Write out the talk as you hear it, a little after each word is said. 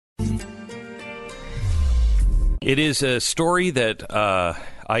It is a story that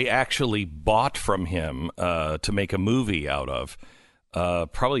I actually bought from him to make a movie out of,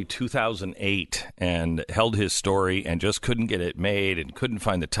 probably 2008, and held his story and just couldn't get it made and couldn't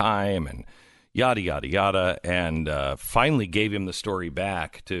find the time and yada, yada, yada, and finally gave him the story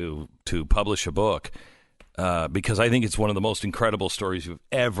back to publish a book because I think it's one of the most incredible stories you've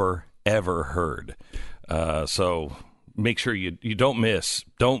ever heard. So make sure you don't miss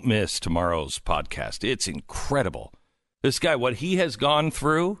tomorrow's podcast. It's incredible. This guy, what he has gone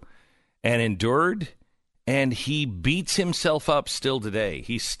through and endured, and he beats himself up still today.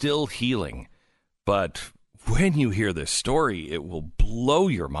 He's still healing. But when you hear this story, it will blow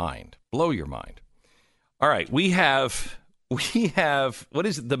your mind. Blow your mind. All right, we have what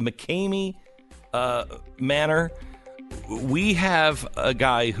is it? The McKamey Manor. We have a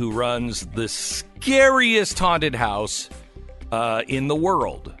guy who runs the scariest haunted house in the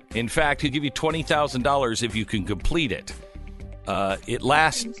world. In fact, he'll give you $20,000 if you can complete it. It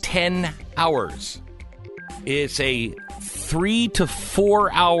lasts 10 hours. It's a 3 to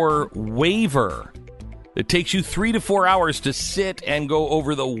 4 hour waiver. It takes you 3 to 4 hours to sit and go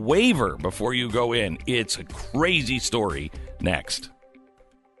over the waiver before you go in. It's a crazy story. Next.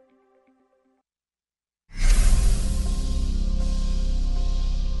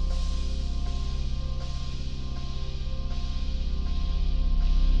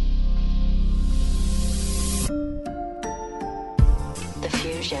 The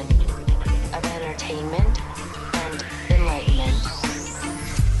fusion of entertainment and enlightenment.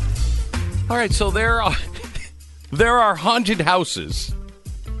 All right, so there are haunted houses,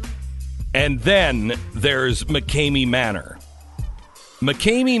 and then there's McKamey Manor.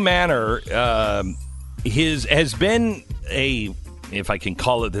 McKamey Manor has been if I can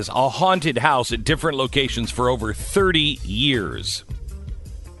call it this, a haunted house at different locations for over 30 years.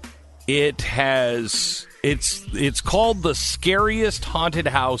 It's called the scariest haunted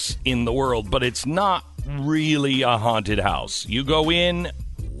house in the world, but it's not really a haunted house. You go in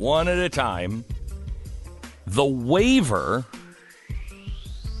one at a time. The waiver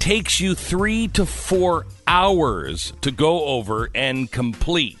takes you 3 to 4 hours to go over and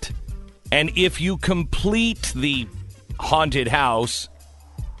complete. And if you complete the haunted house,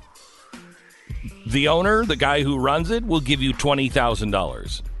 the owner, the guy who runs it, will give you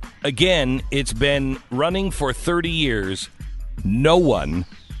 $20,000. Again, it's been running for 30 years. No one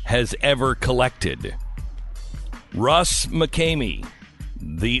has ever collected. Russ McKamey,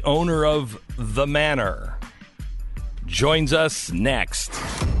 the owner of the manor, joins us next.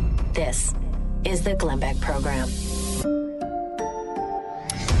 This is the Glenn Beck Program.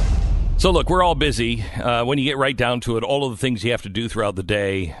 So look, we're all busy. When you get right down to it, all of the things you have to do throughout the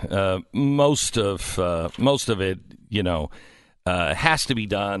day, most of it, has to be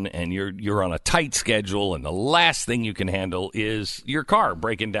done, and you're on a tight schedule, and the last thing you can handle is your car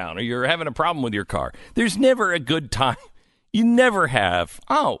breaking down or you're having a problem with your car. There's never a good time. You never have.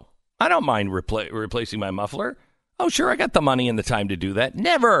 Oh, I don't mind replacing my muffler. Oh, sure, I got the money and the time to do that.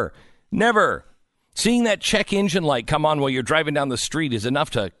 Never. Seeing that check engine light come on while you're driving down the street is enough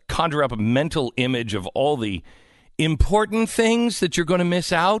to conjure up a mental image of all the important things that you're going to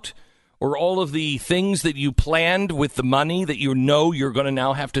miss out, or all of the things that you planned with the money that you know you're going to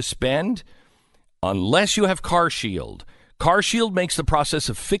now have to spend. Unless you have CarShield. CarShield makes the process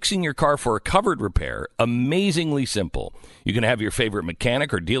of fixing your car for a covered repair amazingly simple. You can have your favorite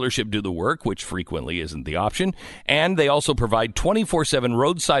mechanic or dealership do the work, which frequently isn't the option. And they also provide 24/7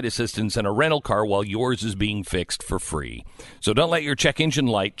 roadside assistance and a rental car while yours is being fixed for free. So don't let your check engine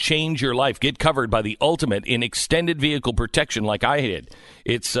light change your life. Get covered by the ultimate in extended vehicle protection like I did.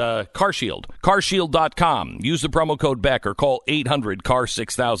 It's CarShield. CarShield.com. Use the promo code BECK or call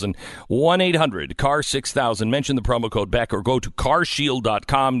 800-CAR-6000. 1-800-CAR-6000. Mention the promo code BECK or go to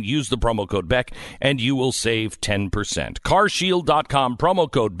CarShield.com. Use the promo code BECK and you will save 10%. CarShield.com.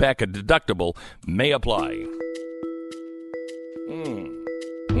 Promo code BECK. A deductible may apply.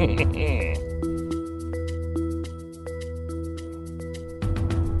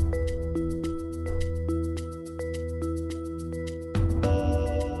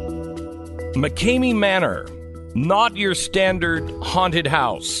 McKamey Manor, not your standard haunted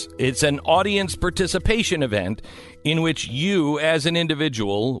house. It's an audience participation event in which you, as an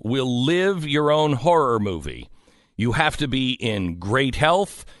individual, will live your own horror movie. You have to be in great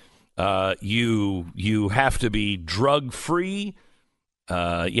health. You have to be drug-free.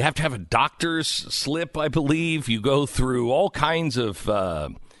 You have to have a doctor's slip, I believe. You go through all kinds of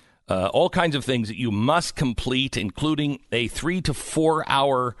things that you must complete, including a 3 to 4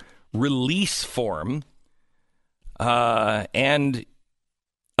 hour release form. And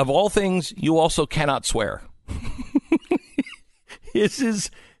of all things, you also cannot swear. This is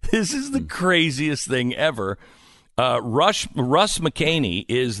the craziest thing ever. Russ McKamey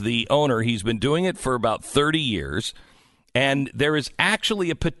is the owner. He's been doing it for about 30 years, and there is actually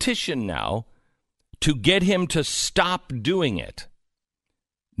a petition now to get him to stop doing it.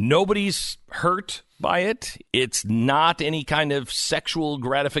 Nobody's hurt by it. It's not any kind of sexual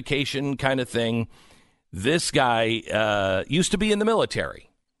gratification kind of thing. This guy used to be in the military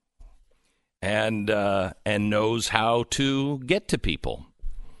and knows how to get to people.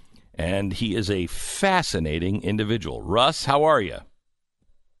 And he is a fascinating individual. Russ, how are you?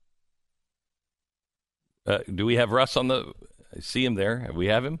 Do we have Russ on the... I see him there. Have we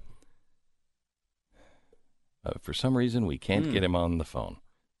have him? For some reason, we can't get him on the phone.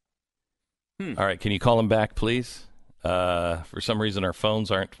 All right, can you call him back, please? For some reason, our phones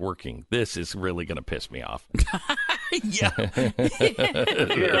aren't working. This is really going to piss me off. Yeah.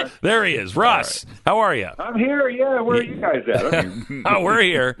 There he is. Russ, how are you? I'm here, yeah. Where are you guys at? Oh, we're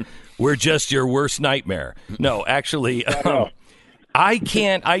here. We're just your worst nightmare. No, actually,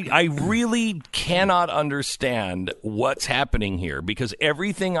 I really cannot understand what's happening here, because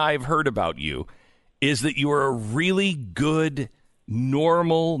everything I've heard about you is that you are a really good,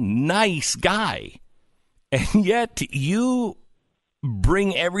 normal, nice guy. And yet you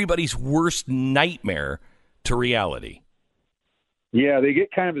bring everybody's worst nightmare to reality. Yeah, they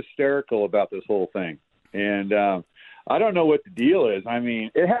get kind of hysterical about this whole thing. And I don't know what the deal is. I mean,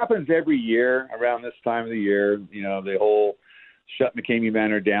 it happens every year around this time of the year, you know, the whole shut McKamey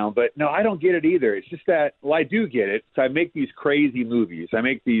Manor down. But, no, I don't get it either. It's just that, well, I do get it. So I make these crazy movies. I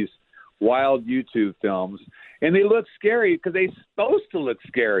make these wild YouTube films, and they look scary because they're supposed to look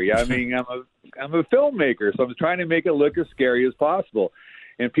scary. I mean, I'm a filmmaker, so I'm trying to make it look as scary as possible.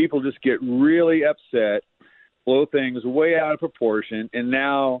 And people just get really upset, blow things way out of proportion, and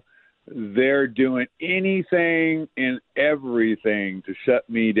now they're doing anything and everything to shut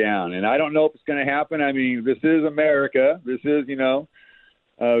me down. And I don't know if it's going to happen. I mean, this is America. This is, you know.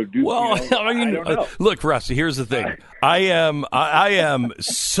 I don't know. Look, Rusty, here's the thing. I am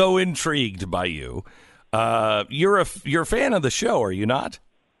so intrigued by you. You're a fan of the show, are you not?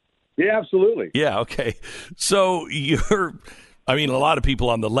 Yeah, absolutely. Yeah, okay. So a lot of people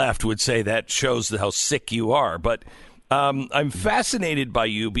on the left would say that shows how sick you are, but I'm fascinated by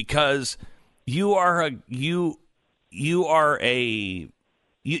you because you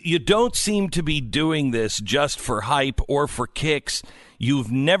don't seem to be doing this just for hype or for kicks.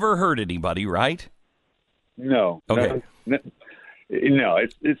 You've never hurt anybody, right? No. Okay. No,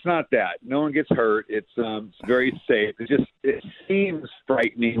 it's not that. No one gets hurt. It's very safe. It seems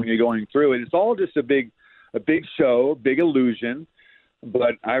frightening when you're going through it. It's all just a big show, big illusion.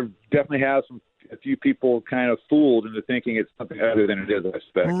 But I definitely have a few people kind of fooled into thinking it's something other than it is, I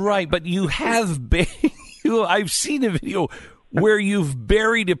suspect. Right, but you have been. I've seen a video where you've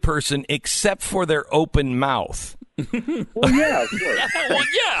buried a person except for their open mouth. Well, yeah, of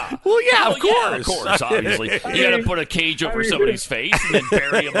course. Of course, obviously. You got to put a cage over somebody's face and then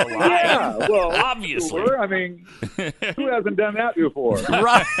bury them alive. Yeah, well, obviously. Sure. I mean, who hasn't done that before?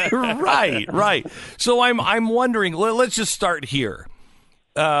 Right. So I'm wondering, let's just start here.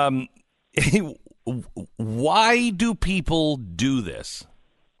 Why do people do this?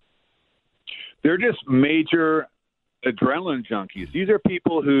 They're just major adrenaline junkies. These are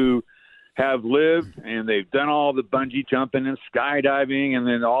people who have lived and they've done all the bungee jumping and skydiving and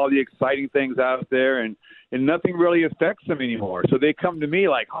then all the exciting things out there, and nothing really affects them anymore. So they come to me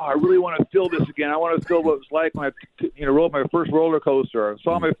like, oh, I really want to feel this again. I want to feel what it's like when I rode my first roller coaster or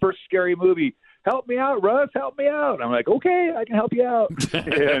saw my first scary movie. Help me out, Russ. Help me out. I'm like, okay, I can help you out.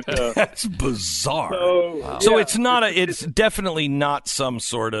 And, that's bizarre. So it's not it's definitely not some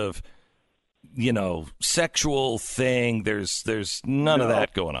sort of, sexual thing. There's none of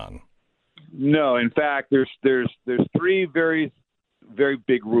that going on. No, in fact, there's three very, very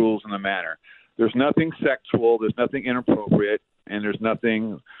big rules in the manor. There's nothing sexual, there's nothing inappropriate, and there's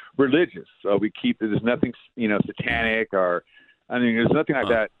nothing religious. So there's nothing, satanic or, there's nothing like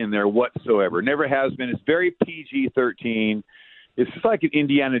that in there whatsoever. Never has been. It's very PG-13. It's just like an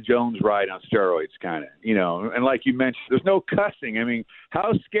Indiana Jones ride on steroids, kind of, And like you mentioned, there's no cussing. I mean,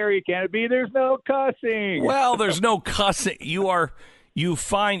 how scary can it be? There's no cussing. Well, there's no cussing.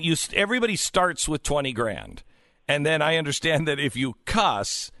 Everybody starts with $20,000, and then I understand that if you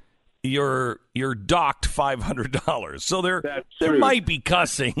cuss, you're docked $500. So there might be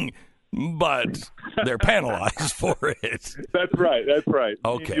cussing, but they're penalized for it. That's right.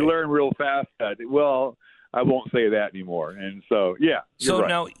 Okay. You learn real fast that, well, I won't say that anymore. And so, yeah. So right.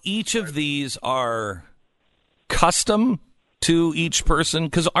 Now each of these are custom to each person?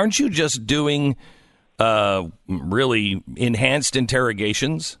 Because aren't you just doing really enhanced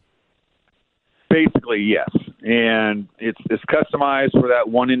interrogations? Basically, yes. And it's customized for that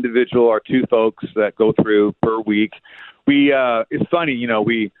one individual or two folks that go through per week. It's funny,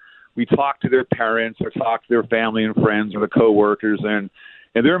 we talk to their parents or talk to their family and friends or the coworkers, and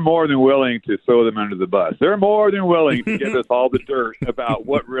they're more than willing to throw them under the bus. They're more than willing to give us all the dirt about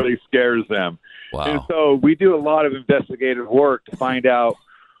what really scares them. Wow. And so we do a lot of investigative work to find out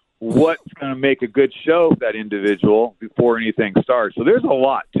what's going to make a good show for that individual before anything starts. So there's a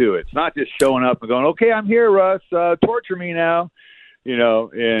lot to it. It's not just showing up and going, okay, I'm here, Russ, torture me now.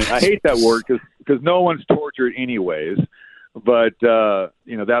 And I hate that word because no one's tortured anyways. But,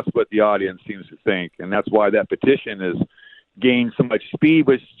 that's what the audience seems to think. And that's why that petition has gained so much speed,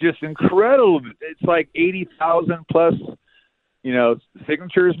 but it's just incredible. It's like 80,000 plus,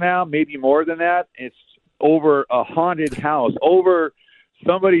 signatures now, maybe more than that. It's over a haunted house, over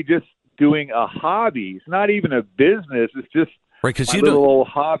somebody just doing a hobby. It's not even a business. It's just right, because my little old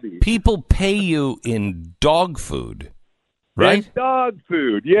hobby. People pay you in dog food, right? And dog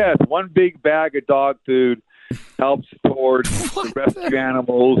food, yes. One big bag of dog food helps towards the rescue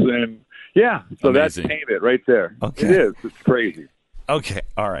animals, and so Amazing. That's payment right there. Okay. It is. It's crazy. Okay,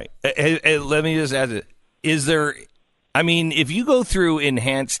 all right. Let me just add it. Is there? I mean, if you go through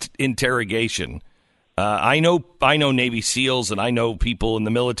enhanced interrogation, I know Navy SEALs and I know people in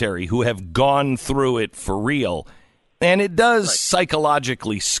the military who have gone through it for real, and it does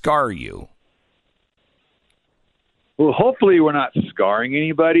psychologically scar you. Well, hopefully we're not scarring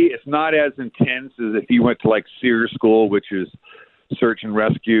anybody. It's not as intense as if you went to like SEER school, which is search and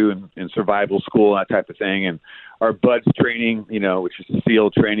rescue and survival school, that type of thing, and our BUDS training, which is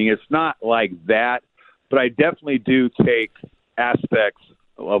SEAL training. It's not like that, but I definitely do take aspects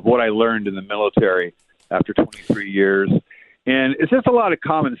of what I learned in the military after 23 years. And it's just a lot of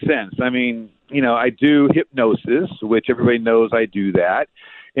common sense. I mean, I do hypnosis, which everybody knows I do that.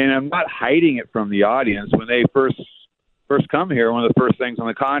 And I'm not hiding it from the audience. When they first come here, one of the first things on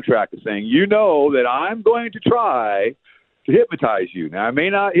the contract is saying, that I'm going to try to hypnotize you. Now, I may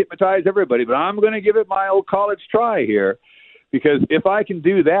not hypnotize everybody, but I'm going to give it my old college try here, because if I can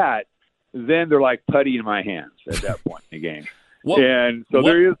do that, then they're like putty in my hands at that point in the game. And so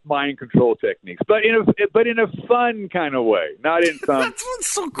there is mind control techniques, but in a fun kind of way, not in some. That's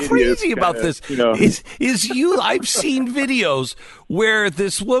what's so crazy about this. I've seen videos where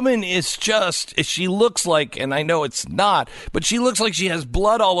this woman is she looks like, and I know it's not, but she looks like she has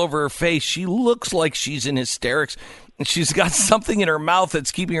blood all over her face. She looks like she's in hysterics, and she's got something in her mouth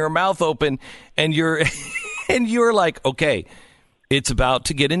that's keeping her mouth open, and you're like, okay, it's about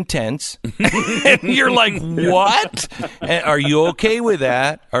to get intense. And you're like, what? Are you okay with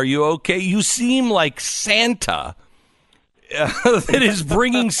that? Are you okay? You seem like Santa that is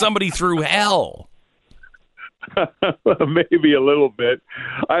bringing somebody through hell. Maybe a little bit.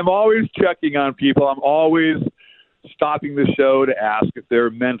 I'm always checking on people. I'm always stopping the show to ask if they're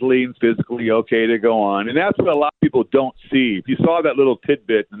mentally and physically okay to go on. And that's what a lot of people don't see. If you saw that little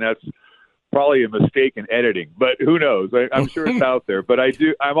tidbit, and that's probably a mistake in editing, but who knows? I'm sure it's out there. But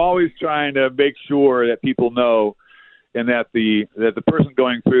I'm always trying to make sure that people know, and that the person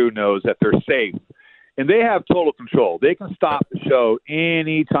going through knows that they're safe, and they have total control. They can stop the show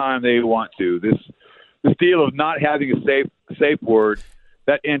anytime they want to. This deal of not having a safe word,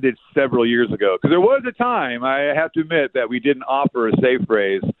 that ended several years ago, because there was a time, I have to admit, that we didn't offer a safe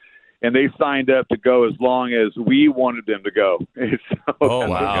phrase, and they signed up to go as long as we wanted them to go.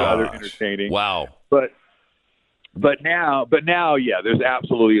 So rather entertaining. Wow. But now, there's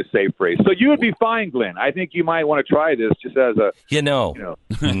absolutely a safe phrase. So you would be fine, Glenn. I think you might want to try this just as a no.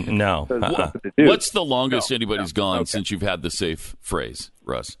 What's the longest anybody's gone since you've had the safe phrase,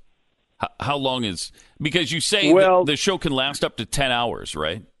 Russ? How long is, because you say the show can last up to 10 hours,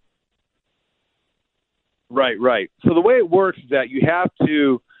 right? Right. So the way it works is that you have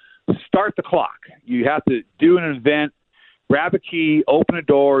to start the clock. You have to do an event, grab a key, open a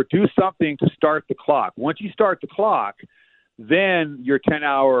door, do something to start the clock. Once you start the clock, then your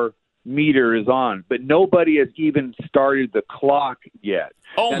 10-hour meter is on. But nobody has even started the clock yet.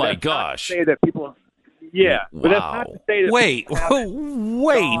 Oh, my gosh. Say that people... Yeah, but that's not to say that.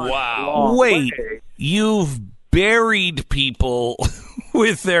 Wait! You've buried people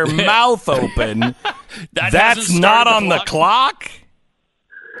with their mouth open. That's not on the clock?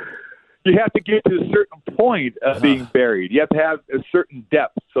 You have to get to a certain point of being buried. You have to have a certain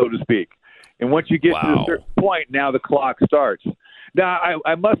depth, so to speak. And once you get to a certain point, now the clock starts. Now,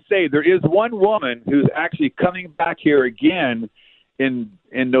 I must say, there is one woman who's actually coming back here again in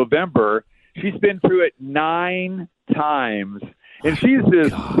November. She's been through it 9 times, and she's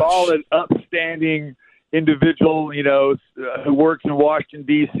this solid, upstanding, individual, who works in Washington,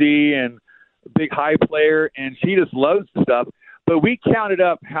 D.C. and a big high player, and she just loves the stuff. But we counted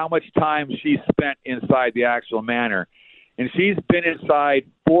up how much time she spent inside the actual manor, and she's been inside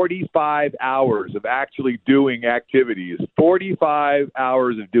 45 hours of actually doing activities, 45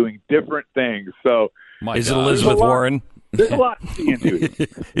 hours of doing different things. So, is it Elizabeth Warren? There's a lot to see into it.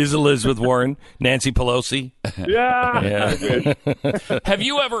 Is Elizabeth Warren, Nancy Pelosi? Yeah. Have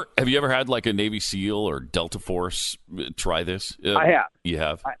you ever had like a Navy SEAL or Delta Force try this? I have. You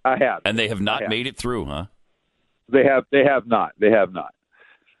have? I have. And they have not made it through, huh? They have not.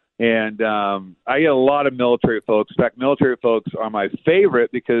 And I get a lot of military folks. In fact, military folks are my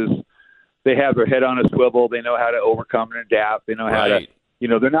favorite because they have their head on a swivel. They know how to overcome and adapt. They know how to,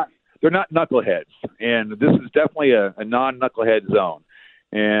 they're not knuckleheads. And this is definitely a non-knucklehead zone.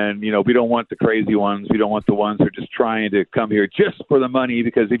 And, we don't want the crazy ones. We don't want the ones who are just trying to come here just for the money,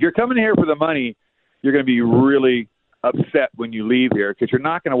 because if you're coming here for the money, you're going to be really upset when you leave here, because you're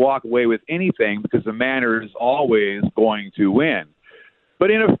not going to walk away with anything, because the manor is always going to win. But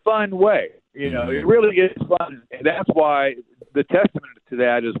in a fun way. It really is fun. And that's why the testament to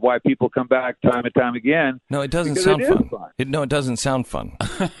that is why people come back time and time again. No, it doesn't sound fun. It doesn't sound fun.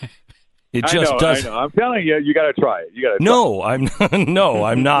 It just does. I know. I'm telling you, you got to try it. No, I'm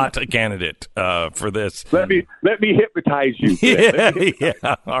not a candidate for this. Let me hypnotize you.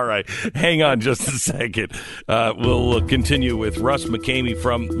 Yeah. All right. Hang on just a second. We'll continue with Russ McKamey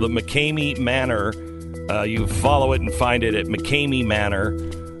from the McKamey Manor. You follow it and find it at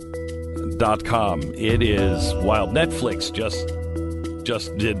McKameyManor.com. It is wild. Netflix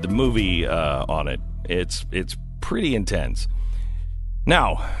just did the movie on it. It's pretty intense.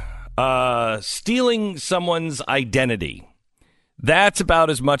 Now, stealing someone's identity. That's about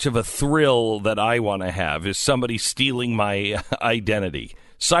as much of a thrill that I want to have, is somebody stealing my identity.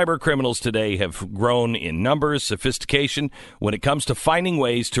 Cyber criminals today have grown in numbers, sophistication, when it comes to finding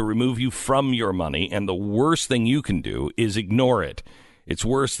ways to remove you from your money, and the worst thing you can do is ignore it. It's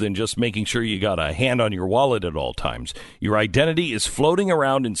worse than just making sure you got a hand on your wallet at all times. Your identity is floating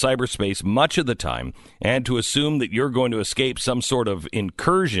around in cyberspace much of the time, and to assume that you're going to escape some sort of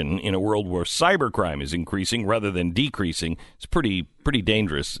incursion in a world where cybercrime is increasing rather than decreasing is pretty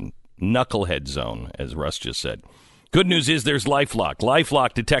dangerous. Knucklehead zone, as Russ just said. Good news is there's LifeLock.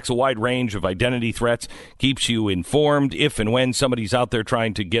 LifeLock detects a wide range of identity threats, keeps you informed if and when somebody's out there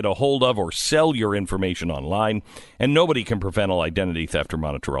trying to get a hold of or sell your information online. And nobody can prevent all identity theft or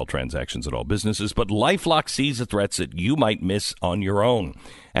monitor all transactions at all businesses, but LifeLock sees the threats that you might miss on your own.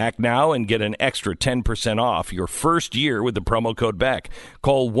 Act now and get an extra 10% off your first year with the promo code BECK.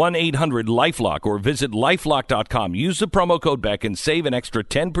 Call 1-800-LifeLock or visit lifelock.com. Use the promo code BECK and save an extra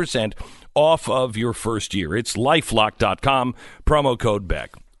 10% off of your first year. It's lifelock.com, promo code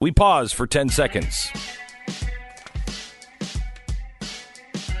BECK. We pause for 10 seconds.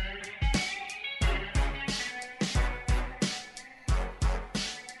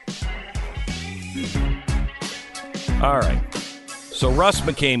 All right. So Russ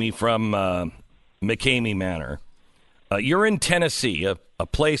McKamey from McKamey Manor. You're in Tennessee, a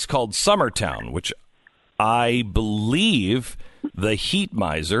place called Summertown, which I believe the heat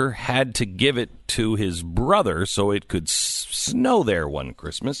miser had to give it to his brother so it could snow there one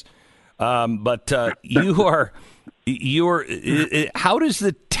Christmas. But you're. How does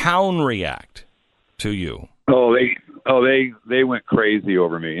the town react to you? They went crazy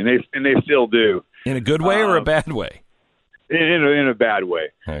over me, and they still do. In a good way or a bad way? In a bad way.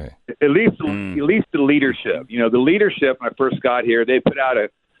 Right. At least the leadership. The leadership, when I first got here, they put out a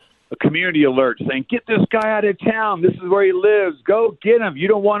community alert saying, get this guy out of town. This is where he lives. Go get him. You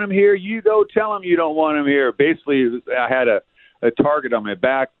don't want him here. You go tell him you don't want him here. Basically, I had a target on my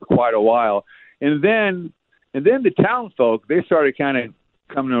back for quite a while. And then the town folk, they started kind of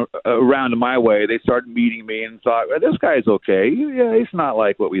coming around to my way. They started meeting me and thought, well, this guy's okay. Yeah, he's not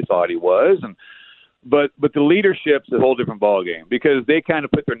like what we thought he was. But the leadership's a whole different ballgame, because they kind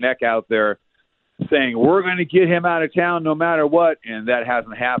of put their neck out there saying, we're going to get him out of town no matter what, and that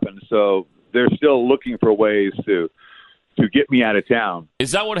hasn't happened. So they're still looking for ways to get me out of town.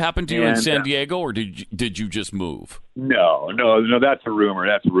 Is that what happened to you in San Diego, or did you just move? No, that's a rumor.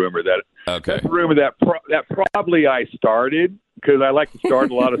 That's a rumor that that probably I started, because I like to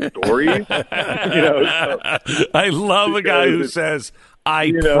start a lot of stories. I love a guy who says,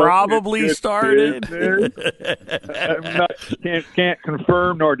 I probably started. Can't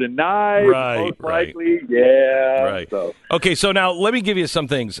confirm nor deny. Most likely, yeah. Right. So. Okay, so now let me give you some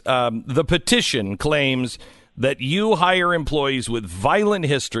things. The petition claims that you hire employees with violent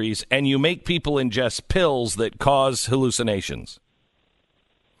histories and you make people ingest pills that cause hallucinations.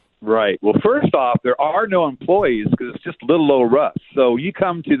 Right. Well, first off, there are no employees because it's just little old Russ. So you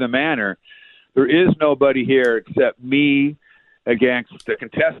come to the manor, there is nobody here except me against the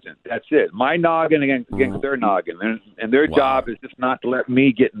contestant. That's it. My noggin against their noggin. And their job is just not to let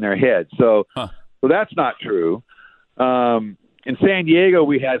me get in their head. So that's not true. In San Diego,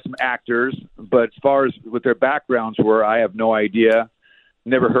 we had some actors, but as far as what their backgrounds were, I have no idea.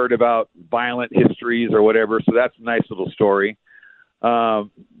 Never heard about violent histories or whatever. So that's a nice little story.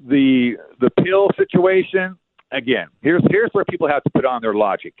 The pill situation, again, here's where people have to put on their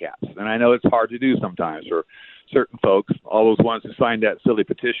logic caps. And I know it's hard to do sometimes for certain folks, all those ones who signed that silly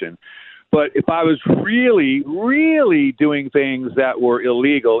petition. But if I was really, really doing things that were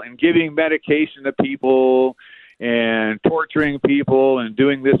illegal and giving medication to people and torturing people and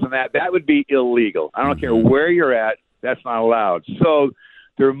doing this and that, that would be illegal. I don't care where you're at. That's not allowed. So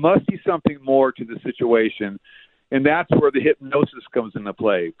there must be something more to the situation. And that's where the hypnosis comes into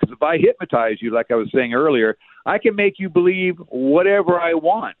play. Because if I hypnotize you, like I was saying earlier, I can make you believe whatever I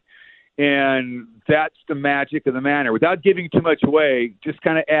want. And that's the magic of the manor. Without giving too much away, just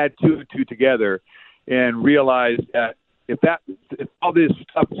kind of add two and two together and realize that if all this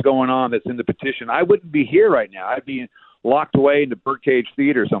stuff is going on that's in the petition, I wouldn't be here right now. I'd be locked away in the Birdcage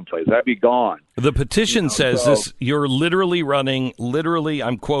Theater someplace. I'd be gone. The petition says this, you're literally running,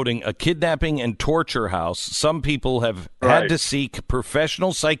 I'm quoting, a kidnapping and torture house. Some people have had to seek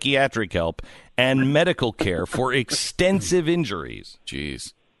professional psychiatric help and medical care for extensive injuries.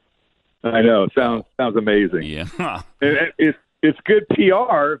 Jeez. I know. It sounds amazing. Yeah. It's good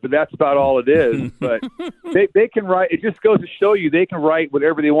PR, but that's about all it is. But they can write. It just goes to show you they can write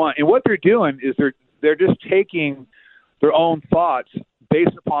whatever they want. And what they're doing is they're just taking their own thoughts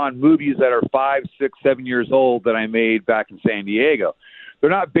based upon movies that are 5, 6, 7 years old that I made back in San Diego. They're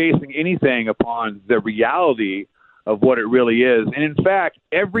not basing anything upon the reality of what it really is. And in fact,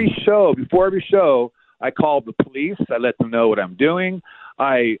 before every show, I call the police. I let them know what I'm doing.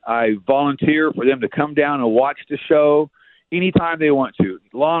 I volunteer for them to come down and watch the show anytime they want to.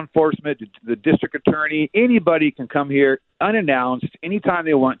 Law enforcement, the district attorney, anybody can come here unannounced anytime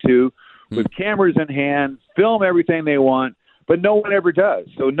they want to with cameras in hand, film everything they want, but no one ever does.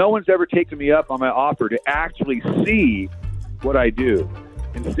 So no one's ever taken me up on my offer to actually see what I do.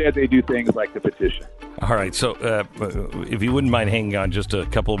 Instead, they do things like the petition. All right. So if you wouldn't mind hanging on just a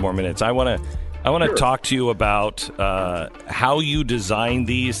couple more minutes, I want to talk to you about how you design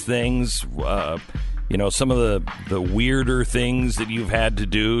these things, some of the weirder things that you've had to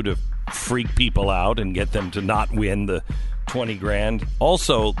do to freak people out and get them to not win the $20,000.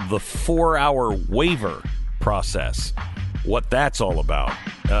 Also, the 4-hour waiver process, what that's all about.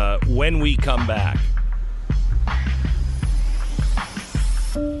 When we come back.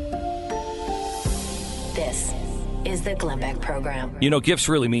 This is the Glenn Beck Program. Gifts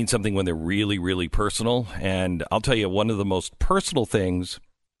really mean something when they're really, really personal. And I'll tell you, one of the most personal things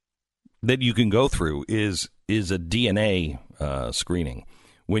that you can go through is a DNA screening.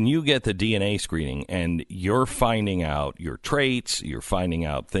 When you get the DNA screening and you're finding out your traits, you're finding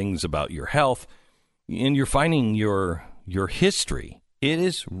out things about your health, and you're finding your history, it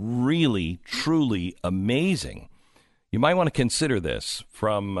is really, truly amazing. You might want to consider this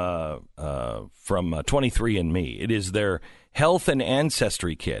from 23andMe. It is their health and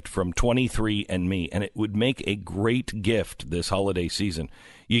ancestry kit from 23andMe, and it would make a great gift this holiday season.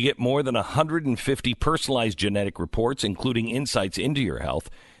 You get more than 150 personalized genetic reports, including insights into your health.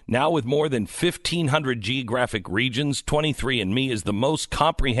 Now with more than 1,500 geographic regions, 23andMe is the most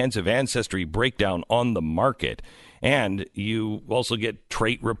comprehensive ancestry breakdown on the market. And you also get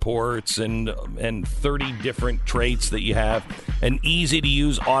trait reports and 30 different traits that you have. An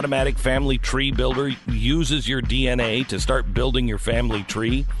easy-to-use automatic family tree builder uses your DNA to start building your family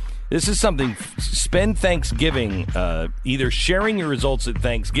tree. This is something, spend Thanksgiving either sharing your results at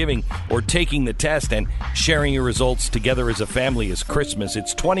Thanksgiving or taking the test and sharing your results together as a family as Christmas.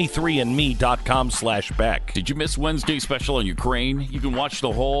 It's 23andme.com/Beck. Did you miss Wednesday's special on Ukraine? You can watch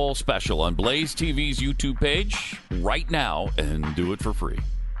the whole special on Blaze TV's YouTube page right now and do it for free.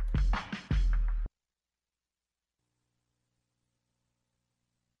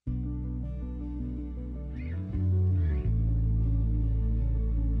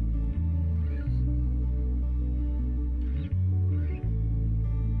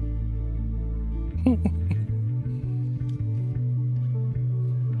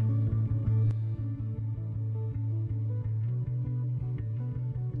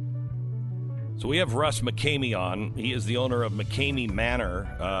 So we have Russ McKamey on. He is the owner of McKamey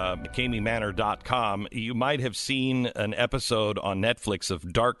Manor, McKameyManor.com. You might have seen an episode on Netflix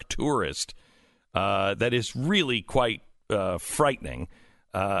of Dark Tourist that is really quite frightening.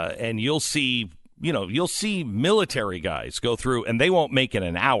 and you'll see military guys go through, and they won't make it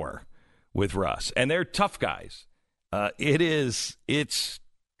an hour with Russ, and they're tough guys. It's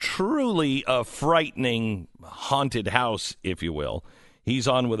truly a frightening haunted house, if you will. He's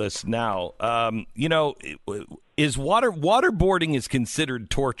on with us now. Is waterboarding is considered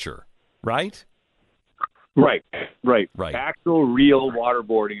torture, right? Right. Actual real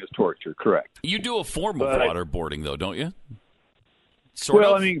waterboarding is torture, correct. You do a form of waterboarding, though, don't you? Sort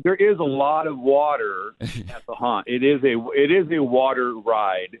of? I mean, there is a lot of water at the haunt. It is a water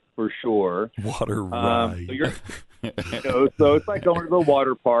ride for sure. Water ride. So it's like going to the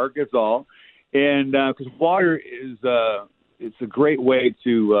water park. It's all, and because water is it's a great way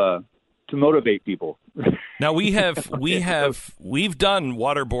to motivate people. Now we've done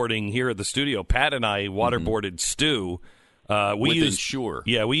waterboarding here at the studio. Pat and I waterboarded Stu. We used Ensure.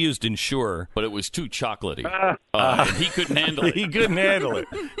 Yeah, we used Ensure. But it was too chocolatey. And he couldn't handle it. He couldn't handle it.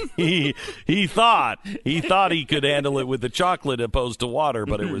 He thought he could handle it with the chocolate opposed to water,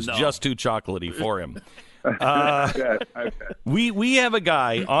 but it was just too chocolatey for him. We have a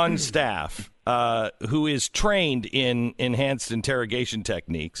guy on staff who is trained in enhanced interrogation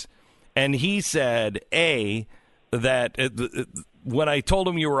techniques, and he said, that when I told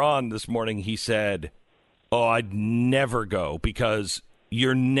him you were on this morning, he said, "Oh, I'd never go because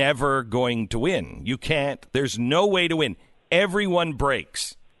you're never going to win. You can't. There's no way to win. Everyone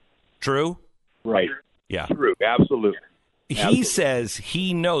breaks." True? Right. Yeah. True. Absolutely. He says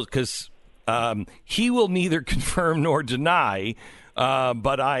he knows because he will neither confirm nor deny.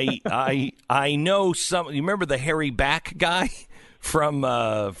 But I know some. You remember the hairy back guy from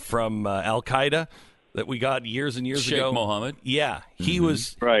Al Qaeda that we got years and years ago? Sheikh Mohammed. Yeah, he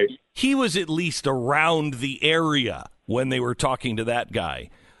was right. He was at least around the area when they were talking to that guy,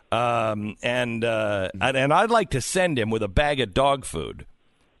 and I'd like to send him with a bag of dog food,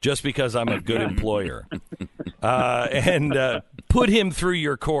 just because I'm a good employer, and put him through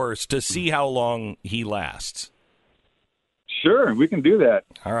your course to see how long he lasts. Sure, we can do that.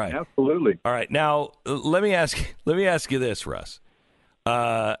 All right, absolutely. All right, now let me ask you this, Russ.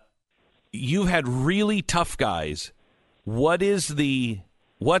 You've had really tough guys. What's the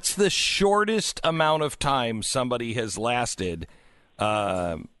shortest amount of time somebody has lasted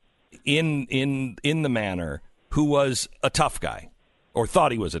in the manor who was a tough guy or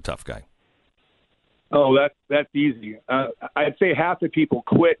thought he was a tough guy? Oh, that's easy. I'd say half the people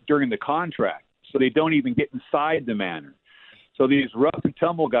quit during the contract, so they don't even get inside the manor. So these rough and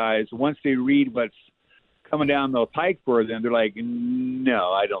tumble guys, once they read what's coming down the pike for them, they're like,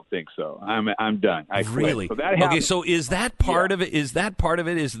 "No, I don't think so. I'm done. I quit." Really? So that happens. Okay, so is that part of it? Is that part of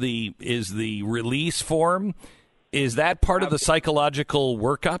it? Is the release form? Is that part of the psychological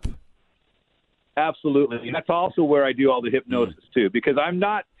workup? Absolutely. And that's also where I do all the hypnosis too, because I'm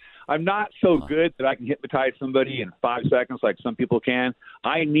not so good that I can hypnotize somebody in 5 seconds like some people can.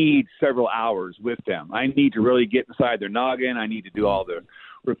 I need several hours with them. I need to really get inside their noggin. I need to do all the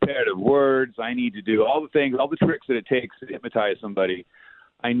repetitive words. I need to do all the things, all the tricks that it takes to hypnotize somebody.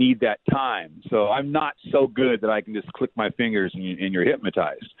 I need that time. So I'm not so good that I can just click my fingers and you're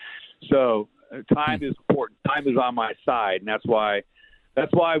hypnotized. So time is important. Time is on my side, and that's why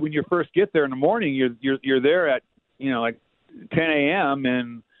when you first get there in the morning, you're there at like 10 a.m.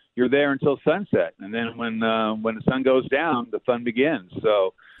 and you're there until sunset, and then when the sun goes down, the fun begins.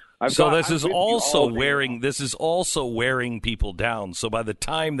 So this is also wearing people down. So by the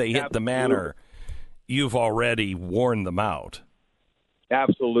time they hit the manor, you've already worn them out.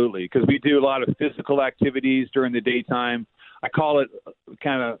 Absolutely, because we do a lot of physical activities during the daytime. I call it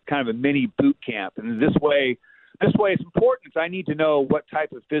kind of a mini boot camp, and this way it's important. I need to know what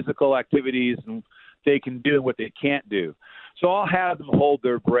type of physical activities they can do and what they can't do. So I'll have them hold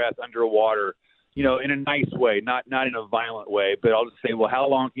their breath underwater, in a nice way, not in a violent way, but I'll just say, well, how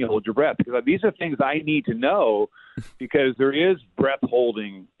long can you hold your breath? Because these are things I need to know, because there is breath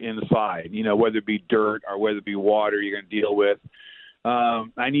holding inside, whether it be dirt or whether it be water you're going to deal with.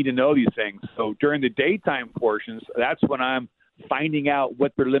 I need to know these things. So during the daytime portions, that's when I'm finding out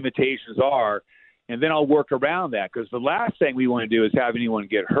what their limitations are, and then I'll work around that, because the last thing we want to do is have anyone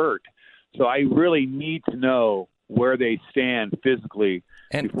get hurt. So I really need to know where they stand physically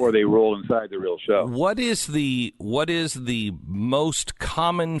before they roll inside the real show. What is the most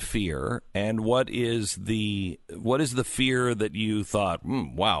common fear, and what is the fear that you thought,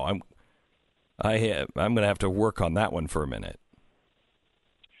 wow, I'm going to have to work on that one for a minute?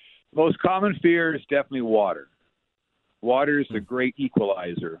 Most common fear is definitely water. Water is a great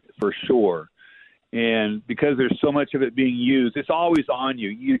equalizer for sure. And because there's so much of it being used, it's always on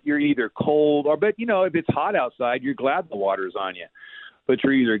you. You're either cold or, if it's hot outside, you're glad the water's on you. but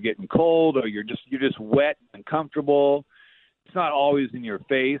you're either getting cold or you're just wet and uncomfortable. It's not always in your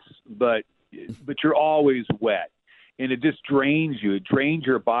face, but you're always wet, and it just drains you. It drains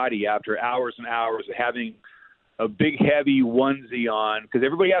your body after hours and hours of having a big heavy onesie on, because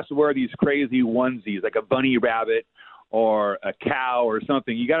everybody has to wear these crazy onesies like a bunny rabbit or a cow or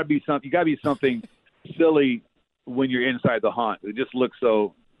something. You got to be something silly when you're inside the haunt. It just looks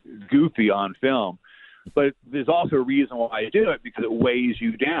so goofy on film. But there's also a reason why I do it, because it weighs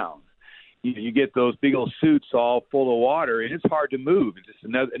you down. You get those big old suits all full of water, and it's hard to move. It's just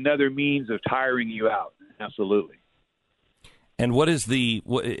another means of tiring you out. Absolutely. And what is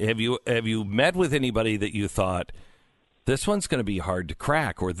have you met with anybody that you thought, this one's going to be hard to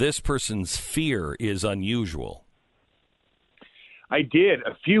crack, or this person's fear is unusual? I did.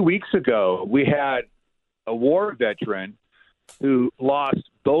 A few weeks ago, we had a war veteran who lost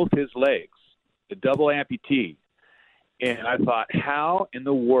both his legs, a double amputee. And I thought, how in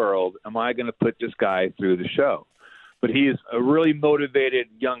the world am I going to put this guy through the show? But he's a really motivated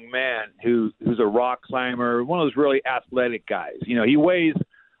young man who's a rock climber, one of those really athletic guys. You know, he weighs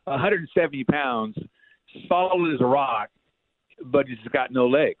 170 pounds, solid as a rock, but he's got no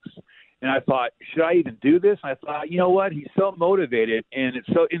legs. And I thought, should I even do this? And I thought, you know what? He's so motivated and it's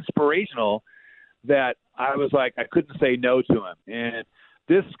so inspirational that I was like, I couldn't say no to him. And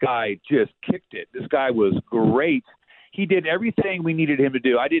this guy just kicked it. This guy was great. He did everything we needed him to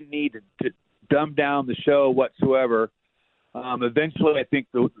do. I didn't need to dumb down the show whatsoever. Eventually, I think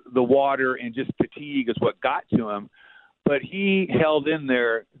the water and just fatigue is what got to him. But he held in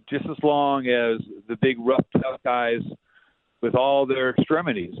there just as long as the big, rough, tough guys with all their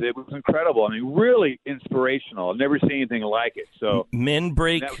extremities. It was incredible. I mean, really inspirational. I've never seen anything like it. So men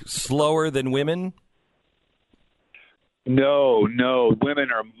break slower than women? No. Women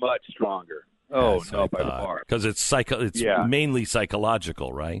are much stronger. Oh, no, by far. Because it's mainly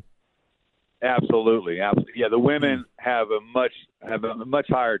psychological, right? Absolutely. Yeah, the women have a much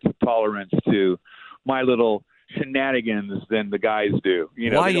higher tolerance to my little shenanigans than the guys do. You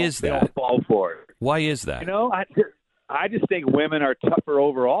know, why is that? They don't fall for it. Why is that? You know, I just think women are tougher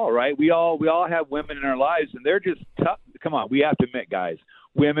overall, right? We all have women in our lives, and they're just tough. Come on, we have to admit, guys,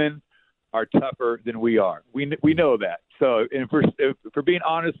 women are tougher than we are. We know that. So, and for being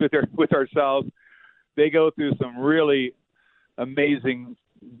honest with ourselves, they go through some really amazing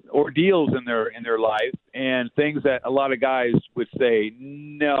ordeals in their life and things that a lot of guys would say,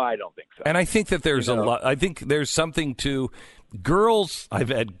 no, I don't think so. And I think that there's a lot. I think there's something to girls. I've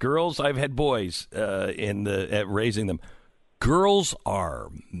had boys at raising them. Girls are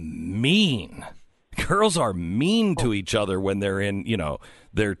mean. Girls are mean to each other when they're in,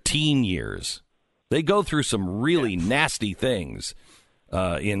 their teen years. They go through some really nasty things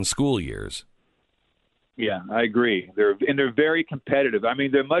in school years. Yeah, I agree. They're very competitive. I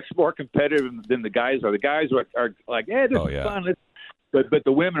mean, they're much more competitive than the guys are. The guys are like, this is fun. But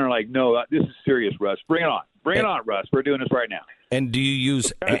the women are like, no, this is serious, Russ. Bring it on. Bring it on, Russ. We're doing this right now. And do you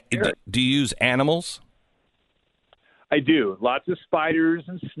use animals? I do. Lots of spiders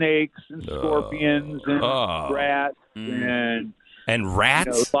and snakes and scorpions and rats and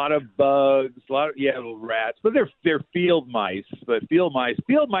rats. A lot of bugs. Little rats. But they're field mice. But field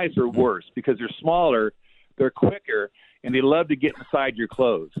mice are worse because they're smaller, they're quicker, and they love to get inside your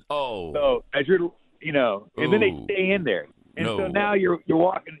clothes. Oh. So as you're, and then they stay in there. And so now you're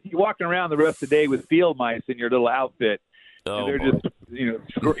walking around the rest of the day with field mice in your little outfit. Oh, and they're just,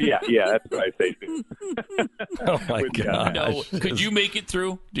 that's what I say too. Oh my God! No, could you make it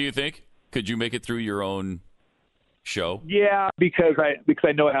through? Do you think? Could you make it through your own show? Yeah, because I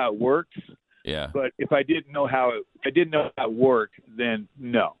know how it works. Yeah. But if I didn't know how it worked, then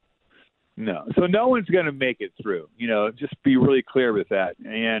no. So no one's going to make it through. Just be really clear with that.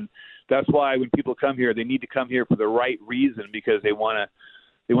 And that's why when people come here, they need to come here for the right reason, because they want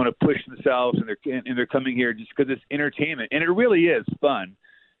to push themselves, and they're coming here just because it's entertainment, and it really is fun.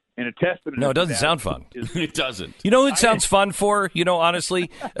 And a testament. No, it doesn't sound fun. It doesn't. It sounds fun for, honestly,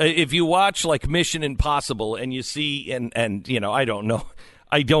 if you watch like Mission Impossible and you see, and I don't know,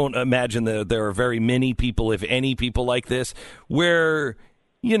 I don't imagine that there are very many people, if any people like this, where,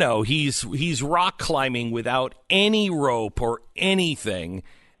 he's rock climbing without any rope or anything.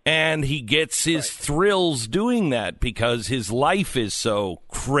 And he gets his thrills doing that because his life is so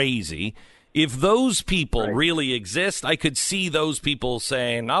crazy. If those people really exist, I could see those people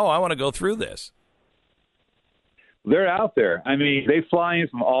saying, I want to go through this. They're out there. I mean, they fly in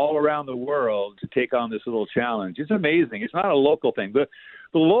from all around the world to take on this little challenge. It's amazing. It's not a local thing. The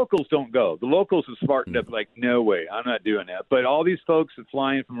locals don't go. The locals are smartened up like, no way, I'm not doing that. But all these folks that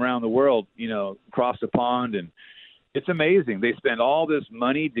fly in from around the world, across the pond and It's amazing. They spend all this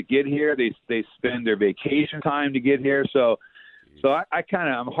money to get here. They spend their vacation time to get here. So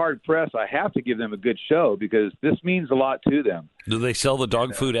I'm hard pressed. I have to give them a good show because this means a lot to them. Do they sell the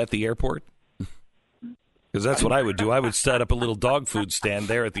dog food at the airport? Because that's what I would do. I would set up a little dog food stand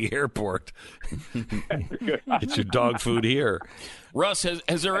there at the airport. Get your dog food here. Russ,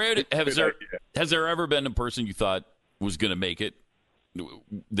 has there ever been a person you thought was going to make it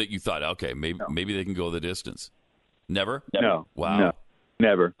that you thought, okay, maybe they can go the distance? Never? No. Wow. No,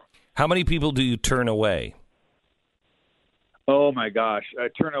 never. How many people do you turn away? Oh my gosh, I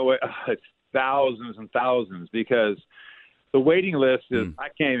turn away thousands and thousands because the waiting list is I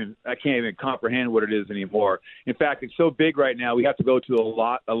can't even comprehend what it is anymore. In fact, it's so big right now. We have to go to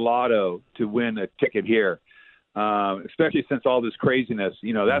a lotto to win a ticket here, especially since all this craziness.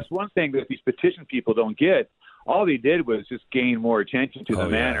 That's one thing that these petition people don't get. All they did was just gain more attention to the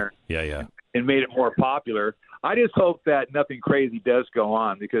manor. Yeah. And made it more popular. I just hope that nothing crazy does go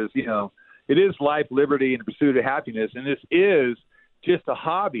on because, it is life, liberty, and the pursuit of happiness. And this is just a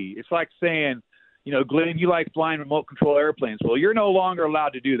hobby. It's like saying, Glenn, you like flying remote control airplanes. Well, you're no longer allowed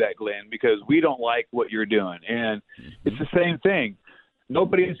to do that, Glenn, because we don't like what you're doing. And it's the same thing.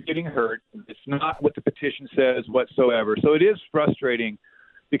 Nobody is getting hurt. It's not what the petition says whatsoever. So it is frustrating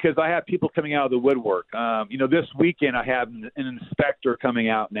because I have people coming out of the woodwork. This weekend I have an inspector coming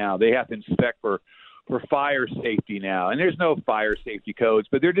out now. They have to inspect for fire safety now. And there's no fire safety codes,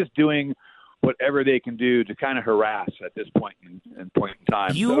 but they're just doing whatever they can do to kind of harass at this point in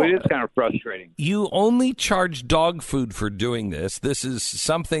time. So it is kind of frustrating. You only charge dog food for doing this. This is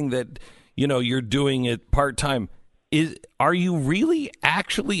something that, you're doing it part-time. Are you really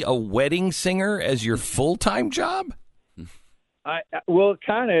actually a wedding singer as your full-time job? Well,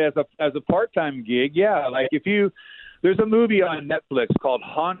 kind of as a part-time gig, yeah. Like there's a movie on Netflix called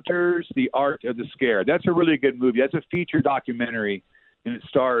Haunters: The Art of the Scare. That's a really good movie. That's a feature documentary, and it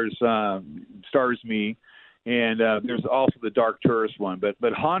stars me. And there's also the Dark Tourist one.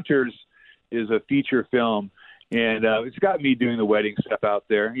 But Haunters is a feature film, and it's got me doing the wedding stuff out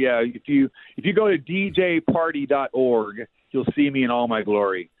there. Yeah, if you go to djparty.org, you'll see me in all my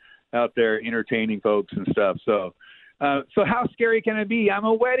glory out there entertaining folks and stuff. So how scary can it be? I'm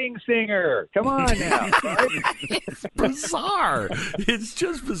a wedding singer. Come on now. It's bizarre. It's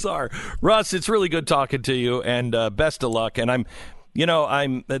just bizarre. Russ, it's really good talking to you, and best of luck. And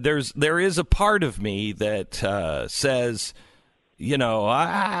there is a part of me that says,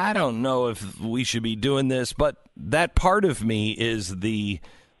 I don't know if we should be doing this, but that part of me is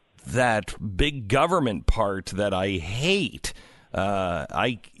that big government part that I hate.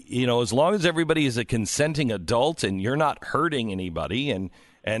 As long as everybody is a consenting adult and you're not hurting anybody and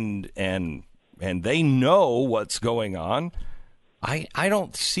they know what's going on, I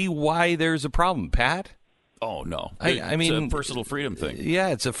don't see why there's a problem, Pat. Oh, no. I mean, it's a personal freedom thing. Yeah,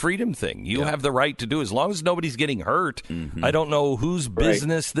 it's a freedom thing. You have the right to do as long as nobody's getting hurt. I don't know whose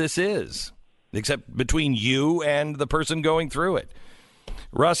business this is, except between you and the person going through it.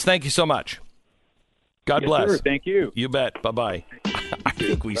 Russ, thank you so much. God bless. Sir, thank you. You bet. Bye-bye. I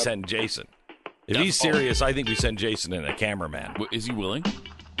think we send Jason. If he's serious, I think we send Jason and a cameraman. Is he willing?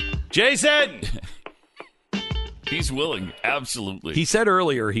 Jason! He's willing. Absolutely. He said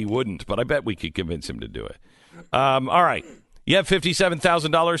earlier he wouldn't, but I bet we could convince him to do it. All right. You have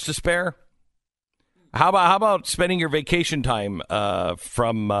 $57,000 to spare? How about spending your vacation time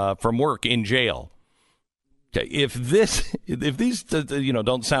from work in jail? Okay, if these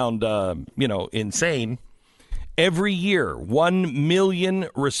don't sound insane, every year 1 million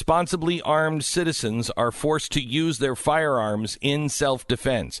responsibly armed citizens are forced to use their firearms in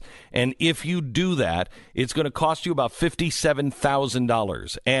self-defense. And if you do that, it's going to cost you about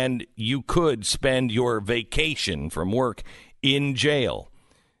 $57,000, and you could spend your vacation from work in jail.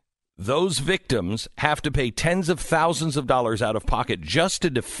 Those victims have to pay tens of thousands of dollars out of pocket just to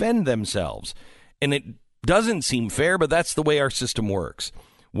defend themselves. And it doesn't seem fair, but that's the way our system works.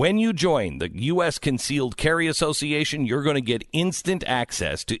 When you join the U.S. Concealed Carry Association, you're going to get instant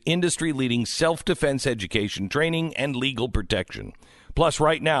access to industry-leading self-defense education, training, and legal protection. Plus,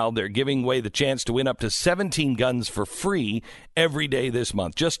 right now, they're giving away the chance to win up to 17 guns for free every day this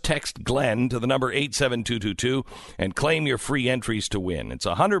month. Just text Glenn to the number 87222 and claim your free entries to win. It's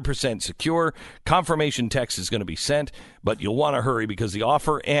 100% secure. Confirmation text is going to be sent, but you'll want to hurry because the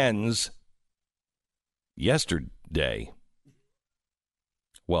offer ends yesterday.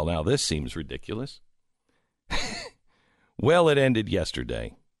 Well, now this seems ridiculous. Well, it ended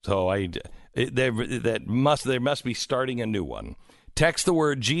yesterday, so there must be starting a new one. Text the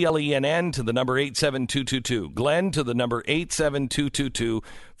word GLENN to the number 87222. Glenn to the number 87222.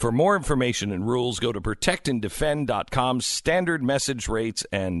 For more information and rules, go to protectanddefend.com. Standard message rates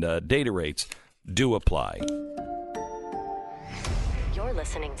and data rates do apply. You're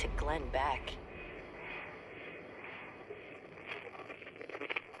listening to Glenn Beck.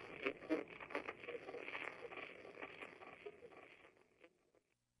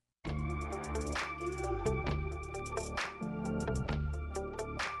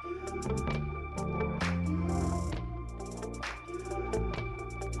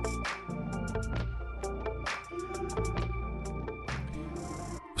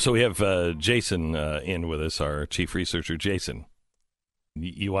 So we have Jason in with us, our chief researcher. Jason,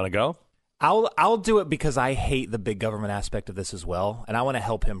 you want to go? I'll do it because I hate the big government aspect of this as well, and I want to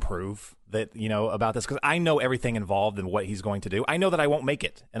help him prove that, about this, because I know everything involved in what he's going to do. I know that I won't make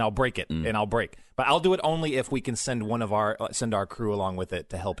it, and I'll break it, and I'll break. But I'll do it only if we can send our crew along with it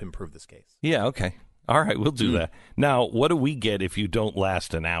to help him prove this case. Yeah, okay. All right, we'll do that. Now, what do we get if you don't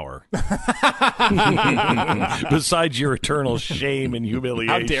last an hour? Besides your eternal shame and humiliation.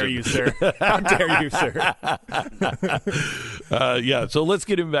 How dare you, sir? How dare you, sir? Yeah, so let's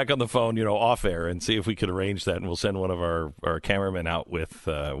get him back on the phone, off air, and see if we can arrange that, and we'll send one of our cameramen out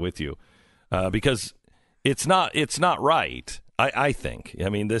with you. Because it's not right, I think. I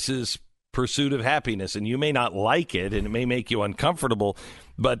mean, this is pursuit of happiness, and you may not like it, and it may make you uncomfortable,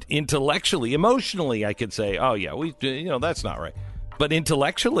 but intellectually, emotionally, I could say, oh yeah, that's not right. But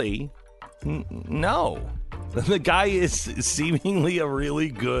intellectually, no. The guy is seemingly a really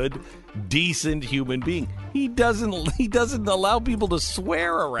good, decent human being. He doesn't allow people to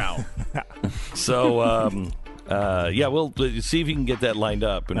swear around. So, we'll see if you can get that lined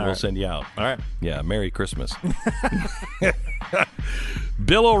up, and we'll send you out. All right. Yeah, Merry Christmas.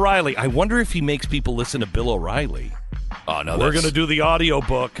 Bill O'Reilly. I wonder if he makes people listen to Bill O'Reilly. Oh, no, we're going to do the audio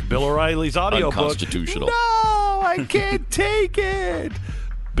book. Bill O'Reilly's audio book. Unconstitutional. No, I can't take it.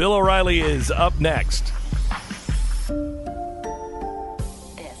 Bill O'Reilly is up next.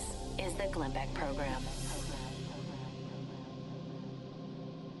 This is the Glenn Beck Program.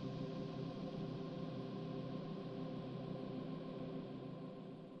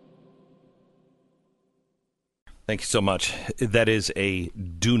 Thank you so much. That is a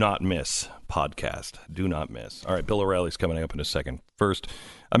do not miss podcast. Do not miss. All right, Bill O'Reilly's coming up in a second. First,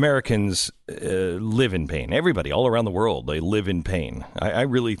 Americans live in pain. Everybody all around the world, they live in pain. I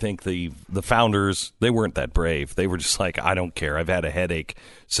really think the founders, they weren't that brave. They were just like, I don't care. I've had a headache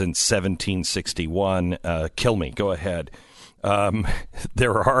since 1761. Kill me. Go ahead.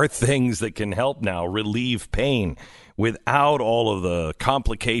 There are things that can help now relieve pain without all of the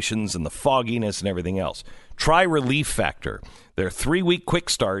complications and the fogginess and everything else. Try Relief Factor. Their 3-week quick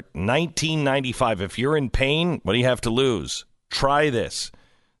start, $19.95. If you're in pain, what do you have to lose? Try this.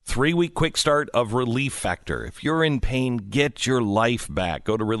 3-week quick start of Relief Factor. If you're in pain, get your life back.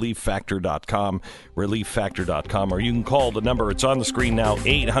 Go to relieffactor.com, relieffactor.com, or you can call the number. It's on the screen now,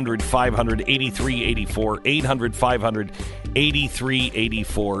 800-500-8384,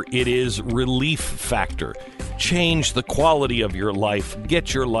 800-500-8384. It is Relief Factor. Change the quality of your life.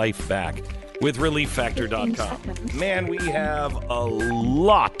 Get your life back with relieffactor.com. Man, we have a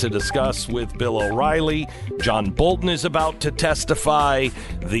lot to discuss with Bill O'Reilly. John Bolton is about to testify.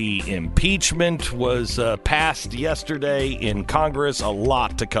 The impeachment was passed yesterday in Congress. A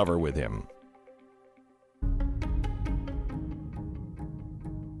lot to cover with him.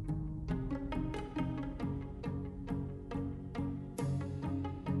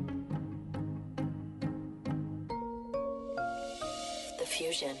 The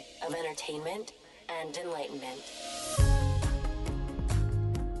fusion of entertainment and enlightenment.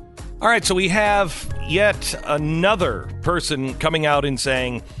 All right, so we have yet another person coming out and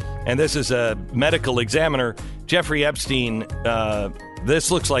saying, and this is a medical examiner, Jeffrey Epstein, this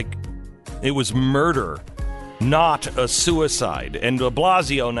looks like it was murder, not a suicide. And de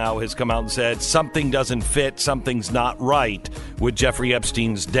Blasio now has come out and said something doesn't fit, something's not right with Jeffrey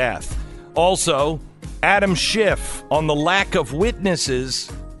Epstein's death. Also, Adam Schiff on the lack of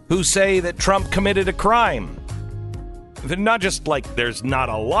witnesses who say that Trump committed a crime. They're not just like there's not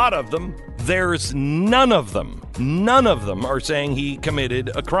a lot of them, there's none of them. None of them are saying he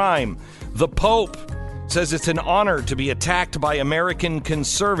committed a crime. The Pope says it's an honor to be attacked by American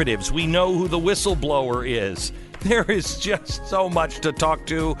conservatives. We know who the whistleblower is. There is just so much to talk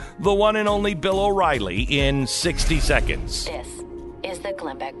to the one and only Bill O'Reilly in 60 seconds. This is the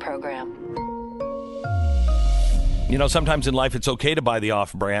Glenn Beck Program. You know, sometimes in life it's okay to buy the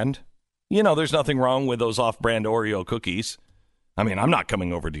off-brand. You know, there's nothing wrong with those off-brand Oreo cookies. I mean, I'm not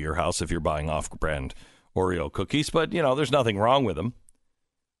coming over to your house if you're buying off-brand Oreo cookies, but, there's nothing wrong with them.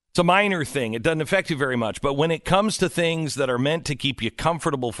 It's a minor thing. It doesn't affect you very much. But when it comes to things that are meant to keep you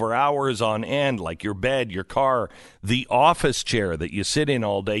comfortable for hours on end, like your bed, your car, the office chair that you sit in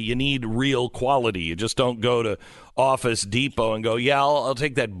all day, you need real quality. You just don't go to Office Depot and go, I'll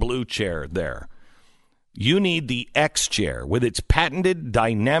take that blue chair there. You need the X Chair with its patented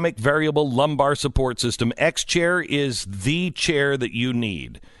dynamic variable lumbar support system. X Chair is the chair that you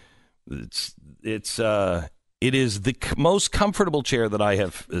need. It is the most comfortable chair that I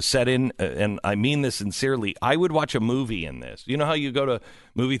have sat in, and I mean this sincerely. I would watch a movie in this. You know how you go to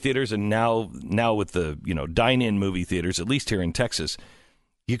movie theaters, and now with the dine-in movie theaters, at least here in Texas,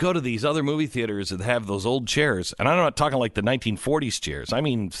 you go to these other movie theaters that have those old chairs, and I'm not talking like the 1940s chairs. I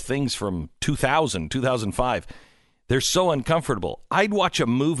mean things from 2000, 2005. They're so uncomfortable. I'd watch a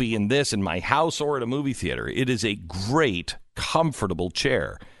movie in this in my house or at a movie theater. It is a great, comfortable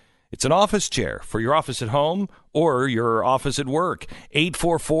chair. It's an office chair for your office at home or your office at work.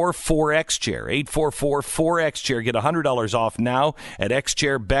 844-4X-CHAIR. 844-4X-CHAIR. Get $100 off now at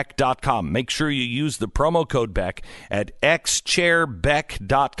xchairbeck.com. Make sure you use the promo code Beck at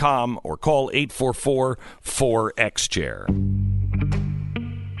xchairbeck.com or call 844-4X-CHAIR.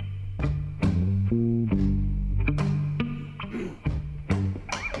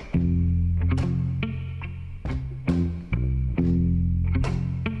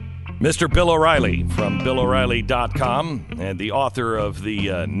 Mr. Bill O'Reilly from BillO'Reilly.com and the author of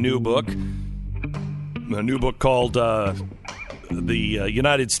the new book called The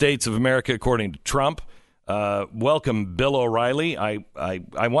United States of America According to Trump. Welcome, Bill O'Reilly.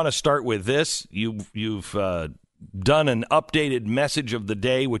 I want to start with this. You've done an updated message of the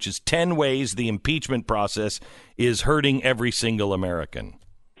day, which is 10 ways the impeachment process is hurting every single American.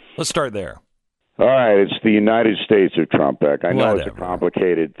 Let's start there. All right, it's the United States of Trump, Beck. I know It's a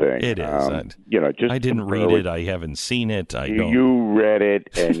complicated thing. It is. Just I didn't read it. I haven't seen it. You read it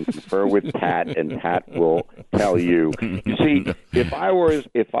and confer with Pat, and Pat will tell you. You see, I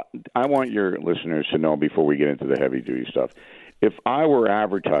want your listeners to know before we get into the heavy duty stuff. If I were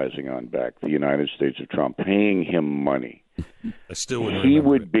advertising on Beck, the United States of Trump, paying him money, I still wouldn't he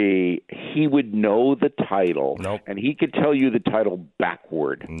would know the title, Nope. and he could tell you the title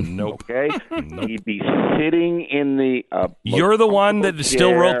backward. Nope. Okay? Nope. He'd be sitting in the You're the one that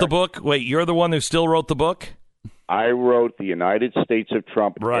still wrote the book? Wait, you're the one who still wrote the book? I wrote the United States of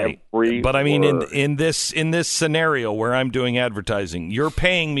Trump. Right. But I mean, in this scenario where I'm doing advertising, you're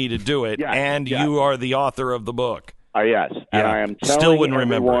paying me to do it, and you are the author of the book. Yes, Yeah. and I am telling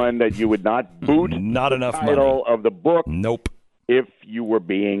everyone that you would not boot not enough the title money of the book. Nope. If you were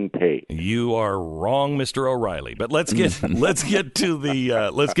being paid. You are wrong, Mr. O'Reilly. But let's get to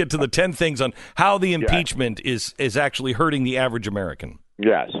the 10 things on how the impeachment is actually hurting the average American.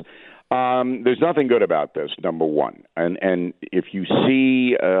 Yes. There's nothing good about this, number one. And if you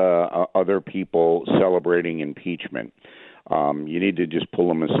see other people celebrating impeachment, you need to just pull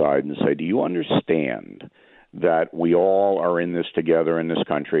them aside and say, do you understand that we all are in this together in this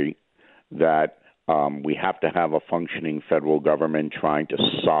country, that we have to have a functioning federal government trying to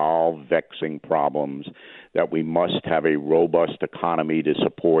solve vexing problems, that we must have a robust economy to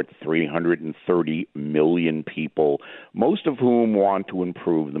support 330 million people, most of whom want to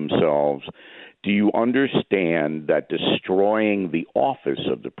improve themselves? Do you understand that destroying the office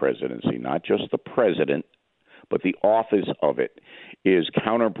of the presidency, not just the president, but the office of it, is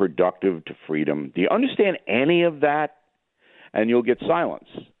counterproductive to freedom? Do you understand any of that? And you'll get silence,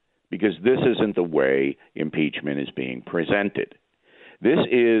 because this isn't the way impeachment is being presented. This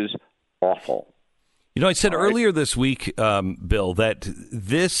is awful. I said earlier this week, Bill, that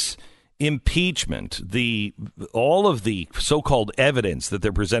this impeachment, all of the so-called evidence that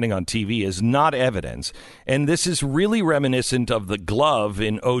they're presenting on TV is not evidence. And this is really reminiscent of the glove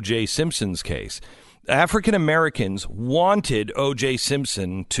in O.J. Simpson's case. African Americans wanted O.J.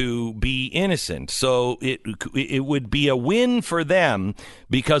 Simpson to be innocent, so it would be a win for them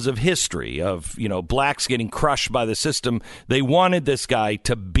because of history of blacks getting crushed by the system. They wanted this guy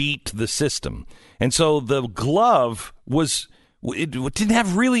to beat the system, and so the glove it didn't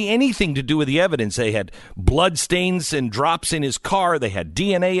have really anything to do with the evidence. They had blood stains and drops in his car. They had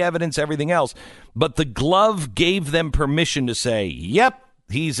DNA evidence, everything else, but the glove gave them permission to say, "Yep,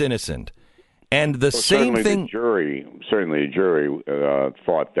 he's innocent." And the same thing. Certainly, the jury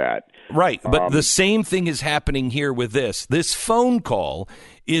thought that. Right, but the same thing is happening here with this. This phone call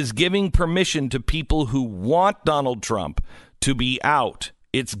is giving permission to people who want Donald Trump to be out.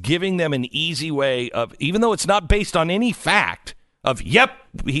 It's giving them an easy way of, even though it's not based on any fact, of, yep,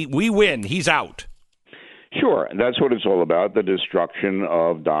 we win, he's out. Sure, and that's what it's all about, the destruction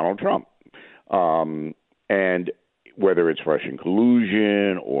of Donald Trump. And whether it's Russian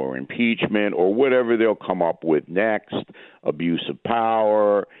collusion or impeachment or whatever they'll come up with next, abuse of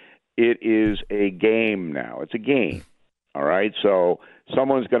power, it is a game now. It's a game. All right, so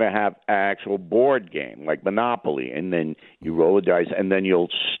someone's going to have actual board game like Monopoly, and then you roll the dice, and then you'll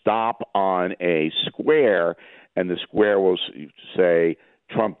stop on a square, and the square will say,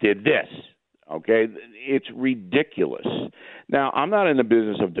 Trump did this. Okay, it's ridiculous. Now, I'm not in the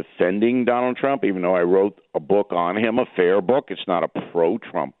business of defending Donald Trump, even though I wrote a book on him, a fair book. It's not a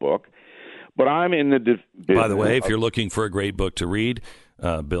pro-Trump book. But I'm in the business. By the way, if you're looking for a great book to read,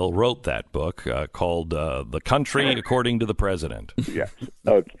 Bill wrote that book called The Country According to the President. Yes.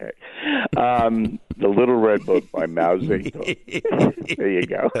 Okay. The Little Red Book by Mao Zedong. There you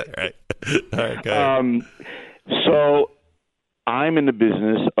go. All right. All right, go ahead. So I'm in the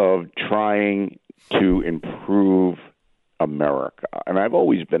business of trying to improve America, and I've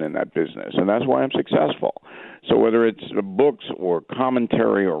always been in that business, and that's why I'm successful. So whether it's books or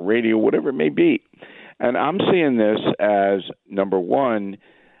commentary or radio, whatever it may be, and I'm seeing this as, number one,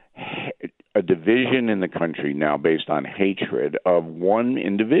 a division in the country now based on hatred of one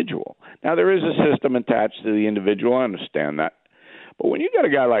individual. Now, there is a system attached to the individual. I understand that. But when you got a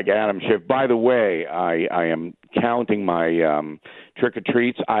guy like Adam Schiff, by the way, I am counting my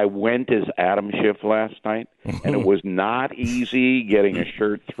trick-or-treats. I went as Adam Schiff last night, and it was not easy getting a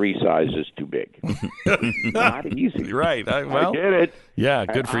shirt 3 sizes too big. Not easy. Right. I did it. Yeah,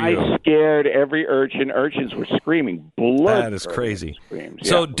 good for you. I scared every urchin. Urchins were screaming. Blood. That is crazy. Screams.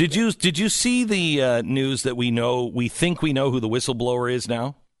 So yeah. did you see the news that we think we know who the whistleblower is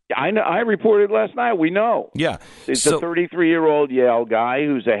now? I reported last night. We know. Yeah. It's a 33-year-old Yale guy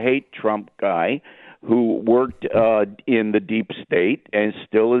who's a hate Trump guy who worked in the deep state and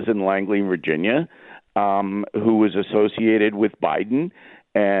still is in Langley, Virginia, who was associated with Biden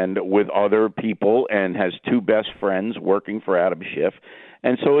and with other people and has 2 best friends working for Adam Schiff.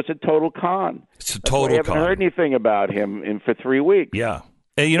 And so it's a total con. It's a total con. I haven't heard anything about him for 3 weeks. Yeah.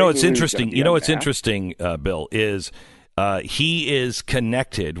 And you know what's interesting? You know what's interesting, Bill, is he is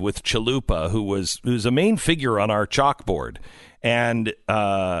connected with Chalupa, who's a main figure on our chalkboard. And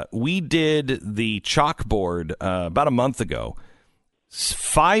we did the chalkboard about a month ago.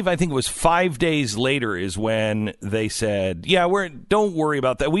 I think it was 5 days later is when they said, yeah, don't worry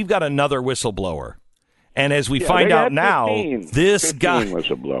about that. We've got another whistleblower. And as we find out now, 15 guy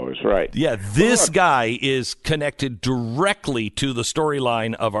whistleblowers, right? Yeah, this guy is connected directly to the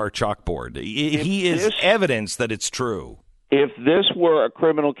storyline of our chalkboard. He is evidence that it's true. If this were a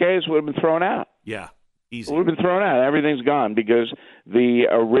criminal case, it would have been thrown out. Yeah, easy. It would have been thrown out. Everything's gone because the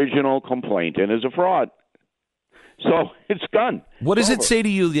original complainant is a fraud. So it's gone. What does it say to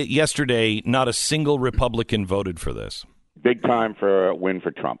you that yesterday not a single Republican voted for this? Big time for a win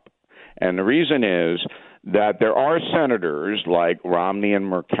for Trump. And the reason is that there are senators like Romney and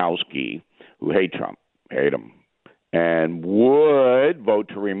Murkowski who hate Trump, hate him, and would vote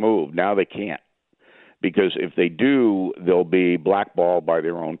to remove. Now they can't, because if they do, they'll be blackballed by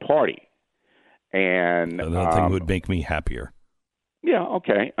their own party. And nothing would make me happier. Yeah,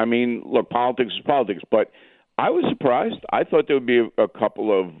 okay. I mean, look, politics is politics, but I was surprised. I thought there would be a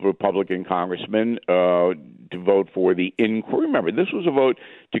couple of Republican congressmen to vote for the inquiry. Remember, this was a vote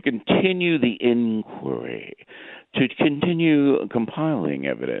to continue the inquiry, to continue compiling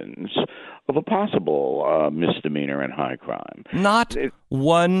evidence of a possible misdemeanor and high crime. Not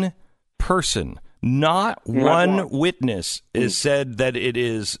one person, not one witness is said that it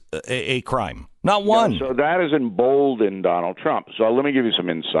is a crime. Not one. Yeah, so that is emboldened Donald Trump. So let me give you some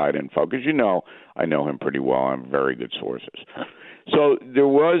inside info, because I know him pretty well. I have very good sources. So there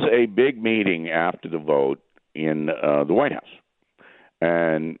was a big meeting after the vote in the White House.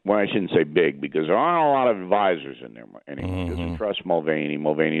 And, well, I shouldn't say big, because there aren't a lot of advisors in there anymore. Because we trust Mulvaney.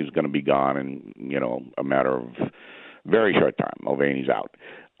 Mulvaney is going to be gone in, a matter of very short time. Mulvaney's out.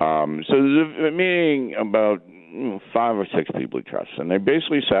 So there's a meeting about 5 or 6 people he trusts. And they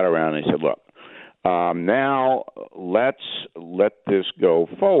basically sat around and they said, look, now let's let this go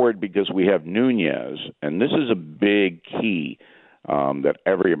forward, because we have Nunes, and this is a big key that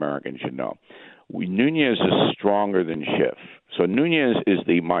every American should know. Nunes is stronger than Schiff. So Nunes is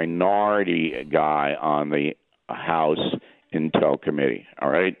the minority guy on the House Intel Committee, all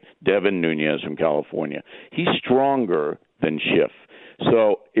right? Devin Nunes from California. He's stronger than Schiff.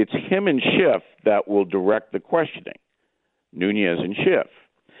 So it's him and Schiff that will direct the questioning, Nunes and Schiff.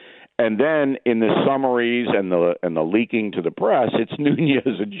 And then in the summaries and the leaking to the press, it's Nunes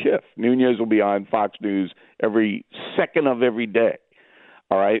and Schiff. Nunes will be on Fox News every second of every day.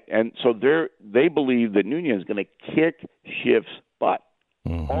 All right, and so they believe that Nunes is going to kick Schiff's butt.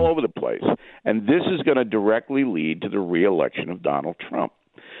 all over the place. And this is going to directly lead to the reelection of Donald Trump.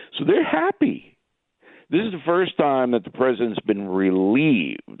 So they're happy. This is the first time that the president's been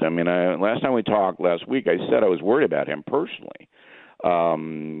relieved. I mean, last time we talked last week, I said I was worried about him personally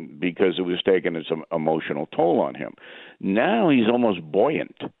because it was taking some emotional toll on him. Now he's almost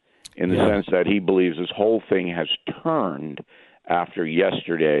buoyant in the sense that he believes this whole thing has turned after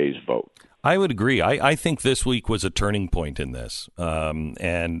yesterday's vote. I would agree. I think this week was a turning point in this,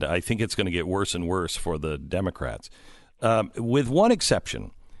 and I think it's going to get worse and worse for the Democrats. With one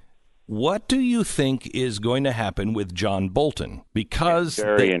exception, what do you think is going to happen with John Bolton? Because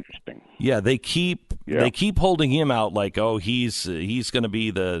very interesting. Yeah, they keep holding him out like, oh, he's going to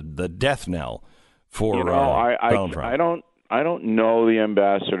be the death knell for Donald Trump. I don't know the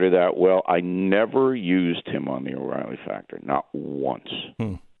ambassador that well. I never used him on the O'Reilly factor, not once.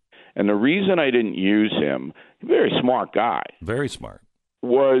 And the reason I didn't use him, very smart guy. Very smart.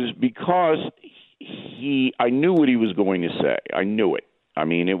 Was because I knew what he was going to say. I knew it. I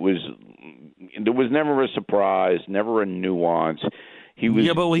mean, there was never a surprise, never a nuance. He was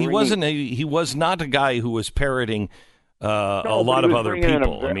he was not a guy who was parroting a lot of other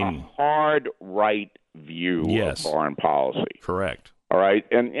people. A hard right view of foreign policy. Correct. All right,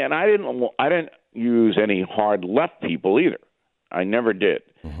 and I didn't use any hard left people either. I never did.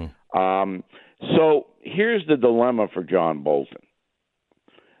 So here's the dilemma for John Bolton.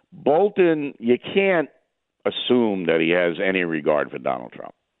 Bolton, you can't assume that he has any regard for Donald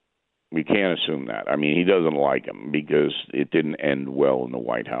Trump. We can't assume that. I mean, he doesn't like him because it didn't end well in the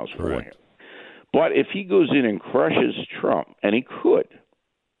White House for him. But if he goes in and crushes Trump, and he could,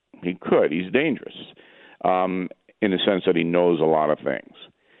 he's dangerous in the sense that he knows a lot of things.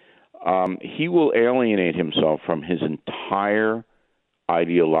 He will alienate himself from his entire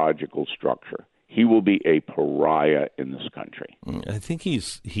ideological structure. He will be a pariah in this country. I think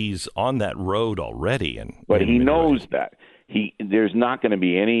he's on that road already, but he knows that there's not going to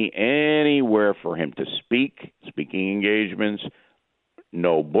be anywhere for him to speaking engagements,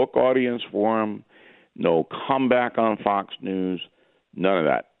 no book audience for him, no comeback on Fox News, none of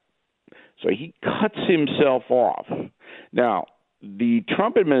that. So he cuts himself off. Now, the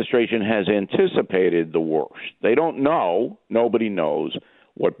Trump administration has anticipated the worst. They don't know. Nobody knows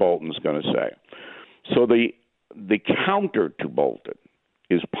what Bolton's going to say. So the counter to Bolton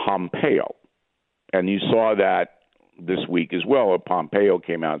is Pompeo. And you saw that this week as well. Pompeo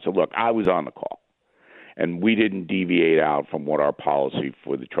came out and said, look, I was on the call, and we didn't deviate out from what our policy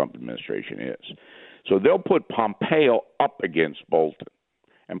for the Trump administration is. So they'll put Pompeo up against Bolton.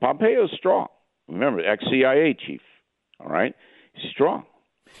 And Pompeo's strong. Remember, ex-CIA chief, all right? He's strong.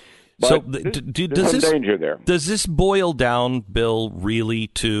 But so there's some danger there. Does this boil down, Bill, really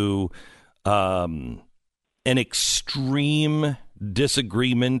to an extreme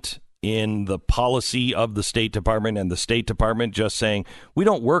disagreement in the policy of the State Department, and the State Department just saying, we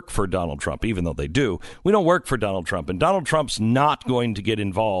don't work for Donald Trump, even though they do. We don't work for Donald Trump, and Donald Trump's not going to get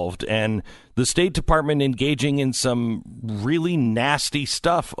involved, and the State Department engaging in some really nasty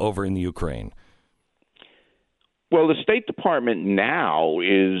stuff over in the Ukraine? Well, the State Department now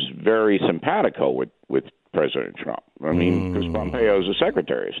is very simpatico with President Trump. I mean, because Pompeo is the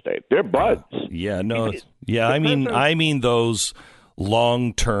Secretary of State. They're buds. I mean those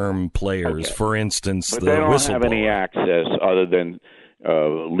long-term players, for instance, but the they don't whistleblower. Have any access other than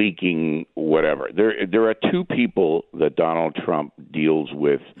leaking whatever. There are two people that Donald Trump deals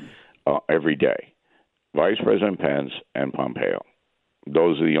with every day: Vice President Pence and Pompeo.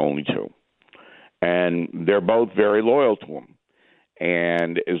 Those are the only two. And they're both very loyal to him.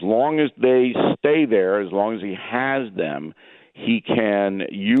 And as long as they stay there, as long as he has them, he can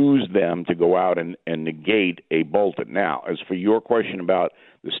use them to go out and negate a Bolton. Now, as for your question about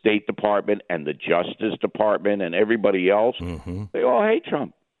the State Department and the Justice Department and everybody else, they all hate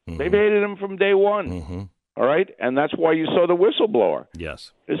Trump. They've hated him from day one. All right? And that's why you saw the whistleblower.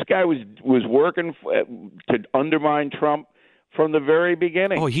 Yes. This guy was working to undermine Trump from the very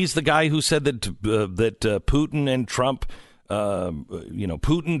beginning. Oh, he's the guy who said that Putin and Trump,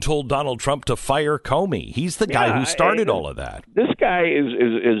 Putin told Donald Trump to fire Comey. He's the guy who started all of that. This guy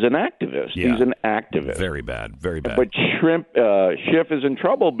is an activist. Yeah. He's an activist. Very bad, very bad. But Schiff is in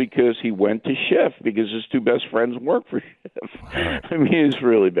trouble because he went to Schiff because his two best friends work for Schiff. I mean, it's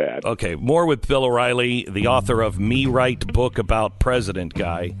really bad. Okay, more with Bill O'Reilly, the author of Me Write Book About President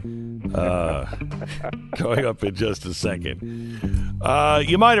Guy. Going up in just a second.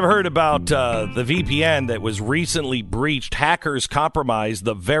 You might have heard about the VPN that was recently breached. Hackers compromised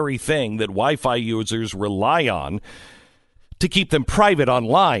the very thing that Wi-Fi users rely on to keep them private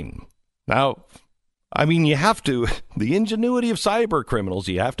online. Now, I mean, you have to. The ingenuity of cyber criminals,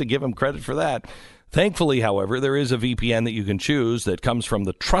 you have to give them credit for that. Thankfully, however, there is a VPN that you can choose that comes from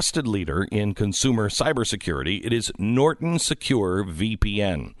the trusted leader in consumer cybersecurity. It is Norton Secure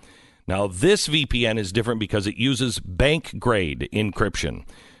VPN. Now, this VPN is different because it uses bank-grade encryption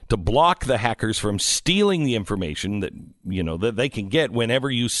to block the hackers from stealing the information that, that they can get whenever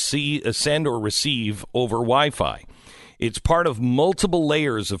you send or receive over Wi-Fi. It's part of multiple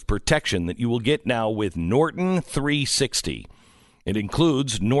layers of protection that you will get now with Norton 360. It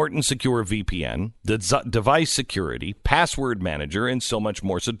includes Norton Secure VPN, device security, password manager, and so much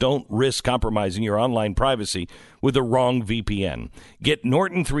more. So don't risk compromising your online privacy with the wrong VPN. Get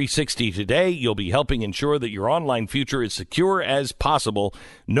Norton 360 today. You'll be helping ensure that your online future is secure as possible.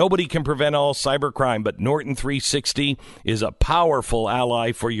 Nobody can prevent all cybercrime, but Norton 360 is a powerful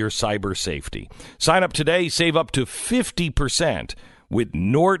ally for your cyber safety. Sign up today. Save up to 50% with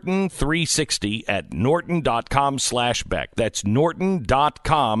Norton 360 at norton.com/Beck. That's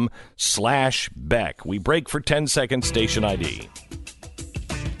norton.com/Beck. We break for 10 seconds, station ID.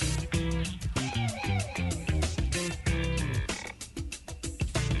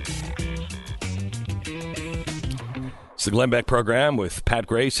 It's the Glenn Beck program with Pat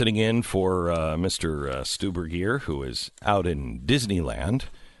Gray sitting in for Mr. Stuberg here, who is out in Disneyland.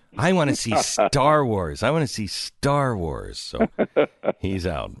 I want to see Star Wars. So he's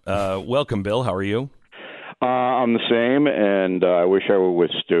out. Welcome, Bill. How are you? I'm the same, and I wish I were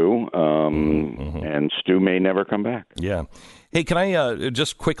with Stu, and Stu may never come back. Yeah. Hey, can I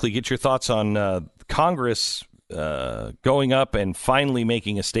just quickly get your thoughts on Congress going up and finally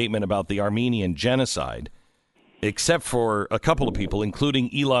making a statement about the Armenian genocide, except for a couple of people, including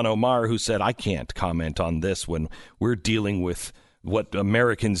Ilhan Omar, who said, I can't comment on this when we're dealing with what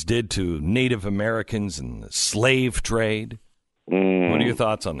Americans did to Native Americans and the slave trade. What are your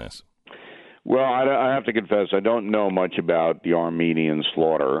thoughts on this? Well, I have to confess, I don't know much about the Armenian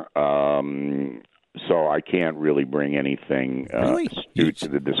slaughter, so I can't really bring anything astute to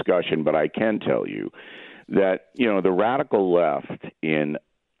the discussion, but I can tell you that, the radical left in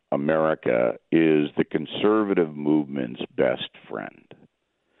America is the conservative movement's best friend,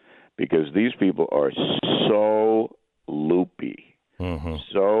 because these people are so loopy,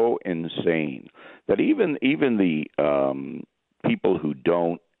 so insane, that even the people who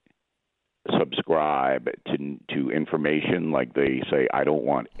don't subscribe to information, like they say, I don't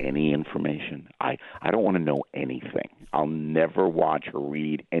want any information. I don't want to know anything. I'll never watch or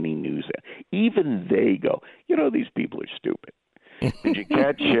read any news. Even they go, these people are stupid. Did you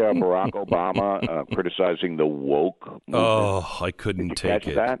catch Barack Obama criticizing the woke movement? Oh, I couldn't take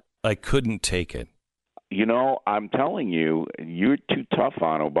it. That? I couldn't take it. I'm telling you, you're too tough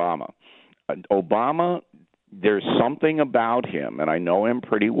on Obama. Obama, there's something about him, and I know him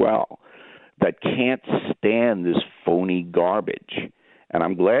pretty well, that can't stand this phony garbage. And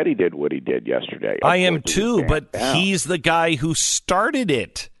I'm glad he did what he did yesterday. I am too, but he's the guy who started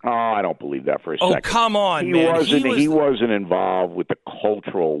it. Oh, I don't believe that for a second. Oh, come on, man. He wasn't involved with the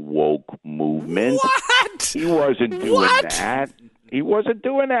cultural woke movement. What? He wasn't doing that. He wasn't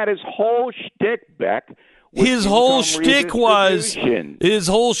doing that. His whole shtick, Beck. His whole shtick was, that's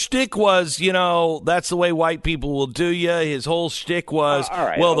the way white people will do you. His whole shtick was,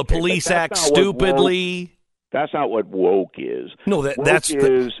 the police act stupidly. That's not what woke is. No, that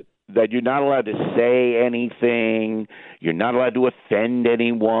you're not allowed to say anything. You're not allowed to offend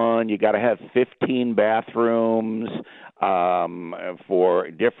anyone. You got to have 15 bathrooms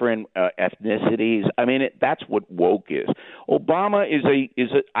for different ethnicities. I mean, that's what woke is. Obama is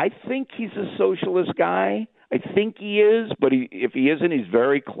I think he's a socialist guy. I think he is, but if he isn't, he's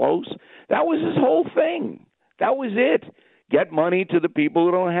very close. That was his whole thing. That was it. Get money to the people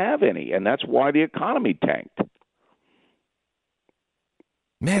who don't have any, and that's why the economy tanked.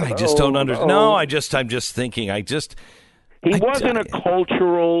 Man, I just don't understand. No, I'm just thinking. He wasn't a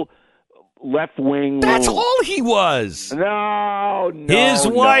cultural left-wing. That's all he was. No. His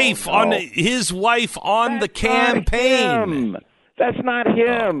wife on the campaign. That's not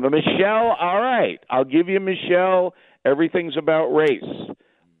him. Michelle, all right. I'll give you Michelle. Everything's about race.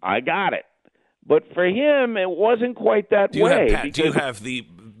 I got it. But for him, it wasn't quite that way. Do you have the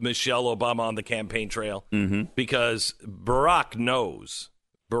Michelle Obama on the campaign trail? Mm-hmm. Because Barack knows.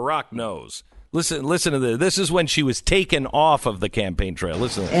 Listen to this. This is when she was taken off of the campaign trail.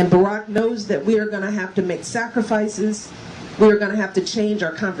 Listen. And Barack knows that we are going to have to make sacrifices. We are going to have to change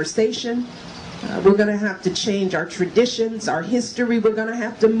our conversation. We're going to have to change our traditions, our history. We're going to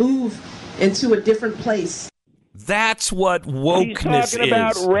have to move into a different place. That's what wokeness is. He's talking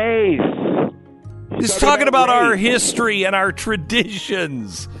about race. He's talking about our history and our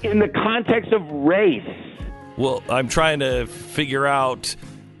traditions. In the context of race. Well, I'm trying to figure out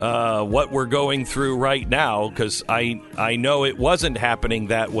what we're going through right now, because I know it wasn't happening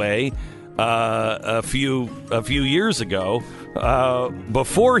that way a few years ago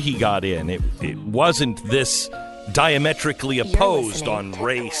before he got in. It wasn't this diametrically opposed on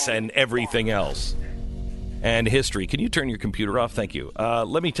race and everything else. And history. Can you turn your computer off? Thank you.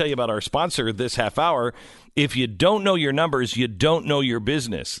 Let me tell you about our sponsor this half hour. If you don't know your numbers, you don't know your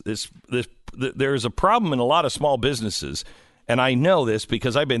business. There's a problem in a lot of small businesses, and I know this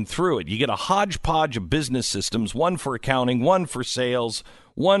because I've been through it. You get a hodgepodge of business systems, one for accounting, one for sales,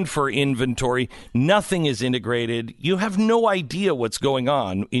 one for inventory. Nothing is integrated. You have no idea what's going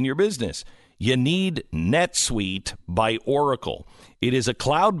on in your business. You need NetSuite by Oracle. It is a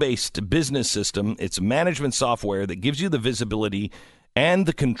cloud-based business system. It's management software that gives you the visibility and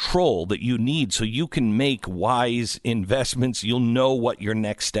the control that you need so you can make wise investments. You'll know what your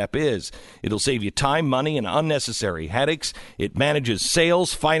next step is. It'll save you time, money, and unnecessary headaches. It manages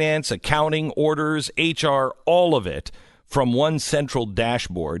sales, finance, accounting, orders, HR, all of it from one central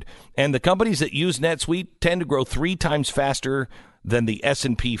dashboard. And the companies that use NetSuite tend to grow 3 times faster than the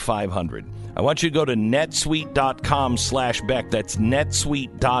S&P 500. I want you to go to netsuite.com/Beck. That's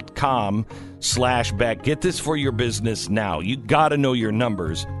netsuite.com/Beck. Get this for your business now. You got to know your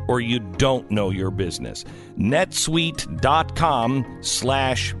numbers or you don't know your business.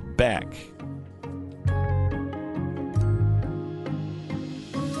 netsuite.com/Beck.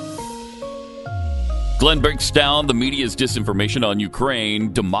 Glenn breaks down the media's disinformation on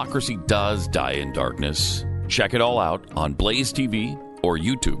Ukraine. Democracy does die in darkness. Check it all out on Blaze TV or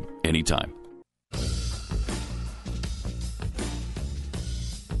YouTube anytime.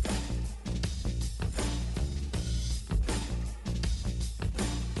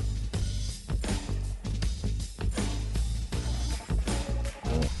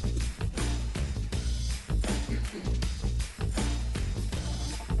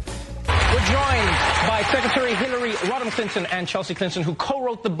 By Secretary Hillary Rodham Clinton and Chelsea Clinton, who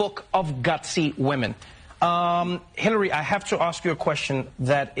co-wrote the book of Gutsy Women. Hillary, I have to ask you a question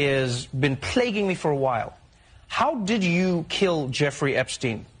that has been plaguing me for a while. How did you kill Jeffrey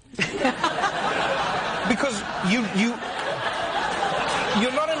Epstein? Because you're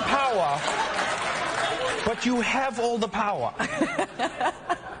not in power, but you have all the power.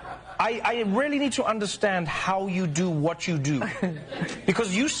 I really need to understand how you do what you do.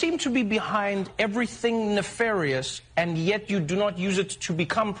 Because you seem to be behind everything nefarious, and yet you do not use it to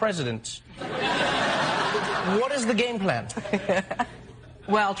become president. What is the game plan?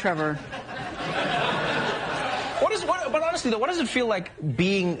 Well, Trevor. But honestly, though, what does it feel like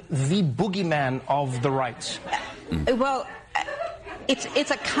being the boogeyman of the right? Well,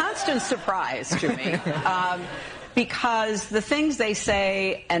 it's a constant surprise to me. Because the things they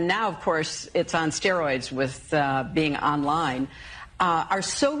say, and now, of course, it's on steroids with being online, are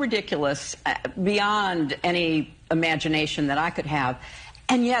so ridiculous beyond any imagination that I could have.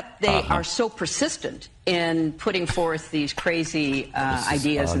 And yet they are so persistent in putting forth these crazy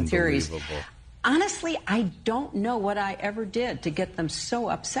ideas and theories. Honestly, I don't know what I ever did to get them so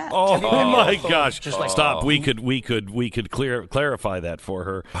upset. Oh my gosh! Stop. We could clarify that for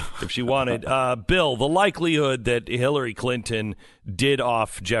her if she wanted. Bill, the likelihood that Hillary Clinton did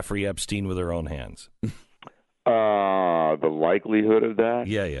off Jeffrey Epstein with her own hands. The likelihood of that?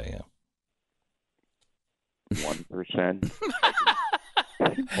 Yeah. 1%.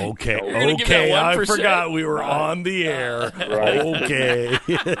 Okay. I forgot we were on the air. Right. Okay.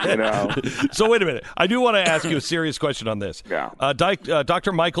 So wait a minute. I do want to ask you a serious question on this. Yeah.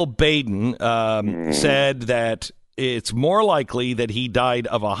 Dr. Michael Baden said that it's more likely that he died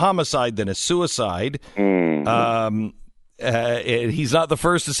of a homicide than a suicide. He's not the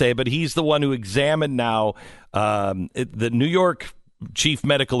first to say, but he's the one who examined now. The New York chief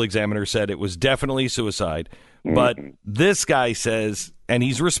medical examiner said it was definitely suicide. But this guy says, and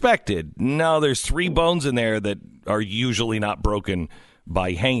he's respected, no, there's 3 bones in there that are usually not broken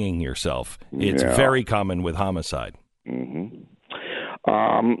by hanging yourself. It's very common with homicide.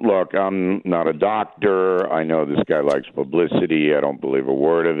 Look, I'm not a doctor. I know this guy likes publicity. I don't believe a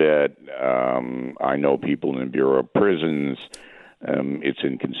word of it. I know people in the Bureau of Prisons. It's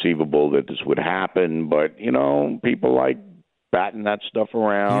inconceivable that this would happen, but, people like batting that stuff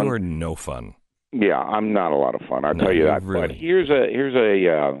around. You are no fun. Yeah, I'm not a lot of fun. I'll tell you that. Really. But here's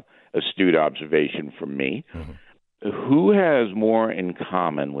a astute observation from me. Who has more in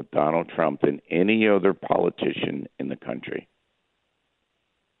common with Donald Trump than any other politician in the country?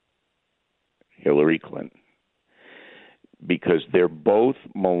 Hillary Clinton. because they're both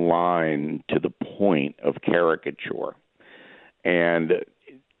malign to the point of caricature. And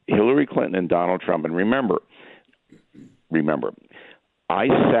Hillary Clinton and Donald Trump, and remember, I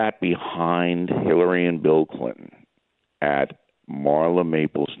sat behind Hillary and Bill Clinton at Marla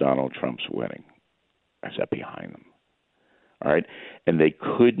Maples' Donald Trump's wedding. I sat behind them. All right? And they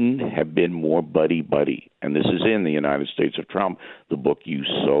couldn't have been more buddy-buddy. And this is in The United States of Trump, the book you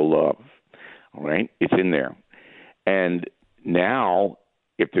so love. All right? It's in there. And now,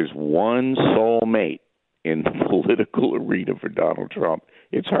 if there's one soulmate in the political arena for Donald Trump,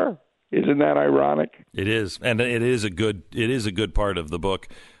 it's her. Isn't that ironic? It is. And it is a good part of the book.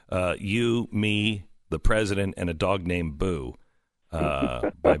 You, me, the president, and a dog named Boo.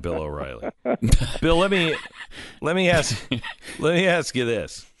 By Bill O'Reilly. Bill, let me ask you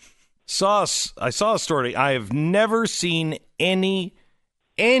this. I saw a story. I have never seen any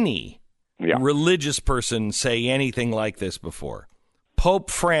religious person say anything like this before.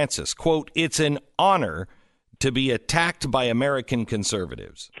 Pope Francis, quote, "It's an honor to be attacked by American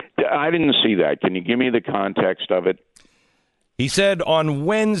conservatives." I didn't see that. Can you give me the context of it? He said on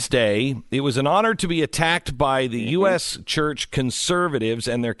Wednesday, it was an honor to be attacked by the U.S. church conservatives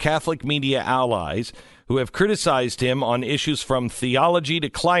and their Catholic media allies who have criticized him on issues from theology to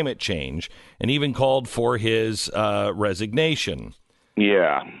climate change and even called for his resignation.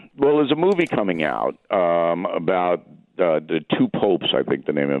 Yeah. Well, there's a movie coming out about the two popes, I think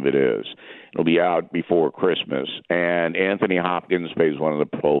the name of it is. It'll be out before Christmas. And Anthony Hopkins plays one of the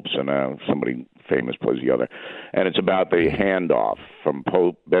popes, and somebody famous plays the other. And it's about the handoff from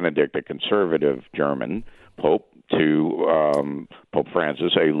Pope Benedict, a conservative German pope, to Pope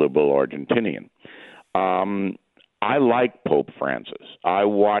Francis, a liberal Argentinian. I like Pope Francis. I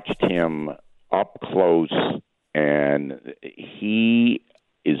watched him up close, and he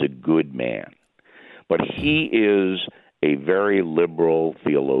is a good man. But he is a very liberal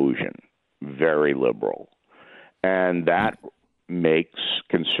theologian, very liberal. And that makes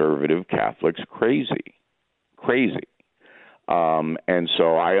conservative Catholics crazy. And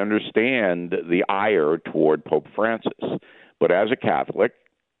so I understand the ire toward Pope Francis. But as a Catholic,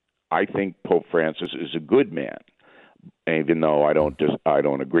 I think Pope Francis is a good man, even though I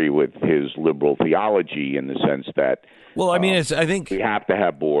don't agree with his liberal theology in the sense that. Well, I mean, I think we have to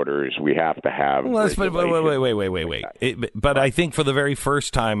have borders. We have to have. Well, wait. But I think for the very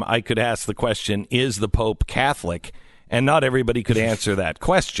first time, I could ask the question: is the Pope Catholic? And not everybody could answer that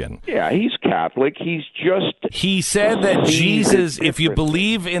question. Yeah, he's Catholic. He said that Jesus, if you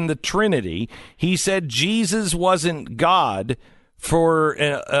believe in the Trinity, he said Jesus wasn't God for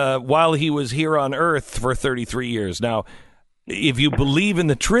while he was here on earth for 33 years. Now, if you believe in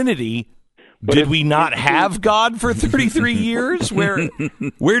the Trinity, did we not have God for 33 years? Where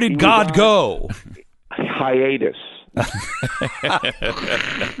did God go? Hiatus.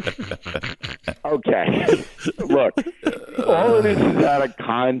 Okay. Look, all of this is out of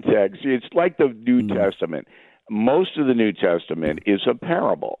context. It's like the New Testament. Most of the New Testament is a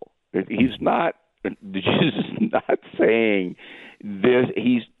parable. Jesus is not saying this.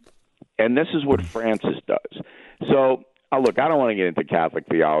 And this is what Francis does. So, look, I don't want to get into Catholic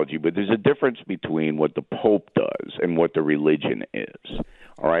theology, but there's a difference between what the Pope does and what the religion is.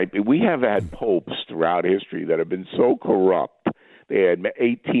 All right? We have had popes throughout history that have been so corrupt. They had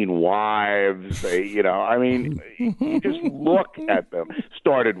 18 wives. You just look at them.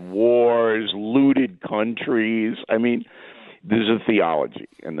 Started wars, looted countries. I mean, there's a theology,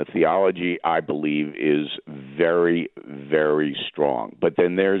 and the theology, I believe, is very, very strong. But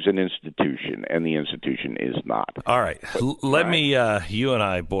then there's an institution, and the institution is not. All right. Let me, you and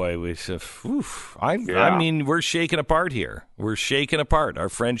I, boy, I mean, we're shaking apart here. We're shaking apart. Our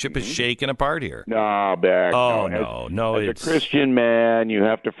friendship is shaking apart here. No, Beck. Oh, no. As a Christian man, you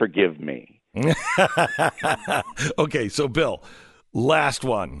have to forgive me. Okay, so, Bill, last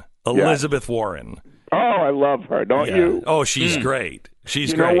one. Elizabeth Warren. Oh, I love her, don't you? Oh, she's great.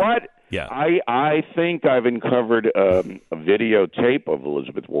 She's great. You know what? Yeah. I think I've uncovered a videotape of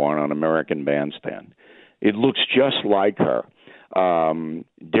Elizabeth Warren on American Bandstand. It looks just like her.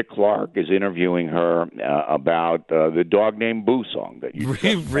 Dick Clark is interviewing her about the Dog Named Boo song that you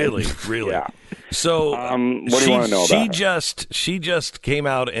really. Yeah. So what do you want to know about her? She just came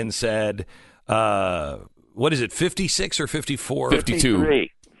out and said, what is it, 56 or 54? 52.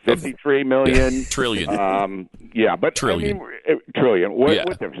 53 million. Trillion. But trillion. I mean, trillion. What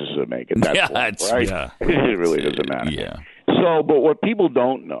difference does it make at that point, right? Yeah. It really doesn't matter. Yeah. So, but what people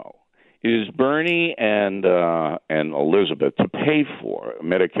don't know is Bernie and Elizabeth, to pay for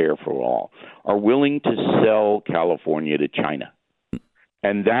Medicare for all, are willing to sell California to China.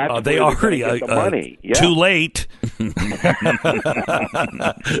 And that's they already get the money. Too late.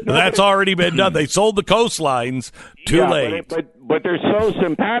 That's already been done. They sold the coastlines. Too late. But they're so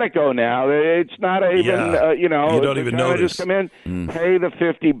simpatico now. It's not even you don't even notice. Just come in, pay the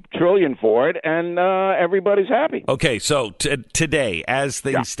 $50 trillion for it, and everybody's happy. Okay, so today, as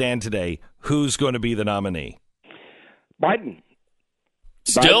things stand today, who's going to be the nominee? Biden.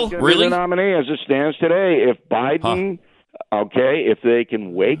 Still, Biden's really? The nominee as it stands today. If Biden, if they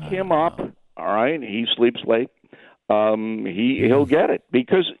can wake him up, all right, he sleeps late. He'll get it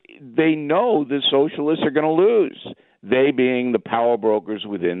because they know the socialists are going to lose. They being the power brokers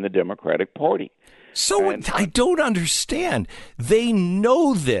within the Democratic Party. So I don't understand. They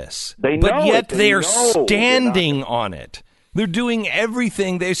know this, but yet they're standing on it. They're doing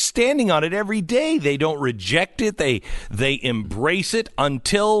everything. They're standing on it every day. They don't reject it. They embrace it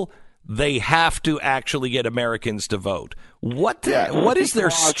until they have to actually get Americans to vote. What is their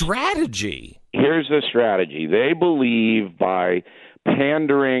strategy? Here's the strategy. They believe by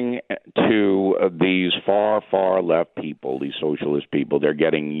pandering to these far, far left people, these socialist people, they're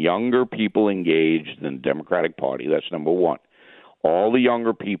getting younger people engaged in the Democratic Party. That's number one. All the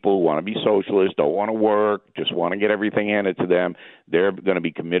younger people want to be socialists, don't want to work, just want to get everything handed to them. They're going to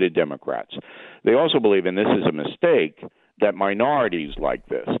be committed Democrats. They also believe, and this is a mistake, that minorities like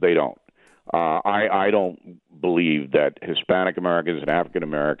this. They don't. I don't believe that Hispanic Americans and African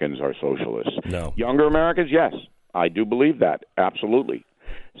Americans are socialists. No. Younger Americans, yes. I do believe that. Absolutely.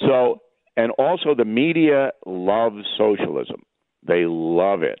 So, and also the media loves socialism. They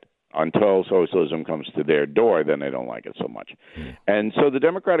love it. Until socialism comes to their door, then they don't like it so much. And so the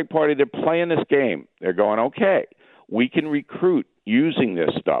Democratic Party, they're playing this game. They're going, okay, we can recruit using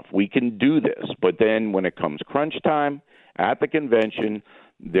this stuff. We can do this. But then when it comes crunch time at the convention,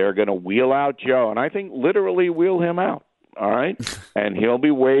 they're going to wheel out Joe. And I think literally wheel him out, all right? And he'll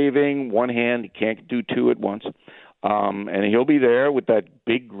be waving one hand. He can't do two at once. And he'll be there with that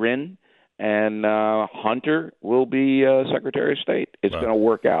big grin. And Hunter will be Secretary of State. It's going to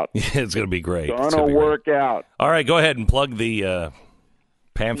work out. It's going to be great. It's going to work out. All right, go ahead and plug the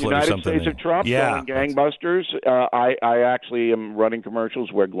pamphlet or something. United States of Trump, gangbusters. I actually am running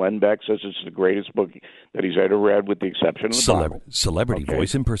commercials where Glenn Beck says it's the greatest book that he's ever read, with the exception of the Bible. Celebrity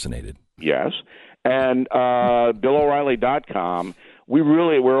voice impersonated. Yes. And BillO'Reilly.com.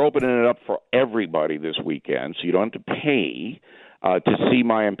 We're opening it up for everybody this weekend, so you don't have to pay to see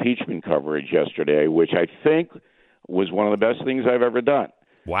my impeachment coverage yesterday, which I think was one of the best things I've ever done.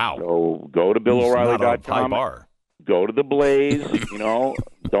 Wow. So go to BillO'Reilly.com. Bar. Go to the Blaze.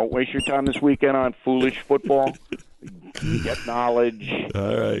 Don't waste your time this weekend on foolish football. Get knowledge.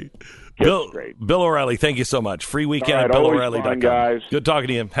 All right. Bill O'Reilly, thank you so much. Free weekend at BillO'Reilly.com. Guys. Good talking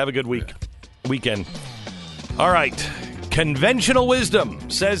to you. Have a good weekend. All right. Conventional wisdom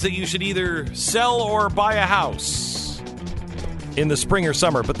says that you should either sell or buy a house in the spring or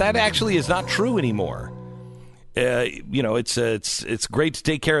summer, but that actually is not true anymore. It's great to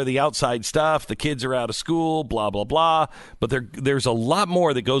take care of the outside stuff. The kids are out of school, blah, blah, blah. But there's a lot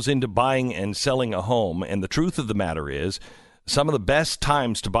more that goes into buying and selling a home. And the truth of the matter is, some of the best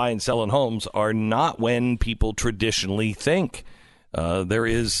times to buy and sell in homes are not when people traditionally think.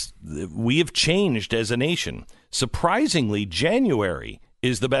 We have changed as a nation. Surprisingly, January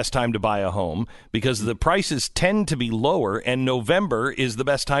is the best time to buy a home because the prices tend to be lower, and November is the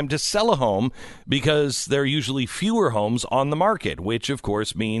best time to sell a home because there are usually fewer homes on the market, which of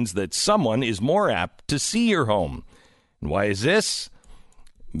course means that someone is more apt to see your home. And why is this?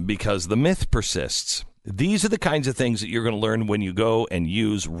 Because the myth persists. These are the kinds of things that you're going to learn when you go and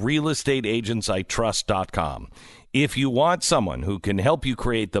use realestateagentsitrust.com. If you want someone who can help you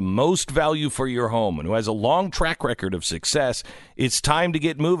create the most value for your home and who has a long track record of success, it's time to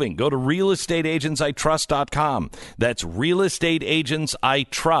get moving. Go to realestateagentsitrust.com. That's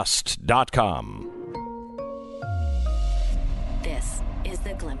realestateagentsitrust.com. This is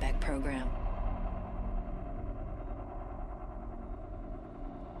the Glenn Beck Program.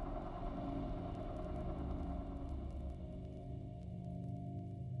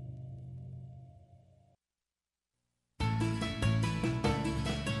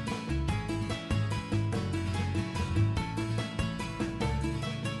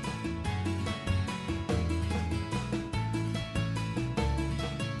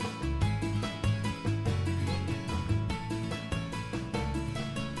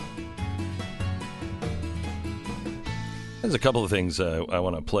 There's a couple of things I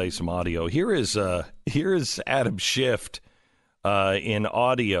want to play some audio. Here is Adam Schiff in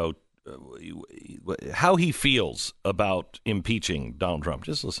audio how he feels about impeaching Donald Trump.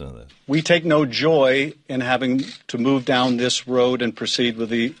 Just listen to this. We take no joy in having to move down this road and proceed with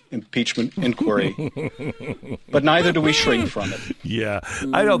the impeachment inquiry, but neither do we shrink from it. Yeah,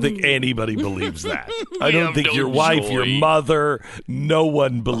 I don't think anybody believes that. I don't think your wife, your mother, no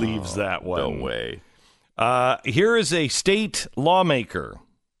one believes that one. No way. Here is a state lawmaker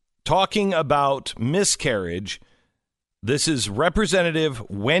talking about miscarriage. This is Representative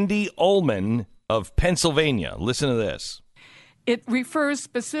Wendy Ullman of Pennsylvania. Listen to this. It refers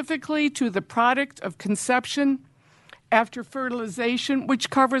specifically to the product of conception after fertilization,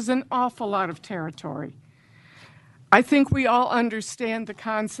 which covers an awful lot of territory. I think we all understand the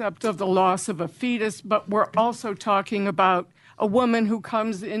concept of the loss of a fetus, but we're also talking about a woman who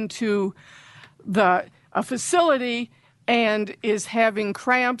comes into a facility and is having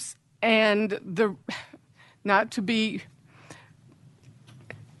cramps, and not to be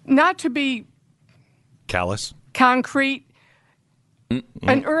callous, concrete,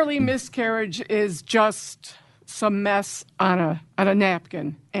 an early miscarriage is just some mess on a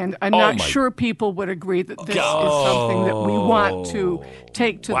napkin, and I'm not sure people would agree that this is something that we want to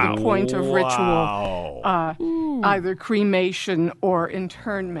take to the point of ritual, either cremation or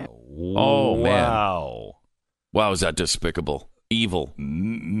internment. Oh, man. Wow, is that despicable? Evil.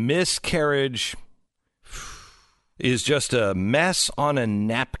 Miscarriage is just a mess on a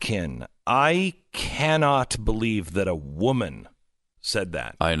napkin. I cannot believe that a woman said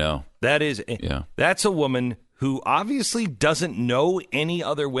that. I know. That's a woman who obviously doesn't know any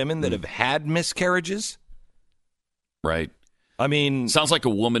other women that have had miscarriages. Right. I mean, sounds like a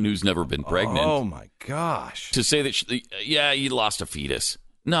woman who's never been pregnant. Oh my gosh. To say that you lost a fetus.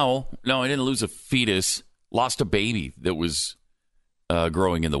 No, I didn't lose a fetus. Lost a baby that was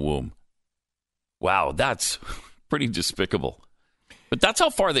growing in the womb. Wow, that's pretty despicable. But that's how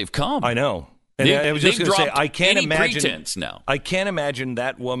far they've come. I know. And I was just going to say, I can't imagine now. I can't imagine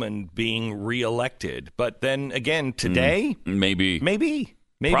that woman being reelected. But then again, today, maybe,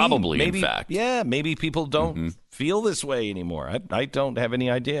 probably, in fact, maybe people don't feel this way anymore. I don't have any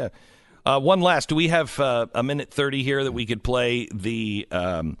idea. One last, do we have a minute 30 here that we could play the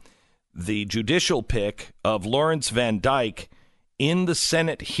judicial pick of Lawrence Van Dyke in the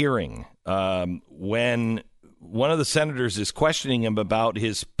Senate hearing when one of the senators is questioning him about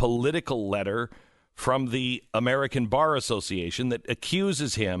his political letter from the American Bar Association that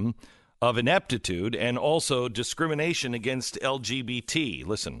accuses him of ineptitude and also discrimination against LGBT.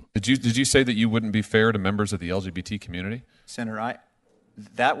 Listen. Did you say that you wouldn't be fair to members of the LGBT community? Senator,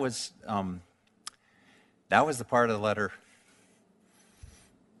 that was the part of the letter.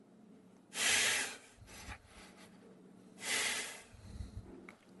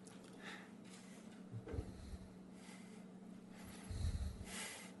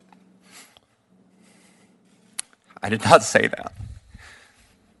 I did not say that.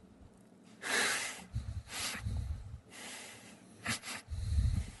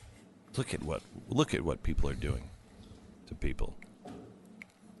 Look at what people are doing to people.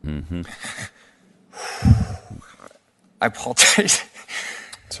 Mm-hmm. I apologize.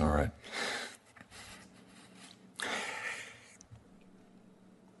 It's all right.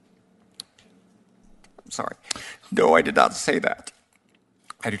 I'm sorry. No, I did not say that.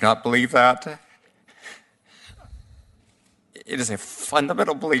 I do not believe that. It is a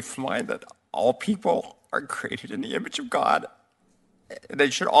fundamental belief of mine that all people are created in the image of God. They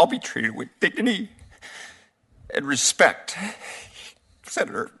should all be treated with dignity and respect.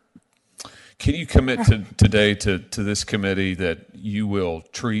 Senator. Can you commit today to this committee that you will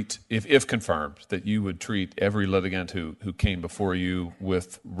treat, if confirmed, that you would treat every litigant who came before you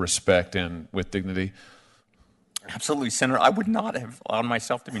with respect and with dignity? Absolutely, Senator. I would not have allowed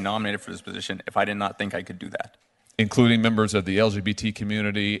myself to be nominated for this position if I did not think I could do that. Including members of the LGBT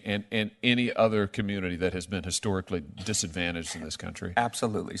community and any other community that has been historically disadvantaged in this country.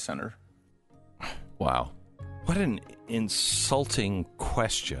 Absolutely, Senator. Wow. What an insulting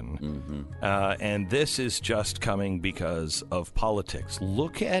question. Mm-hmm. And this is just coming because of politics.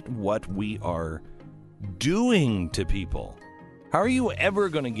 Look at what we are doing to people. How are you ever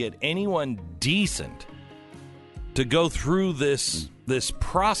going to get anyone decent to go through this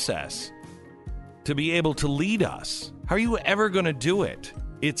process to be able to lead us? How are you ever going to do it?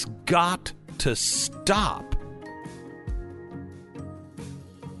 It's got to stop.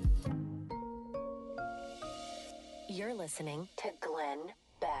 You're listening to Glenn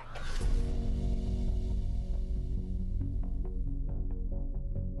Beck.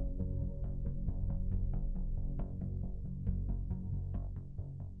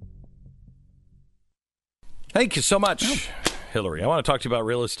 Thank you so much. Hillary. I want to talk to you about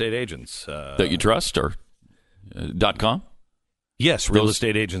real estate agents. That you trust or .com? Yes,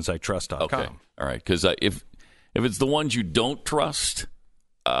 realestateagentsitrust.com. Okay. All right. Because if it's the ones you don't trust,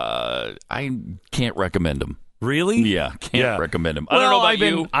 I can't recommend them. Really? Yeah, can't recommend them. I don't know about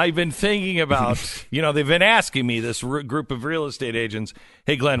you. I've been thinking about, they've been asking me, this group of real estate agents,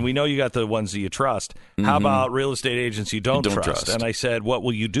 hey, Glenn, we know you got the ones that you trust. How about real estate agents you don't trust? And I said, what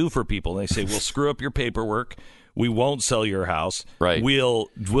will you do for people? And they say, we'll screw up your paperwork. We won't sell your house. Right. We'll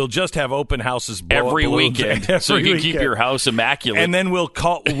just have open houses every weekend, so you can keep your house immaculate. And then we'll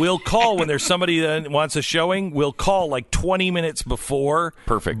call when there's somebody that wants a showing. We'll call like 20 minutes不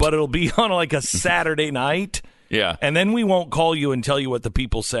Perfect. But it'll be on like a Saturday night. Yeah. And then we won't call you and tell you what the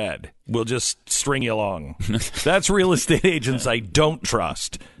people said. We'll just string you along. That's real estate agents I don't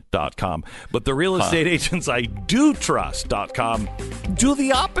trust.com. But the real estate agents I do trust.com do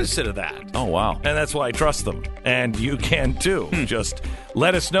the opposite of that. Oh, wow. And that's why I trust them. And you can too. Just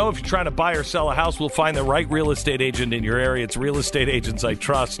let us know if you're trying to buy or sell a house. We'll find the right real estate agent in your area. It's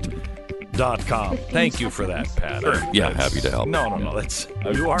realestateagentsitrust.com. Thank you for that, Pat. Sure. Yeah, happy to help. No. Just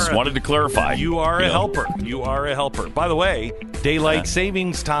wanted to clarify. You are a helper. You are a helper. By the way, daylight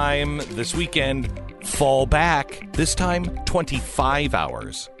savings time this weekend. Fall back. This time, 25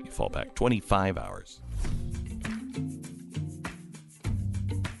 hours. You fall back 25 hours.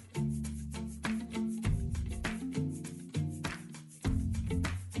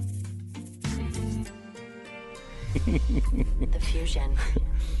 The fusion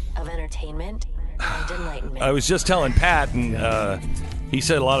of entertainment and enlightenment. I was just telling Pat, and he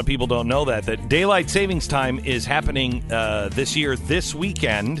said a lot of people don't know that daylight savings time is happening this year, this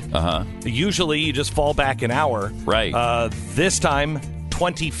weekend. Usually you just fall back an hour. Right. This time,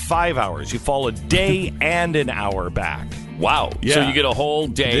 25 hours. You fall a day and an hour back. Wow. Yeah. So you get a whole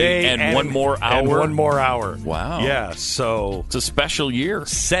day and one more hour? And one more hour. Wow. Yeah, so... It's a special year.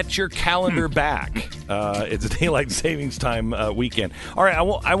 Set your calendar back. It's a daylight savings time weekend. All right,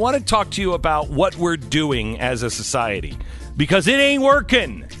 I want to talk to you about what we're doing as a society, because it ain't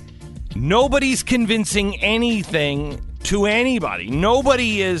working. Nobody's convincing anything to anybody.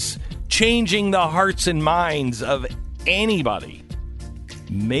 Nobody is changing the hearts and minds of anybody.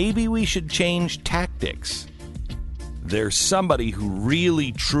 Maybe we should change tactics. There's somebody who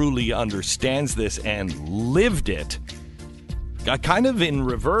really, truly understands this and lived it. Kind of in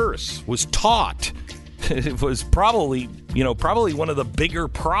reverse, was taught. It was probably one of the bigger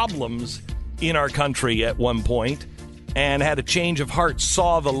problems in our country at one point, and had a change of heart,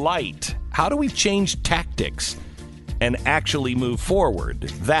 saw the light. How do we change tactics and actually move forward?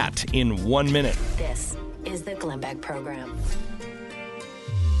 That in 1 minute. This is the Glenn Beck Program.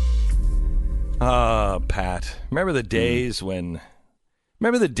 Pat, remember the days when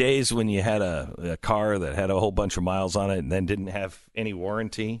you had a car that had a whole bunch of miles on it and then didn't have any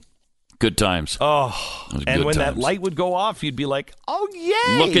warranty? Good times. Oh, and when that light would go off, you'd be like, oh,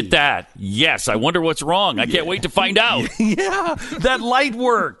 yay! Look at that. Yes, I wonder what's wrong. I can't wait to find out. Yeah, that light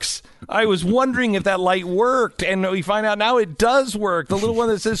works. I was wondering if that light worked, and we find out now it does work. The little one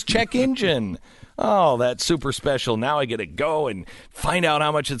that says check engine. Oh, that's super special. Now I get to go and find out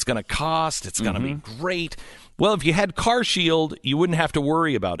how much it's going to cost. It's going to be great. Well, if you had Car Shield, you wouldn't have to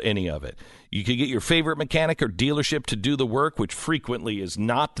worry about any of it. You could get your favorite mechanic or dealership to do the work, which frequently is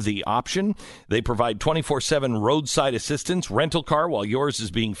not the option. They provide 24/7 roadside assistance, rental car while yours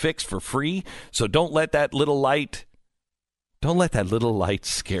is being fixed for free. So don't let that little light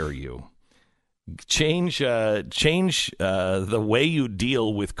scare you. Change the way you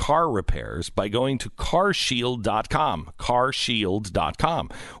deal with car repairs by going to carshield.com, carshield.com,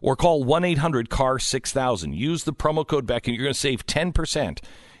 or call 1-800-CAR-6000. Use the promo code Beck and you're going to save 10%.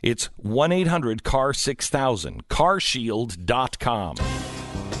 It's 1-800-CAR-6000, carshield.com.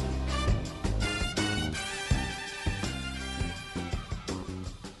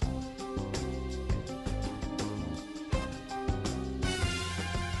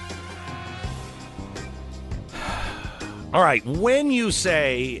 All right, when you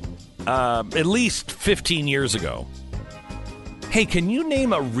say, at least 15 years ago, hey, can you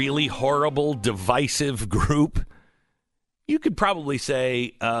name a really horrible, divisive group? You could probably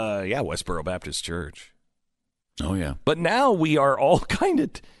say, Westboro Baptist Church. Oh, yeah. But now we are all we're kind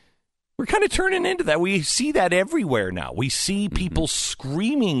of turning into that. We see that everywhere now. We see people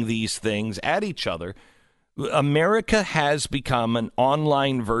screaming these things at each other. America has become an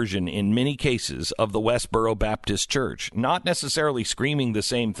online version, in many cases, of the Westboro Baptist Church. Not necessarily screaming the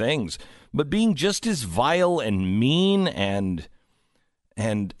same things, but being just as vile and mean and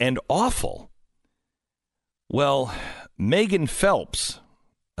awful. Well, Megan Phelps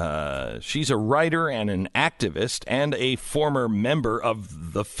She's a writer and an activist and a former member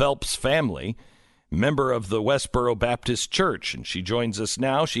of the Phelps family, member of the Westboro Baptist Church. And she joins us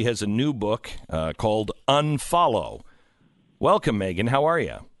now. She has a new book called Unfollow. Welcome, Megan. How are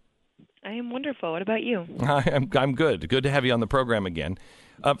you? I am wonderful. What about you? I'm good. Good to have you on the program again.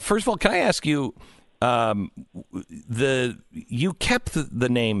 First of all, can I ask you, you kept the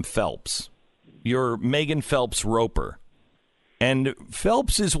name Phelps. You're Megan Phelps-Roper. And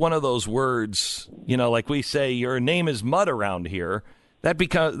Phelps is one of those words, like we say, your name is mud around here. That's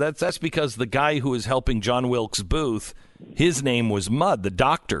because the guy who was helping John Wilkes Booth, his name was Mud. The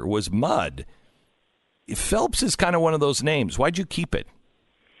doctor was Mud. Phelps is kind of one of those names. Why'd you keep it?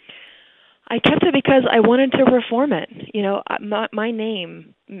 I kept it because I wanted to reform it. My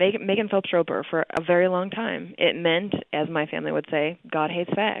name, Megan Phelps-Roper, for a very long time, it meant, as my family would say, God hates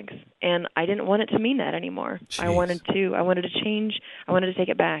fags. And I didn't want it to mean that anymore. Jeez. I wanted to change. I wanted to take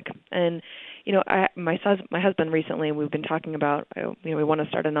it back. And, my husband recently, we've been talking about, we want to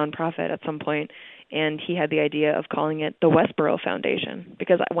start a nonprofit at some point, and he had the idea of calling it the Westboro Foundation,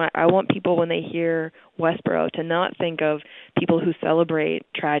 because I want people, when they hear Westboro, to not think of people who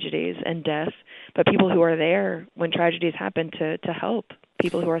celebrate tragedies and death, but people who are there when tragedies happen to help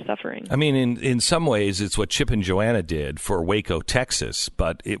people who are suffering. I mean, in some ways, it's what Chip and Joanna did for Waco, Texas,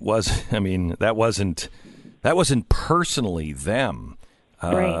 but it was, that wasn't personally them.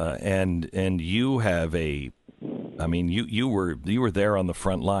 Right. And you have you were there on the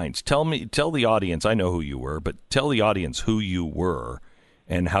front lines. Tell the audience, I know who you were, but tell the audience who you were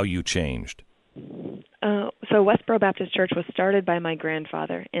and how you changed. So Westboro Baptist Church was started by my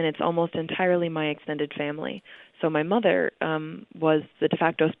grandfather, and it's almost entirely my extended family. So my mother was the de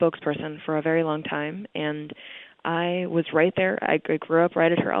facto spokesperson for a very long time, and I was right there. I grew up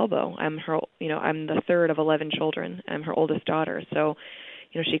right at her elbow. I'm the third of 11 children. I'm her oldest daughter. So,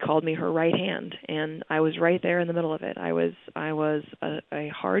 she called me her right hand, and I was right there in the middle of it. I was a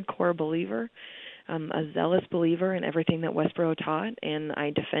hardcore believer, a zealous believer in everything that Westboro taught, and I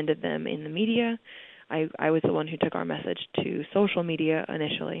defended them in the media. I was the one who took our message to social media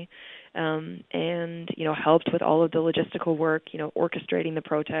initially, and helped with all of the logistical work, orchestrating the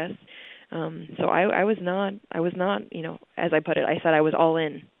protests. So I was not, as I put it, I said I was all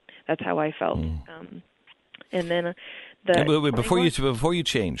in. That's how I felt. And then before you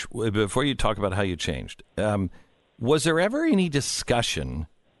talk about how you changed, was there ever any discussion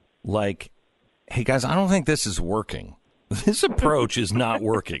like, hey guys, I don't think this is working. This approach is not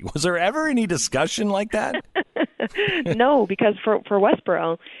working. Was there ever any discussion like that? No, because for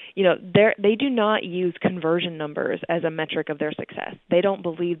Westboro, they do not use conversion numbers as a metric of their success. They don't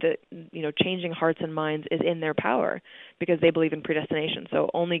believe that, changing hearts and minds is in their power, because they believe in predestination. So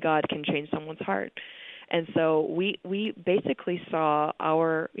only God can change someone's heart. And so we basically saw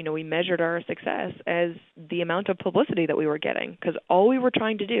we measured our success as the amount of publicity that we were getting, because all we were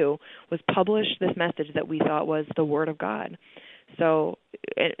trying to do was publish this message that we thought was the Word of God. So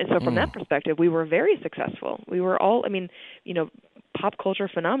from that perspective, we were very successful. We were all, pop culture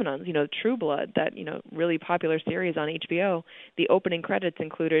phenomenons, True Blood, that, really popular series on HBO, the opening credits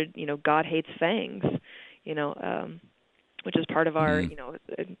included, God hates fangs, which is part of our,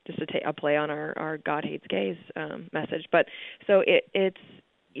 just a play on our God hates gays message. But so it's,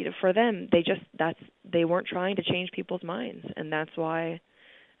 for them, they weren't trying to change people's minds, and that's why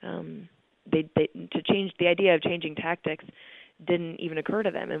the idea of changing tactics didn't even occur to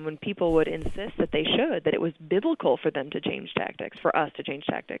them. And when people would insist that that it was biblical for them to change tactics, for us to change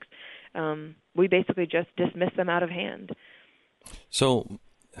tactics, we basically just dismissed them out of hand. So,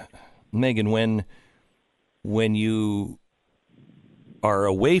 Megan, when you are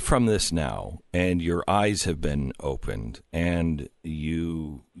away from this now, and your eyes have been opened, and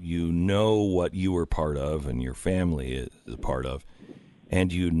you know what you were part of, and your family is a part of,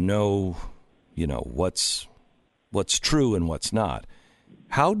 and what's true and what's not.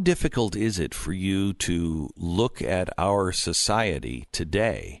 How difficult is it for you to look at our society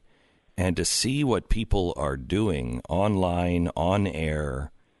today and to see what people are doing online, on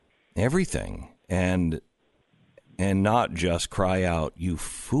air, everything, and not just cry out, "You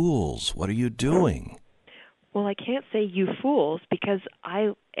fools, what are you doing?" Well, I can't say you fools, because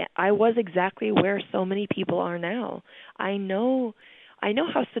I was exactly where so many people are now. I know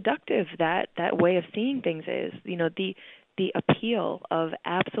how seductive that way of seeing things is. The appeal of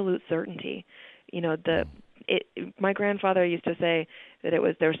absolute certainty. My grandfather used to say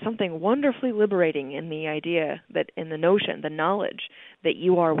that there's something wonderfully liberating in the idea, that in the notion, the knowledge that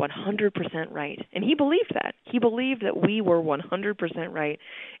you are 100% right. And he believed that. He believed that we were 100% right,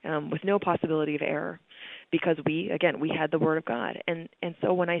 with no possibility of error. because we had the Word of God. And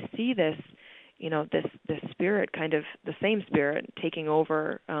so when I see this, this spirit, kind of the same spirit taking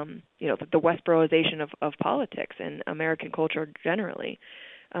over, the Westboroization of politics and American culture generally,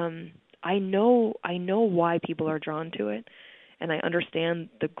 I know why people are drawn to it, and I understand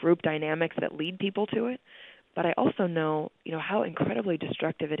the group dynamics that lead people to it. But I also know, how incredibly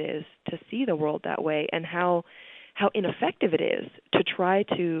destructive it is to see the world that way, and how ineffective it is to try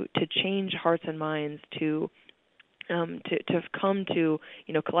to change hearts and minds, to come to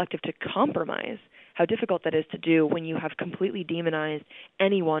collective to compromise. How difficult that is to do when you have completely demonized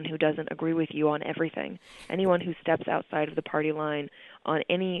anyone who doesn't agree with you on everything, anyone who steps outside of the party line on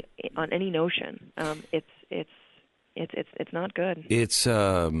any notion. It's not good.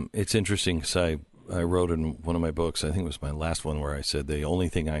 It's interesting because I wrote in one of my books, I think it was my last one, where I said the only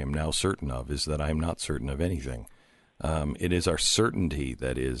thing I am now certain of is that I am not certain of anything. It is our certainty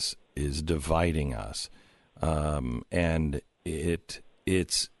that is dividing us, and it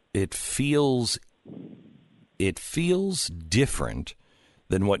feels different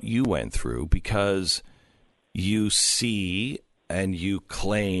than what you went through, because you see and you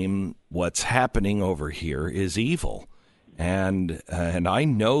claim what's happening over here is evil. And I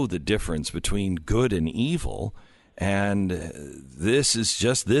know the difference between good and evil, and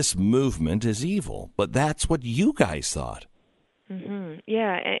this movement is evil. But that's what you guys thought. Mm-hmm.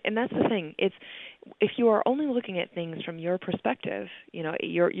 Yeah, and that's the thing. It's if you are only looking at things from your perspective,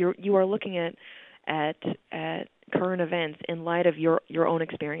 you are looking at current events in light of your own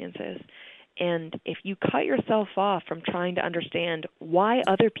experiences. And if you cut yourself off from trying to understand why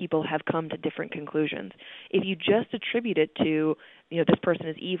other people have come to different conclusions, if you just attribute it to, this person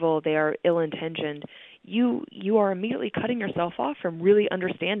is evil, they are ill-intentioned, you are immediately cutting yourself off from really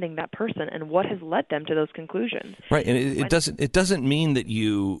understanding that person and what has led them to those conclusions. Right, and it doesn't mean that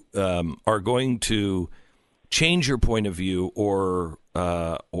you are going to change your point of view or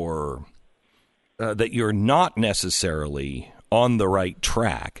that you're not necessarily on the right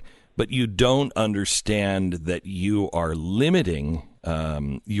track. But you don't understand that you are limiting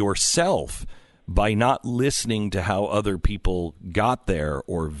yourself by not listening to how other people got there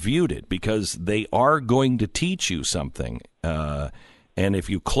or viewed it, because they are going to teach you something. And if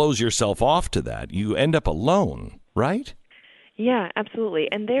you close yourself off to that, you end up alone, right? Yeah, absolutely.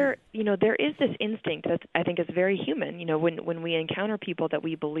 And there is this instinct that I think is very human. When we encounter people that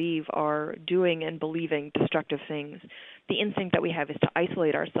we believe are doing and believing destructive things, the instinct that we have is to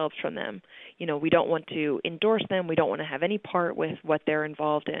isolate ourselves from them. We don't want to endorse them. We don't want to have any part with what they're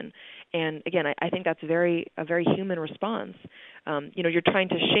involved in. And again, I think that's a very human response. You're trying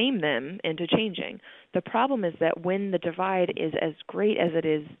to shame them into changing. The problem is that when the divide is as great as it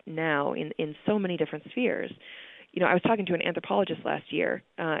is now in so many different spheres, I was talking to an anthropologist last year,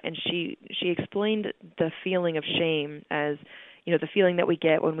 and she explained the feeling of shame as, the feeling that we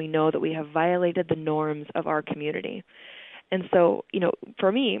get when we know that we have violated the norms of our community. And so,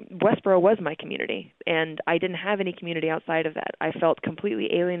 for me, Westboro was my community, and I didn't have any community outside of that. I felt completely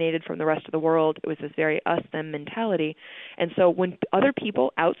alienated from the rest of the world. It was this very us-them mentality. And so when other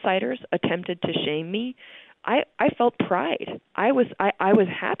people, outsiders, attempted to shame me, I felt pride. I was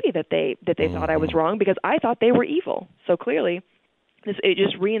happy that they thought I was wrong, because I thought they were evil. So clearly, it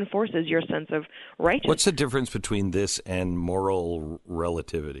just reinforces your sense of righteousness. What's the difference between this and moral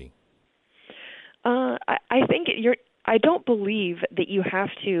relativity? I think I don't believe that you have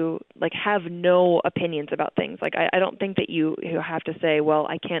to have no opinions about things. I don't think that you have to say, well,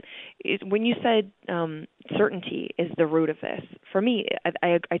 I can't. When you said certainty is the root of this, for me,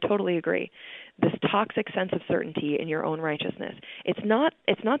 I totally agree. This toxic sense of certainty in your own righteousness. It's not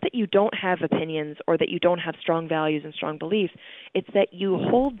that you don't have opinions or that you don't have strong values and strong beliefs. It's that you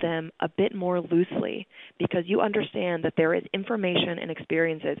hold them a bit more loosely, because you understand that there is information and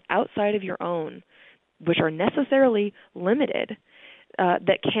experiences outside of your own which are necessarily limited,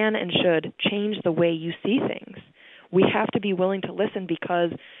 that can and should change the way you see things. We have to be willing to listen,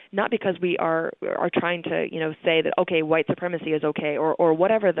 not because we are trying to say that okay, white supremacy is okay, or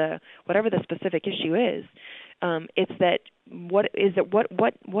whatever the specific issue is. It's that what is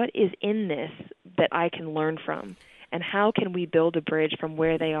in this that I can learn from, and how can we build a bridge from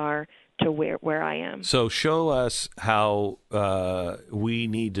where they are to where I am. So show us how we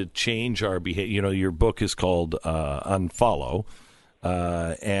need to change our behavior. Your book is called Unfollow,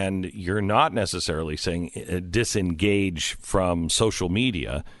 and you're not necessarily saying disengage from social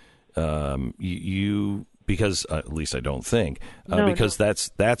media. Because at least I don't think, because no.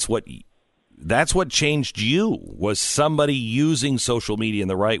 That's what changed you, was somebody using social media in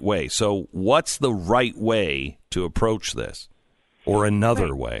the right way. So what's the right way to approach this, or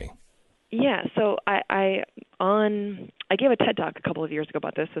another way? Yeah, so I gave a TED Talk a couple of years ago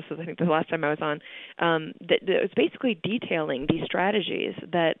about this. This was, I think, the last time I was on. That it was basically detailing these strategies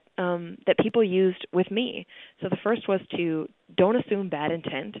that people used with me. So the first was to don't assume bad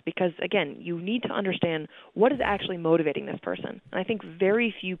intent, because, again, you need to understand what is actually motivating this person. And I think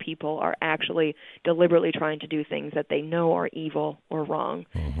very few people are actually deliberately trying to do things that they know are evil or wrong.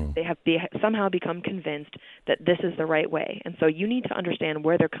 Mm-hmm. They have somehow become convinced that this is the right way. And so you need to understand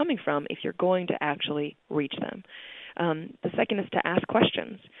where they're coming from if you're going to actually reach them. The second is to ask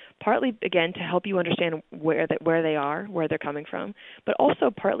questions, partly, again, to help you understand where they are, where they're coming from, but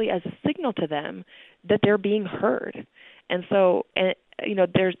also partly as a signal to them that they're being heard. And so,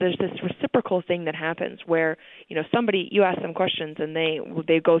 there's this reciprocal thing that happens where, you ask them questions and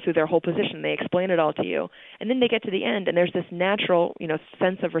they go through their whole position, they explain it all to you, and then they get to the end and there's this natural,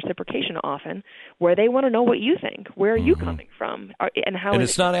 sense of reciprocation often where they want to know what you think. Where are you coming from? And how? And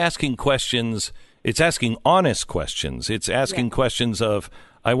it's not asking questions. It's asking honest questions. It's asking questions of,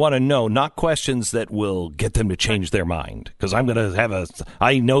 I want to know, not questions that will get them to change their mind, because I'm going to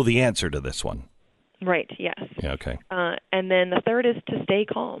I know the answer to this one. Right, yes. Yeah, okay. And then the third is to stay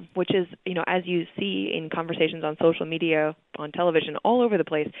calm, which is, as you see in conversations on social media, on television, all over the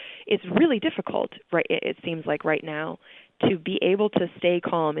place, it's really difficult, right? It seems like right now, to be able to stay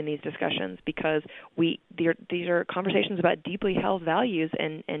calm in these discussions, because these are conversations about deeply held values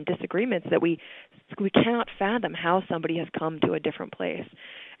and disagreements that we cannot fathom how somebody has come to a different place.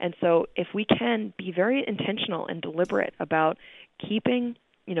 And so if we can be very intentional and deliberate about keeping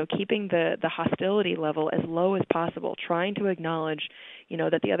the hostility level as low as possible, trying to acknowledge,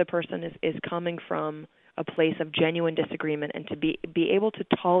 that the other person is coming from a place of genuine disagreement, and to be able to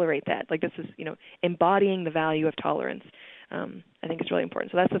tolerate that. Like, this is, embodying the value of tolerance. I think it's really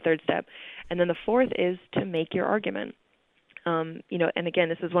important. So that's the third step. And then the fourth is to make your argument. And again,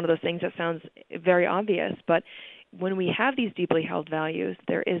 this is one of those things that sounds very obvious, but when we have these deeply held values,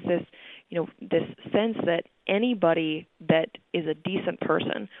 there is this, this sense that anybody that is a decent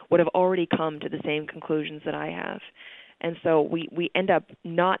person would have already come to the same conclusions that I have. And so we end up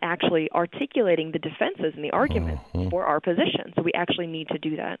not actually articulating the defenses and the arguments for our position. So we actually need to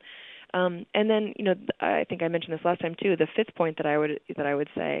do that. And then, I think I mentioned this last time too. The fifth point that I would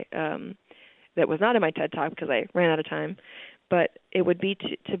say that was not in my TED Talk because I ran out of time, but it would be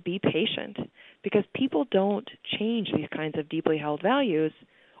to be patient, because people don't change these kinds of deeply held values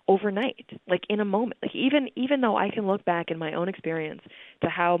overnight, like in a moment. Like even though I can look back in my own experience to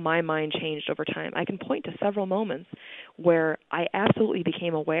how my mind changed over time, I can point to several moments where I absolutely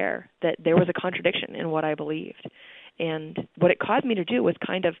became aware that there was a contradiction in what I believed. And what it caused me to do was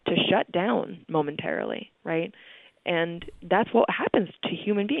kind of to shut down momentarily, right? And that's what happens to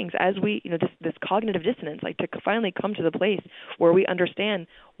human beings as we, this cognitive dissonance, like to finally come to the place where we understand,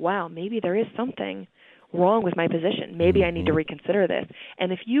 wow, maybe there is something wrong with my position. Maybe I need to reconsider this.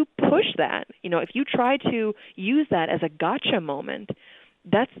 And if you push that, if you try to use that as a gotcha moment,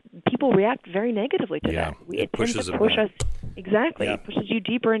 people react very negatively to that. It tends to push us. Exactly. Yeah. It pushes you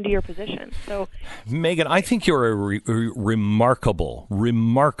deeper into your position. So, Megan, I think you're a remarkable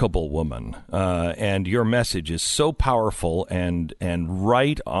woman, and your message is so powerful and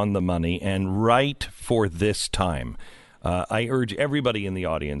right on the money and right for this time. I urge everybody in the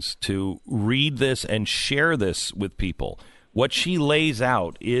audience to read this and share this with people. What she lays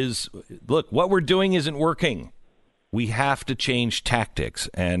out is, look, what we're doing isn't working. We have to change tactics,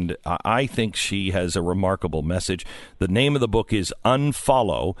 and I think she has a remarkable message. The name of the book is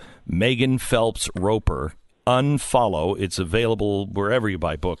Unfollow, Megan Phelps-Roper. Unfollow. It's available wherever you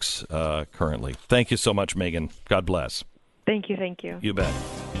buy books currently. Thank you so much, Megan. God bless. Thank you. You bet.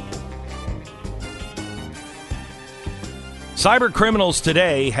 Cyber criminals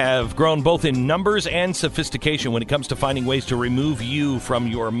today have grown both in numbers and sophistication when it comes to finding ways to remove you from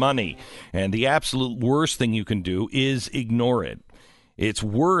your money. And the absolute worst thing you can do is ignore it. It's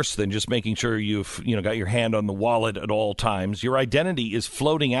worse than just making sure you've got your hand on the wallet at all times. Your identity is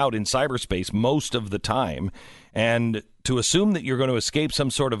floating out in cyberspace most of the time. And to assume that you're going to escape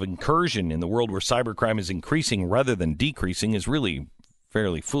some sort of incursion in the world where cybercrime is increasing rather than decreasing is really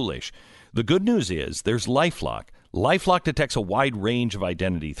fairly foolish. The good news is there's LifeLock. LifeLock detects a wide range of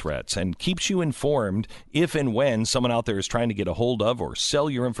identity threats and keeps you informed if and when someone out there is trying to get a hold of or sell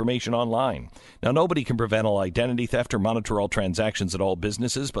your information online. Now, nobody can prevent all identity theft or monitor all transactions at all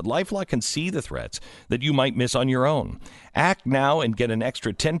businesses, but LifeLock can see the threats that you might miss on your own. Act now and get an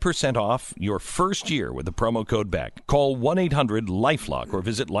extra 10% off your first year with the promo code BECK. Call 1-800-LifeLock or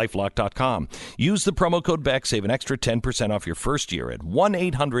visit lifelock.com. Use the promo code BECK, save an extra 10% off your first year at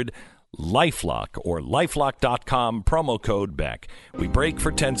 1-800-LifeLock. LifeLock or LifeLock.com, promo code Beck. We break for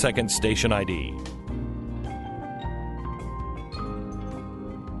 10 seconds, station ID.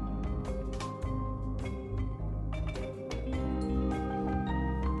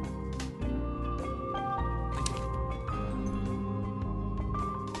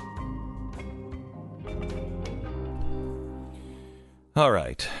 All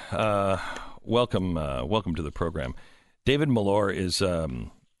right. Welcome to the program. David Mallour is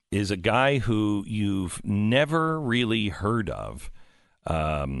a guy who you've never really heard of,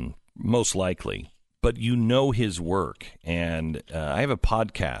 most likely, but you know his work. And I have a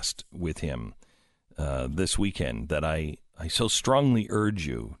podcast with him this weekend that I so strongly urge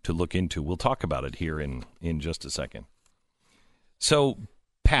you to look into. We'll talk about it here in just a second. So,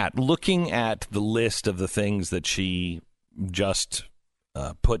 Pat, looking at the list of the things that she just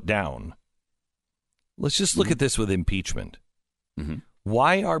put down, let's just look at this with impeachment. Mm-hmm.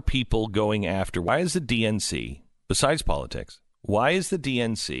 Why are people going after, why is the DNC, besides politics, why is the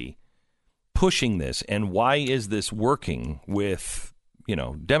DNC pushing this, and why is this working with,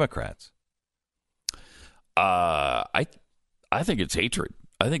 Democrats? I think it's hatred.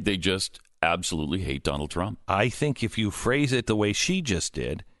 I think they just absolutely hate Donald Trump. I think if you phrase it the way she just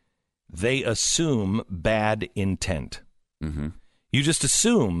did, they assume bad intent. Mm-hmm. You just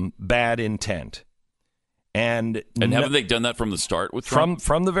assume bad intent. And haven't they done that from the start with Trump?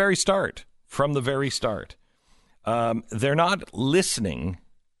 From the very start. From the very start. They're not listening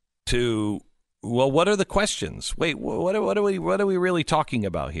to, well, what are the questions? Wait, what are we really talking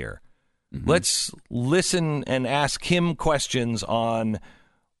about here? Mm-hmm. Let's listen and ask him questions on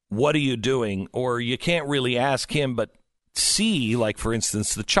what are you doing? Or you can't really ask him, but see, like, for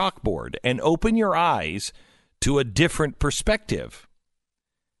instance, the chalkboard and open your eyes to a different perspective.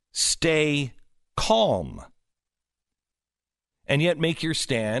 Stay calm. And yet make your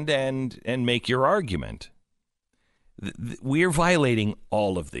stand and make your argument. We are violating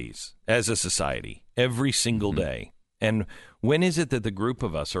all of these as a society every single day. And when is it that the group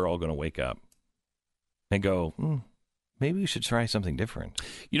of us are all going to wake up and go, maybe we should try something different?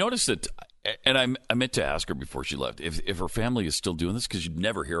 You notice that, and I meant to ask her before she left, if her family is still doing this, because you'd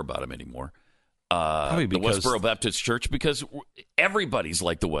never hear about them anymore. The Westboro Baptist Church, because everybody's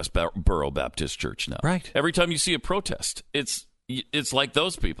like the Westboro Baptist Church now. Right. Every time you see a protest, it's like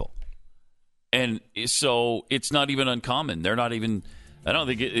those people. And so it's not even uncommon. They're not even, I don't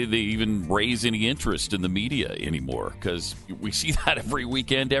think they even raise any interest in the media anymore, because we see that every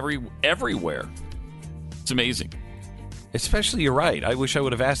weekend, everywhere. It's amazing. Especially, you're right. I wish I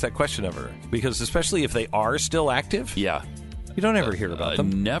would have asked that question of her, because especially if they are still active. Yeah. You don't ever hear about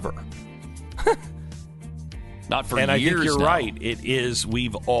them. Never. Not for and years. And I think you're now. right. It is.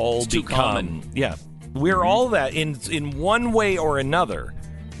 We've all it's become. Too common. Yeah, we're all that in one way or another.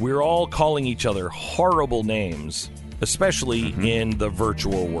 We're all calling each other horrible names, especially in the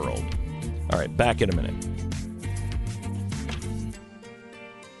virtual world. All right, back in a minute.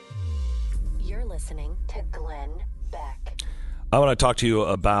 You're listening to Glenn Beck. I want to talk to you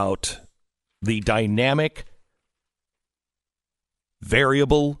about the dynamic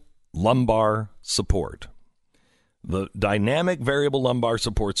variable lumbar support. The dynamic variable lumbar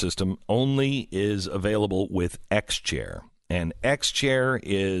support system only is available with X-Chair. And X-Chair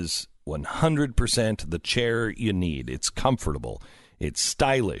is 100% the chair you need. It's comfortable. It's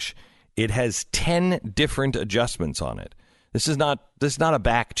stylish. It has 10 different adjustments on it. This is not a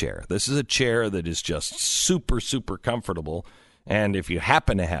back chair. This is a chair that is just super, super comfortable. And if you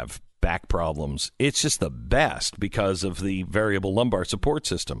happen to have back problems, it's just the best because of the variable lumbar support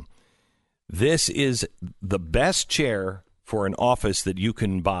system. This is the best chair for an office that you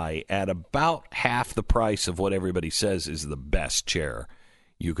can buy at about half the price of what everybody says is the best chair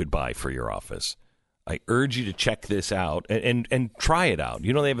you could buy for your office. I urge you to check this out and try it out.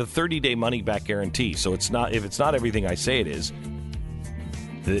 You know, they have a 30-day money-back guarantee, so if it's not everything I say it is,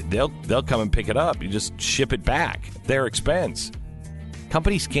 they'll come and pick it up. You just ship it back at their expense.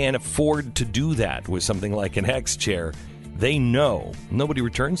 Companies can't afford to do that with something like an X chair. They know nobody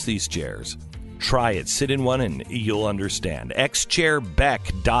returns these chairs. Try it. Sit in one and you'll understand.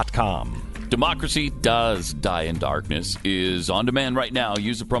 xchairbeck.com. Democracy Does Die in Darkness is on demand right now.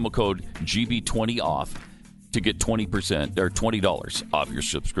 Use the promo code GB20OFF to get 20% or $20 off your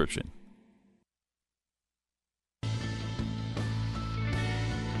subscription.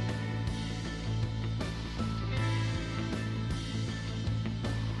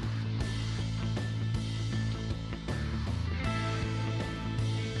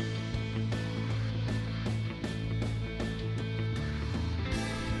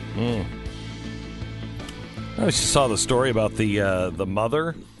 I just saw the story about the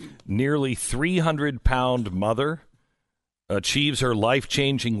mother Nearly 300-pound mother achieves her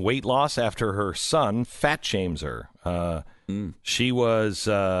life-changing weight loss after her son fat shames her. She was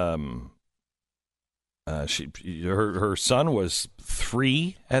her son was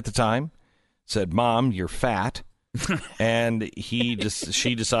 3 at the time. Said, "Mom, you're fat." And she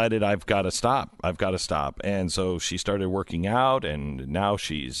decided, I've got to stop. And so she started working out, and now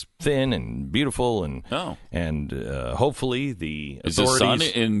she's thin and beautiful, and hopefully the authorities. Is his son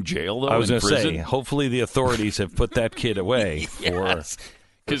in jail, though? I was going to say, hopefully the authorities have put that kid away for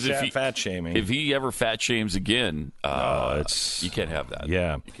fat shaming. If he ever fat shames again, you can't have that.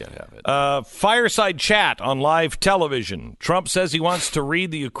 Yeah. You can't have it. Fireside chat on live television. Trump says he wants to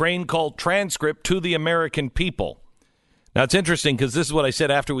read the Ukraine call transcript to the American people. Now, it's interesting because this is what I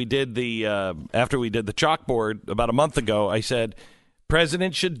said after we did the chalkboard about a month ago. I said,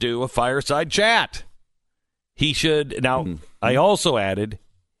 President should do a fireside chat. He should. Now, I also added,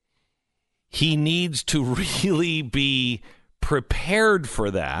 he needs to really be prepared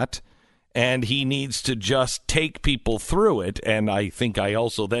for that, and he needs to just take people through it. And I think I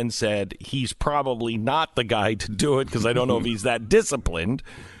also then said he's probably not the guy to do it because I don't know if he's that disciplined.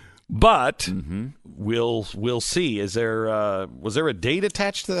 But we'll see. Was there a date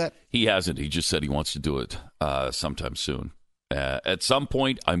attached to that? He hasn't. He just said he wants to do it sometime soon. At some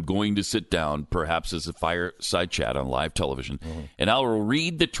point, I'm going to sit down, perhaps as a fireside chat on live television, and I will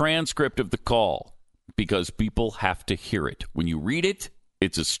read the transcript of the call because people have to hear it. When you read it,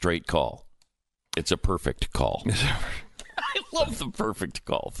 it's a straight call. It's a perfect call. I love the perfect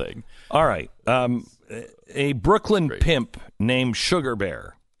call thing. All right. A Brooklyn pimp named Sugar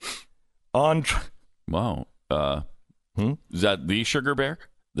Bear. Wow. Is that the Sugar Bear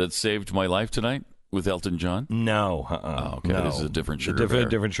that saved my life tonight with Elton John? No. Okay, no. This is a different Sugar Bear.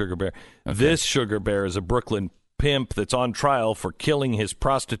 Different Sugar Bear. Okay. This Sugar Bear is a Brooklyn pimp that's on trial for killing his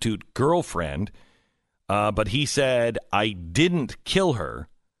prostitute girlfriend. But he said, I didn't kill her.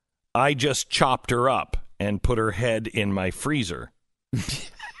 I just chopped her up and put her head in my freezer.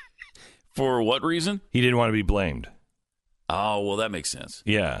 For what reason? He didn't want to be blamed. Oh, well, that makes sense.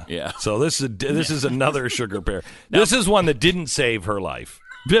 Yeah. So this is another Sugar Bear. This is one that didn't save her life,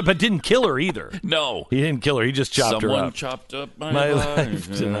 but didn't kill her either. No. He didn't kill her. He just chopped her up. Someone chopped up my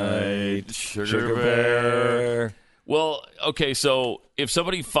life tonight. Sugar Bear. Well, okay, so if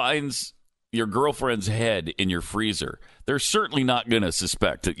somebody finds your girlfriend's head in your freezer, they're certainly not going to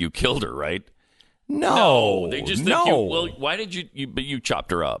suspect that you killed her, right? No. They just think why did you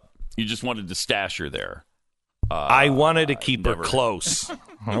chopped her up? You just wanted to stash her there. I wanted to keep her close.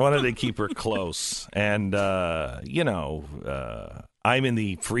 And, I'm in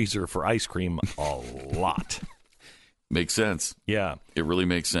the freezer for ice cream a lot. Makes sense. Yeah. It really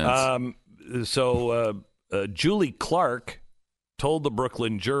makes sense. So Julie Clark told the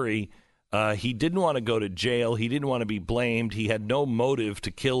Brooklyn jury he didn't want to go to jail. He didn't want to be blamed. He had no motive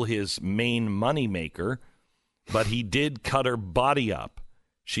to kill his main moneymaker, but he did cut her body up.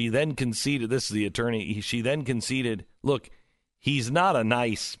 She then conceded, this is the attorney, she then conceded, look, he's not a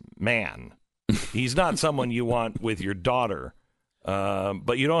nice man. He's not someone you want with your daughter,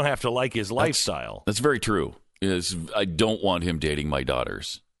 but you don't have to like his lifestyle. That's very true. I don't want him dating my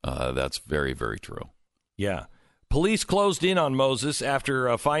daughters. That's very, very true. Yeah. Police closed in on Moses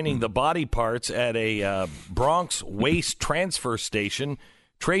after finding the body parts at a Bronx waste transfer station,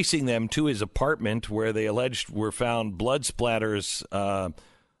 tracing them to his apartment where they alleged were found blood splatters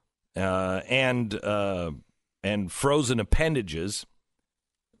and frozen appendages.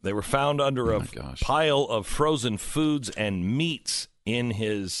 They were found under a pile of frozen foods and meats in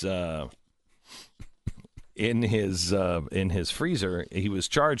his freezer. He was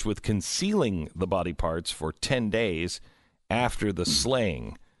charged with concealing the body parts for 10 days after the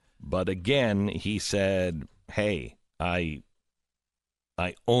slaying. But again, he said, "Hey, I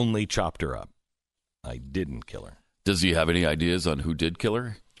only chopped her up. I didn't kill her." Does he have any ideas on who did kill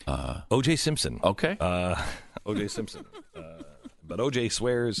her? O.J. Simpson. Okay. O.J. Simpson. But O.J.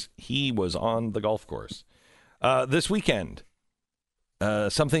 swears he was on the golf course. This weekend,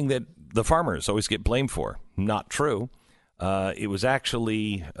 something that the farmers always get blamed for. Not true. It was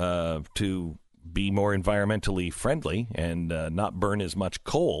actually to be more environmentally friendly and not burn as much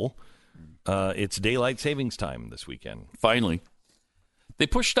coal. It's daylight savings time this weekend. Finally. They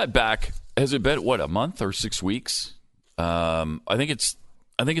pushed that back. Has it been, a month or 6 weeks? I think it's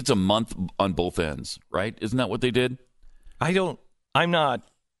a month on both ends, right? Isn't that what they did? I'm not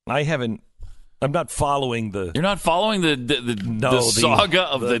following the... You're not following the saga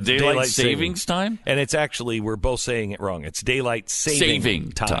of the daylight savings time? And it's actually, we're both saying it wrong. It's daylight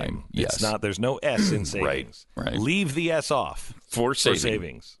saving time. Yes. It's not, there's no S in savings. Right. Leave the S off for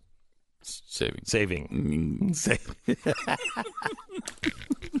savings. Saving.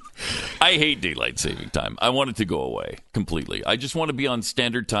 I hate daylight saving time. I want it to go away completely. I just want to be on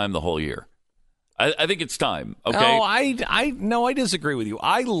standard time the whole year. I think it's time. Okay. Oh, I disagree with you.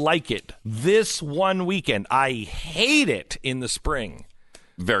 I like it this one weekend. I hate it in the spring.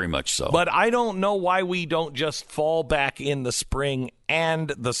 Very much so. But I don't know why we don't just fall back in the spring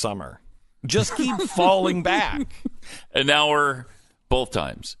and the summer. Just keep falling back. An hour both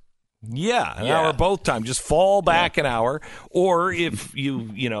times. Yeah, an hour both times. Just fall back an hour. Or if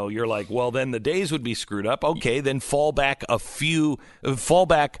you're like, well, then the days would be screwed up. Okay, then fall back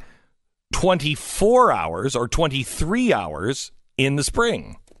 24 hours or 23 hours in the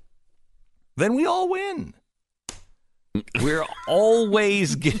spring. Then we all win. We're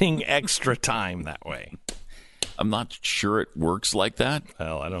always getting extra time that way. I'm not sure it works like that.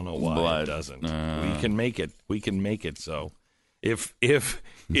 Well, I don't know why it doesn't. We can make it. We can make it so. If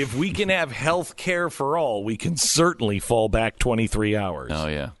we can have health care for all, we can certainly fall back 23 hours. Oh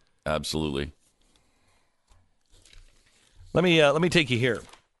yeah, absolutely. Let me take you here.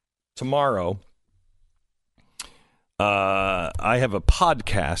 Tomorrow, I have a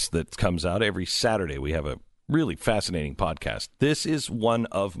podcast that comes out every Saturday. We have a really fascinating podcast. This is one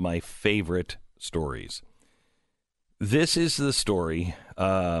of my favorite stories. This is the story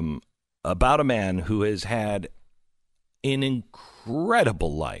about a man who has had an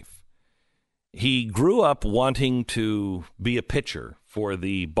incredible life. He grew up wanting to be a pitcher for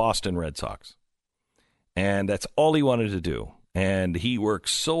the Boston Red Sox, and that's all he wanted to do. And he worked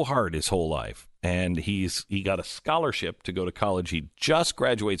so hard his whole life, and he got a scholarship to go to college. He just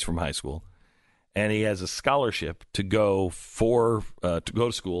graduates from high school, and he has a scholarship to go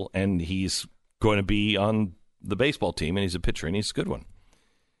to school, and he's going to be on the baseball team, and he's a pitcher, and he's a good one.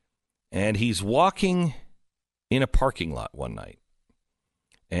 And he's walking in a parking lot one night,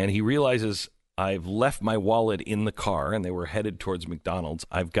 and he realizes, I've left my wallet in the car, and they were headed towards McDonald's.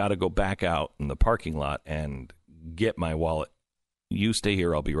 I've got to go back out in the parking lot and get my wallet. You stay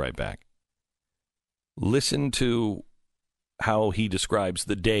here. I'll be right back. Listen to how he describes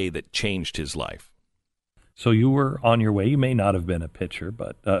the day that changed his life. So you were on your way. You may not have been a pitcher,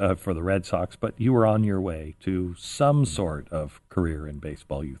 but for the Red Sox, but you were on your way to some sort of career in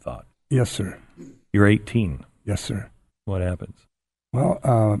baseball, you thought. Yes, sir. You're 18. Yes, sir. What happens? Well,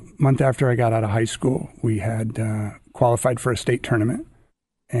 a month after I got out of high school, we had qualified for a state tournament,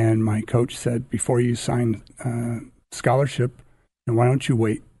 and my coach said, before you sign scholarship, and why don't you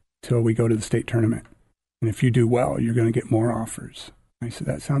wait till we go to the state tournament? And if you do well, you're going to get more offers. I said,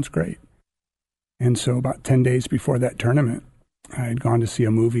 that sounds great. And so about 10 days before that tournament, I had gone to see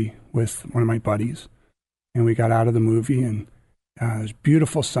a movie with one of my buddies. And we got out of the movie, and it was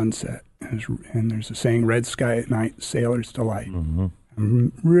beautiful sunset. And there's a saying, red sky at night, sailor's delight. Mm-hmm.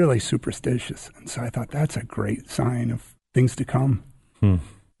 I'm really superstitious. And so I thought, that's a great sign of things to come.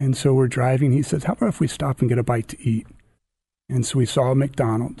 And so we're driving. He says, how about if we stop and get a bite to eat? And so we saw a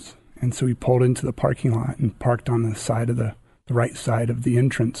McDonald's. And so we pulled into the parking lot and parked on the side of the right side of the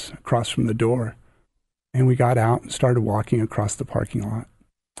entrance across from the door. And we got out and started walking across the parking lot.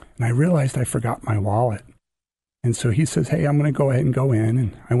 And I realized I forgot my wallet. And so he says, hey, I'm going to go ahead and go in.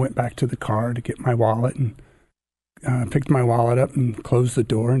 And I went back to the car to get my wallet and picked my wallet up and closed the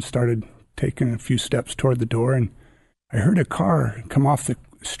door and started taking a few steps toward the door. And I heard a car come off the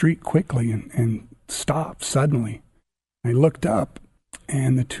street quickly and stop suddenly. I looked up,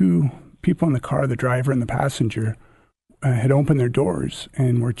 and the two people in the car, the driver and the passenger, had opened their doors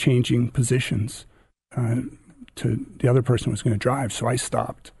and were changing positions to the other person was going to drive. So I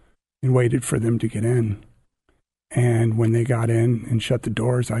stopped and waited for them to get in. And when they got in and shut the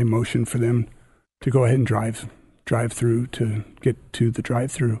doors, I motioned for them to go ahead and drive through to get to the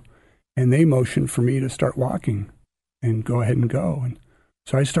drive-through. And they motioned for me to start walking and go ahead and go. And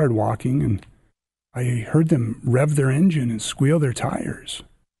so I started walking, and I heard them rev their engine and squeal their tires.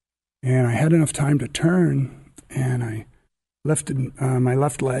 And I had enough time to turn, and I lifted my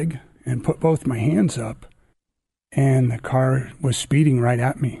left leg and put both my hands up, and the car was speeding right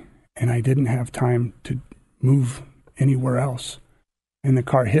at me, and I didn't have time to move anywhere else. And the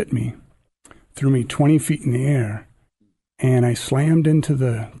car hit me, threw me 20 feet in the air, and I slammed into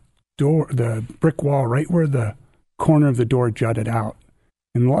the door, the brick wall, right where the corner of the door jutted out.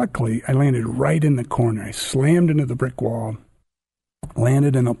 And luckily, I landed right in the corner. I slammed into the brick wall,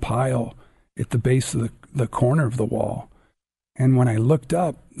 landed in a pile at the base of the corner of the wall. And when I looked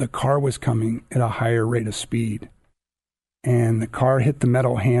up, the car was coming at a higher rate of speed. And the car hit the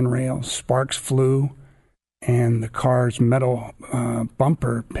metal handrail, sparks flew, and the car's metal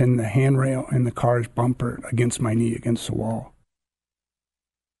bumper pinned the handrail and the car's bumper against my knee, against the wall.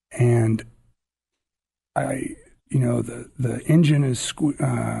 and the engine is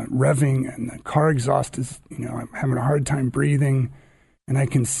revving, and the car exhaust is, I'm having a hard time breathing, and I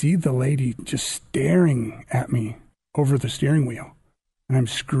can see the lady just staring at me over the steering wheel, and I'm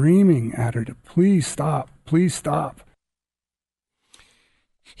screaming at her to please stop, please stop.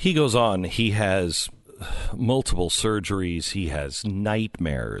 He goes on. He has multiple surgeries. He has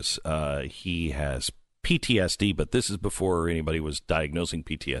nightmares. He has PTSD, but this is before anybody was diagnosing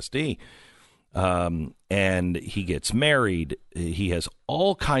PTSD. And he gets married. He has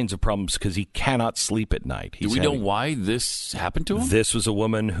all kinds of problems because he cannot sleep at night. Do we know why this happened to him? This was a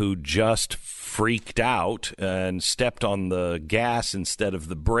woman who just freaked out and stepped on the gas instead of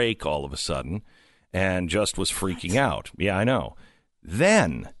the brake all of a sudden and just was freaking out. Yeah, I know.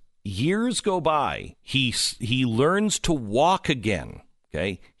 Then years go by. He learns to walk again.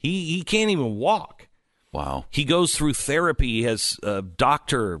 Okay. He can't even walk. Wow. He goes through therapy. He has a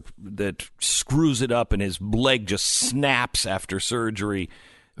doctor that screws it up and his leg just snaps after surgery.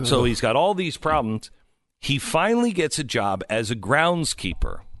 Ugh. So he's got all these problems. He finally gets a job as a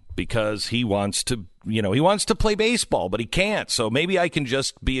groundskeeper because he wants to play baseball, but he can't. So maybe I can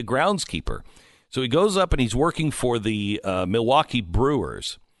just be a groundskeeper. So he goes up and he's working for the Milwaukee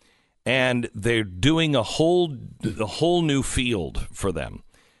Brewers, and they're doing a whole new field for them.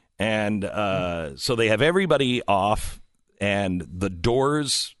 And so they have everybody off, and the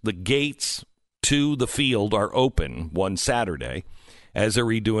gates to the field are open one Saturday as they're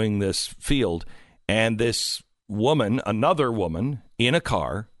redoing this field. And this woman, another woman in a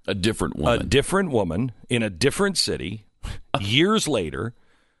car, a different woman in a different city, years later,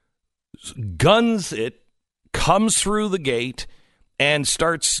 guns it, comes through the gate, and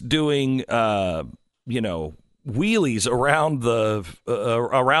starts doing, wheelies around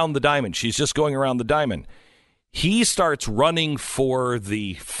the diamond. She's just going around the diamond. He starts running for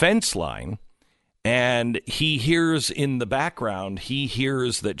the fence line, and he hears in the background,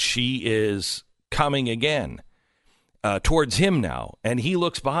 that she is coming again towards him now. And he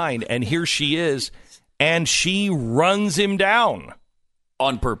looks behind, and here she is, and she runs him down.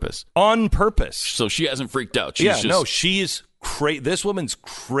 On purpose. So she hasn't freaked out. She's crazy. This woman's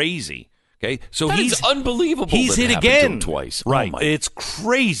crazy. Okay, so he's unbelievable. He's hit again twice. Right, Oh it's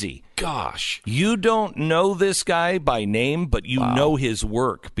crazy. Gosh, you don't know this guy by name, but you know his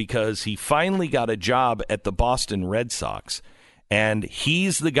work because he finally got a job at the Boston Red Sox, and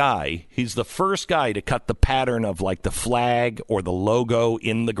he's the guy. He's the first guy to cut the pattern of like the flag or the logo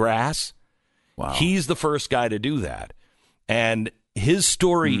in the grass. Wow, he's the first guy to do that, and his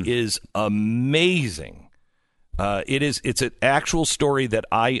story is amazing. It's an actual story that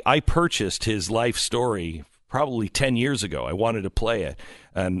I purchased his life story probably 10 years ago. I wanted to play it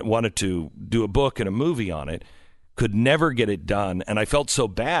and wanted to do a book and a movie on it. Could never get it done. And I felt so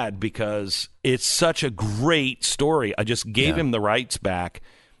bad because it's such a great story. I just gave him the rights back.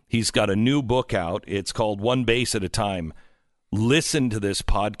 He's got a new book out. It's called One Base at a Time. Listen to this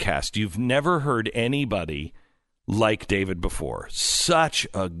podcast. You've never heard anybody like David before. Such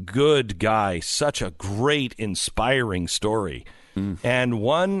a good guy, such a great, inspiring story. And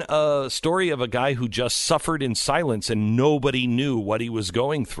one story of a guy who just suffered in silence and nobody knew what he was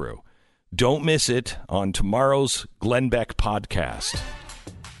going through. Don't miss it on tomorrow's Glenn Beck podcast.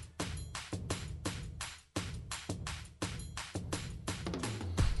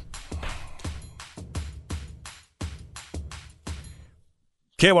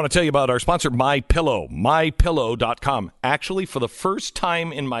 Okay, I want to tell you about our sponsor, MyPillow, MyPillow.com. Actually, for the first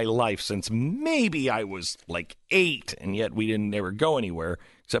time in my life since maybe I was like 8, and yet we didn't ever go anywhere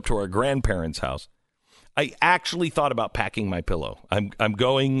except to our grandparents' house, I actually thought about packing my pillow. I'm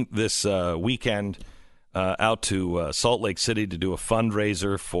going this weekend out to Salt Lake City to do a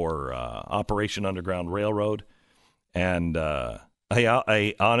fundraiser for Operation Underground Railroad, and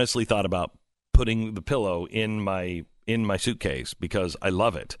I honestly thought about putting the pillow in my suitcase because I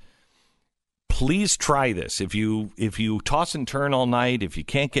love it. Please try this. If you toss and turn all night, if you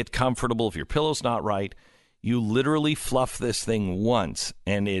can't get comfortable, if your pillow's not right, you literally fluff this thing once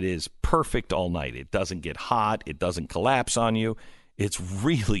and it is perfect all night. It doesn't get hot. It doesn't collapse on you. It's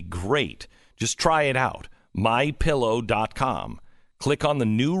really great. Just try it out. MyPillow.com. Click on the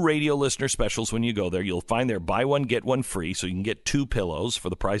new radio listener specials when you go there. You'll find their buy one, get one free, so you can get 2 pillows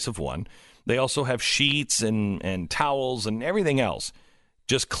for the price of 1. They also have sheets and towels and everything else.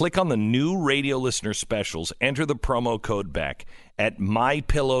 Just click on the new radio listener specials. Enter the promo code BECK at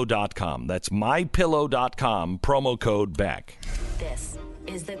MyPillow.com. That's MyPillow.com, promo code BECK. This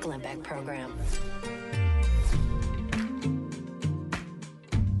is the Glenn Beck Program.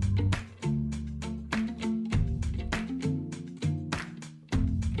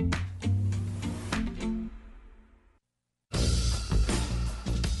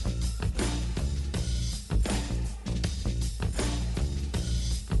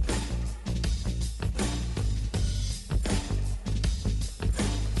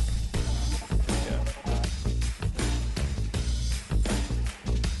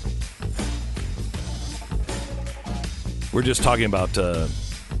 We're just talking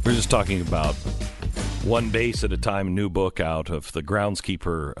about one base at a time. New book out of the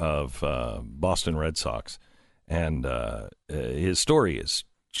groundskeeper of Boston Red Sox, and his story is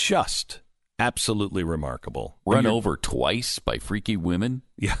just absolutely remarkable. Run over twice by freaky women.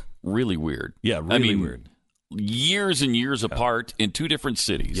 Yeah, really weird. Yeah, really weird. Years and years apart in two different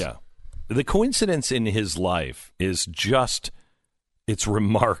cities. Yeah, the coincidence in his life is just. It's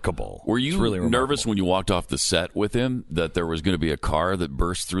remarkable. Were you really nervous when you walked off the set with him that there was going to be a car that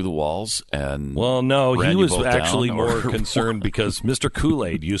burst through the walls? And well, no, he was actually down, more concerned because Mr.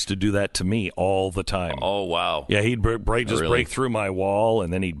 Kool-Aid used to do that to me all the time. Oh, wow. Yeah, he'd break through my wall,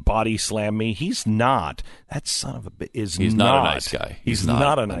 and then he'd body slam me. He's not. That son of a bitch is He's not a nice guy. He's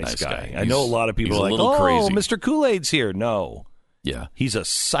not a nice guy. I know a lot of people are like, oh, crazy. Mr. Kool-Aid's here. No. Yeah. He's a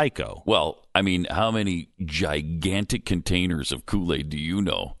psycho. Well, I mean, how many gigantic containers of Kool-Aid do you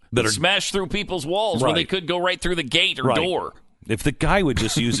know that are smashed through people's walls when they could go right through the gate or door? If the guy would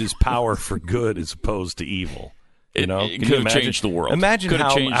just use his power for good as opposed to evil, it could have changed the world. Imagine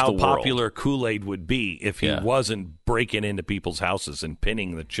how popular Kool-Aid would be if he wasn't breaking into people's houses and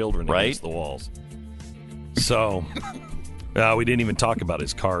pinning the children against the walls. So, we didn't even talk about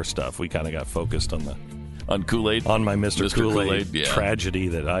his car stuff. We kind of got focused on Kool-Aid? On my Mr. Kool-Aid yeah. tragedy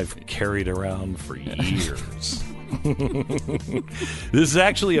that I've carried around for years. This is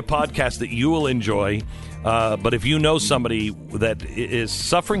actually a podcast that you will enjoy, but if you know somebody that is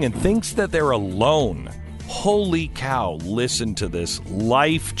suffering and thinks that they're alone, holy cow, listen to this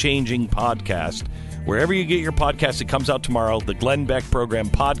life-changing podcast. Wherever you get your podcast, it comes out tomorrow. The Glenn Beck Program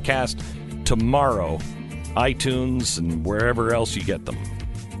podcast tomorrow. iTunes and wherever else you get them.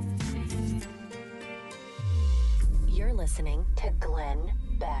 Listening to Glenn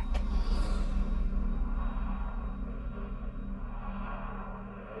Beck.